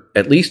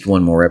at least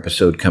one more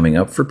episode coming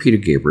up for Peter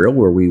Gabriel,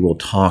 where we will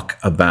talk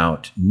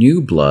about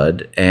New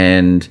Blood.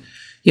 And,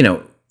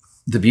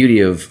 the beauty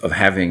of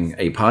having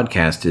a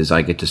podcast is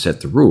I get to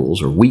set the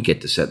rules, or we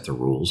get to set the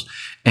rules.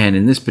 And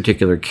in this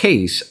particular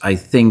case, I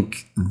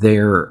think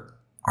there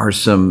are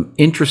some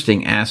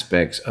interesting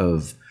aspects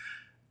of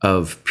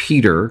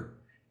Peter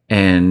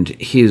and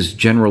his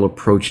general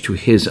approach to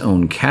his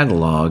own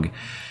catalog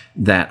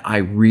that I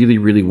really,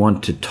 really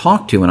want to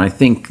talk to. And I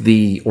think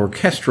the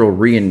orchestral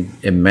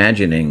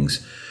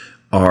reimaginings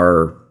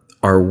are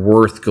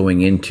worth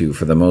going into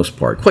for the most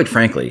part. Quite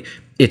frankly,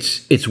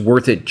 it's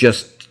worth it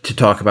just to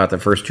talk about the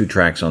first two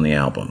tracks on the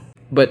album.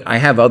 But I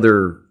have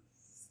other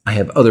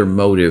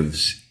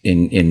motives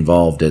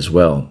involved as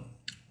well.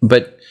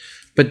 But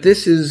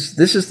this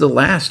is the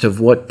last of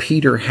what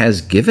Peter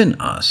has given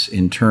us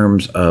in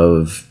terms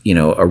of,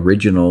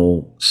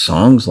 original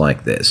songs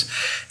like this.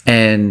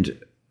 And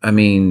I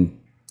mean,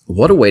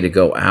 what a way to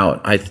go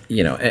out.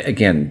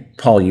 Again,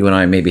 Paul, you and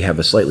I maybe have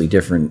a slightly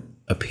different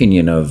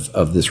opinion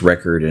of this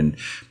record and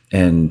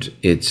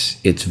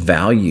its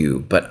value,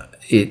 but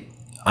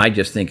I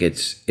just think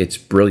it's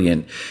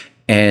brilliant.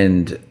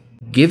 And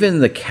given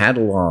the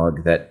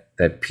catalog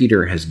that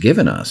Peter has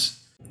given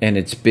us, and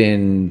it's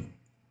been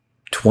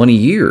 20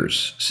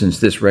 years since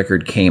this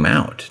record came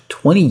out,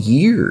 20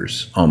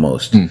 years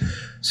almost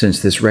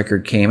since this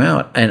record came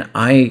out. And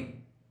I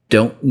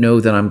don't know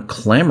that I'm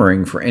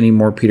clamoring for any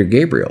more Peter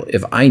Gabriel.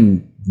 If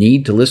I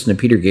need to listen to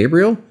Peter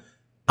Gabriel,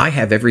 I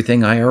have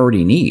everything I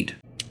already need.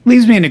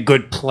 Leaves me in a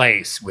good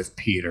place with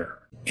Peter.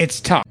 It's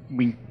tough.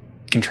 We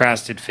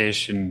contrasted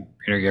Fish and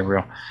Peter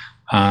Gabriel.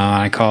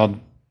 I called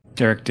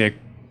Derek Dick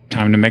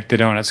Time to Make the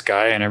Donuts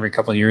guy, and every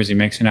couple of years he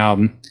makes an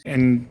album.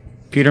 And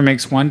Peter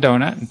makes one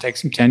donut and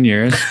takes him 10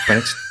 years, but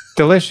it's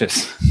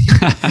delicious.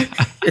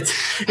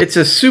 It's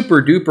a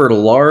super duper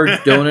large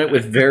donut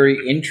with very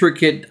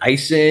intricate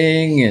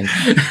icing, and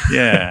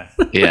yeah.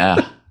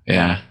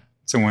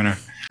 It's a winner.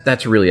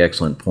 That's a really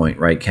excellent point,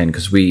 right, Ken?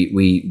 Because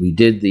we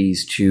did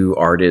these two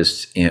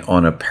artists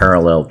on a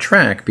parallel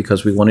track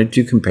because we wanted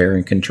to compare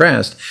and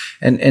contrast,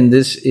 and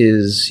this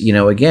is,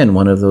 again,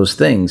 one of those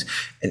things,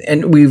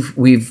 and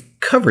we've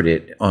covered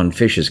it on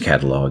Fish's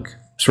catalog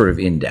sort of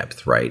in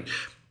depth, right?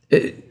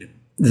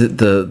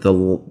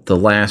 The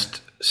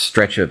last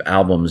stretch of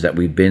albums that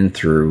we've been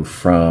through,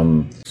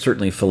 from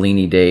certainly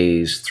Fellini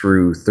days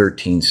through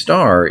 13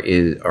 Star,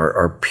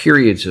 are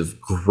periods of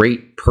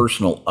great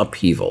personal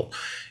upheaval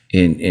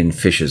in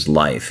Fish's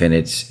life, and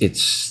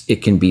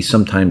it can be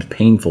sometimes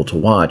painful to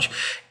watch.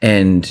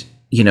 And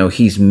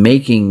he's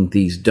making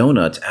these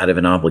donuts out of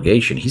an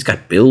obligation. He's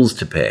got bills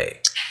to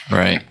pay.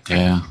 Right.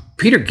 Yeah.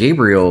 Peter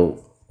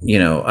Gabriel,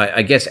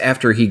 I guess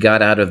after he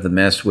got out of the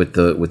mess with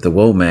the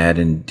WOMAD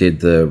and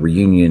did the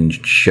reunion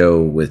show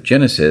with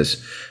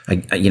Genesis, I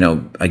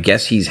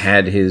guess he's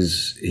had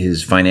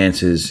his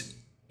finances,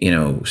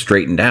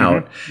 straightened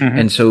out. Mm-hmm.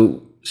 And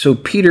so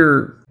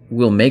Peter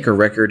will make a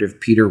record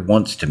if Peter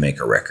wants to make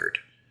a record.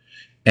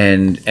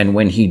 And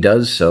when he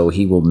does so,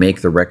 he will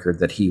make the record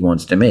that he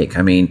wants to make.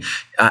 I mean,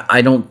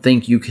 I don't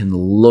think you can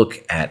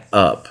look at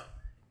Up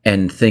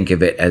and think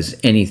of it as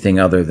anything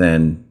other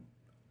than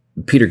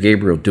Peter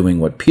Gabriel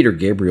doing what Peter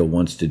Gabriel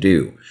wants to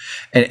do.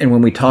 And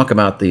when we talk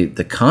about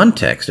the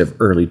context of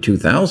early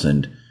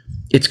 2000,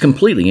 it's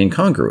completely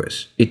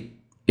incongruous.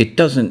 It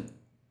doesn't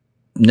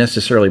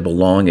necessarily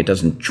belong. It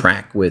doesn't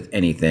track with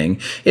anything.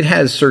 It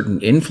has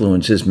certain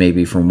influences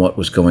maybe from what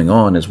was going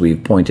on, as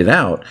we've pointed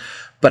out.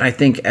 But I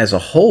think as a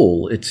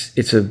whole,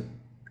 it's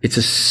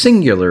a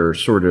singular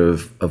sort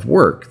of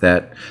work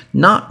that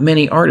not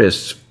many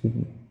artists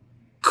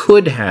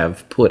could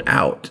have put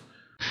out.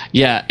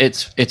 Yeah,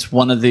 it's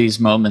one of these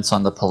moments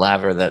on the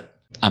Palaver that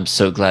I'm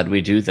so glad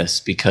we do this,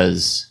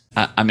 because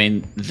I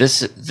mean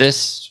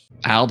this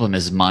album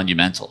is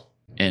monumental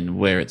in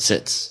where it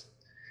sits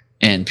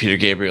in Peter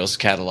Gabriel's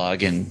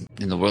catalog and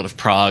in the world of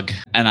prog,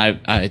 and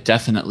I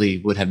definitely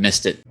would have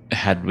missed it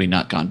had we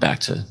not gone back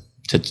to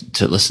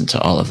listen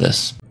to all of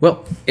this.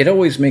 Well, it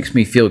always makes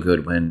me feel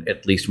good when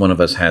at least one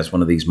of us has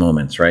one of these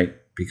moments, right?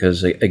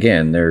 Because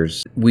again,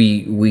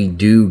 we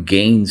do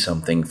gain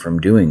something from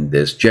doing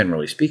this,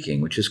 generally speaking,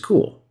 which is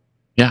cool.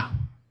 Yeah.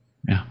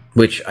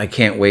 Which I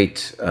can't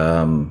wait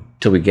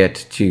till we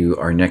get to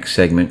our next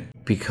segment,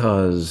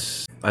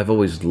 because I've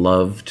always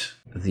loved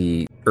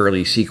the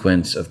early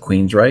sequence of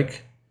Queensryche,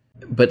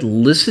 but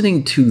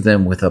listening to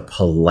them with a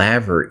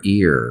Palaver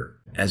ear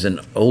as an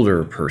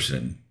older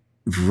person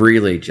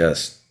really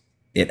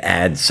it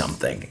adds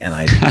something, and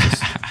I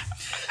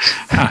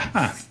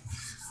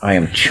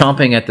am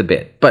chomping at the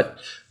bit. But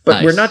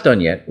nice. We're not done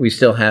yet. We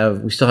still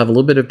have a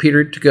little bit of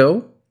Peter to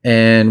go,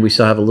 and we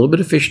still have a little bit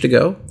of Fish to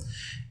go,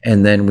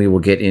 and then we will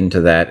get into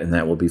that, and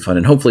that will be fun.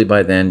 And hopefully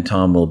by then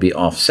Tom will be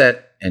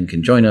offset and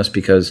can join us,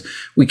 because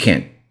we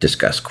can't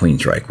discuss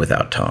Queensryche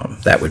without Tom.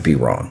 That would be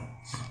wrong.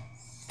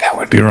 That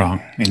would be wrong.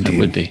 Indeed. It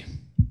would be.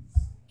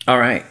 All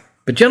right.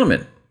 But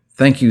gentlemen,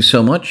 thank you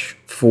so much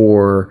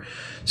for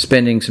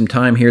spending some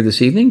time here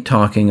this evening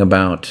talking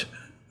about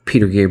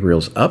Peter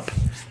Gabriel's Up,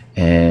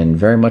 and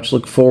very much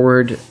look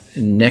forward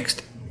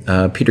next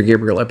Peter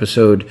Gabriel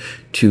episode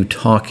to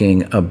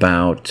talking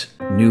about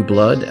New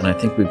Blood. And I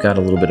think we've got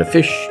a little bit of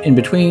Fish in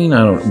between.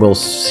 We'll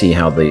see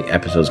how the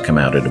episodes come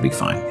out. It'll be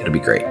fine. It'll be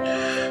great.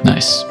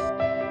 Nice.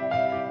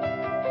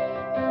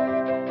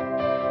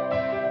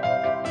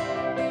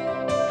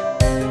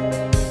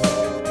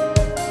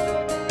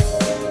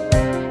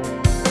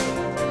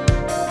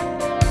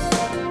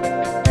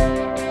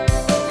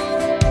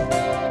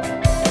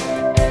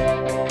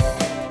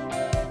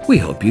 We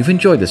hope you've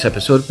enjoyed this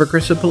episode of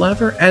Progressive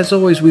Palaver. As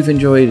always, we've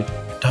enjoyed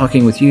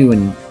talking with you,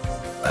 and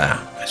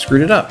I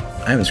screwed it up.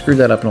 I haven't screwed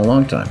that up in a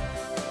long time.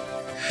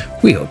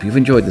 We hope you've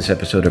enjoyed this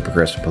episode of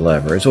Progressive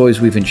Palaver. As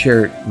always, we've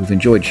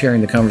enjoyed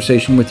sharing the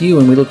conversation with you,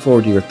 and we look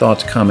forward to your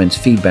thoughts, comments,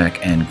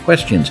 feedback, and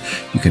questions.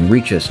 You can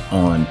reach us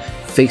on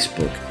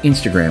Facebook,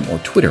 Instagram, or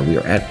Twitter. We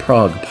are at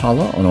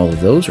ProgPala on all of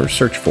those, or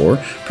search for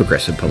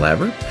Progressive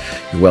Palaver.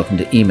 You're welcome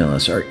to email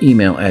us. Our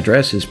email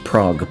address is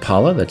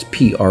progpala, that's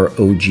PROGPALA,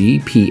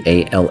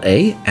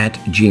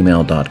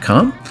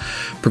 @gmail.com.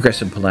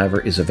 Progressive Palaver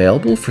is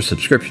available for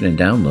subscription and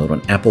download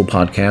on Apple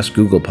Podcasts,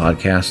 Google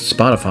Podcasts,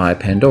 Spotify,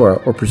 Pandora,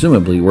 or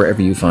presumably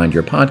wherever you find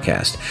your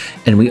podcast.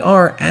 And we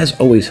are, as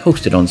always,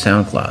 hosted on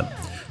SoundCloud.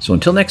 So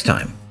until next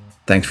time,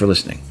 thanks for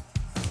listening.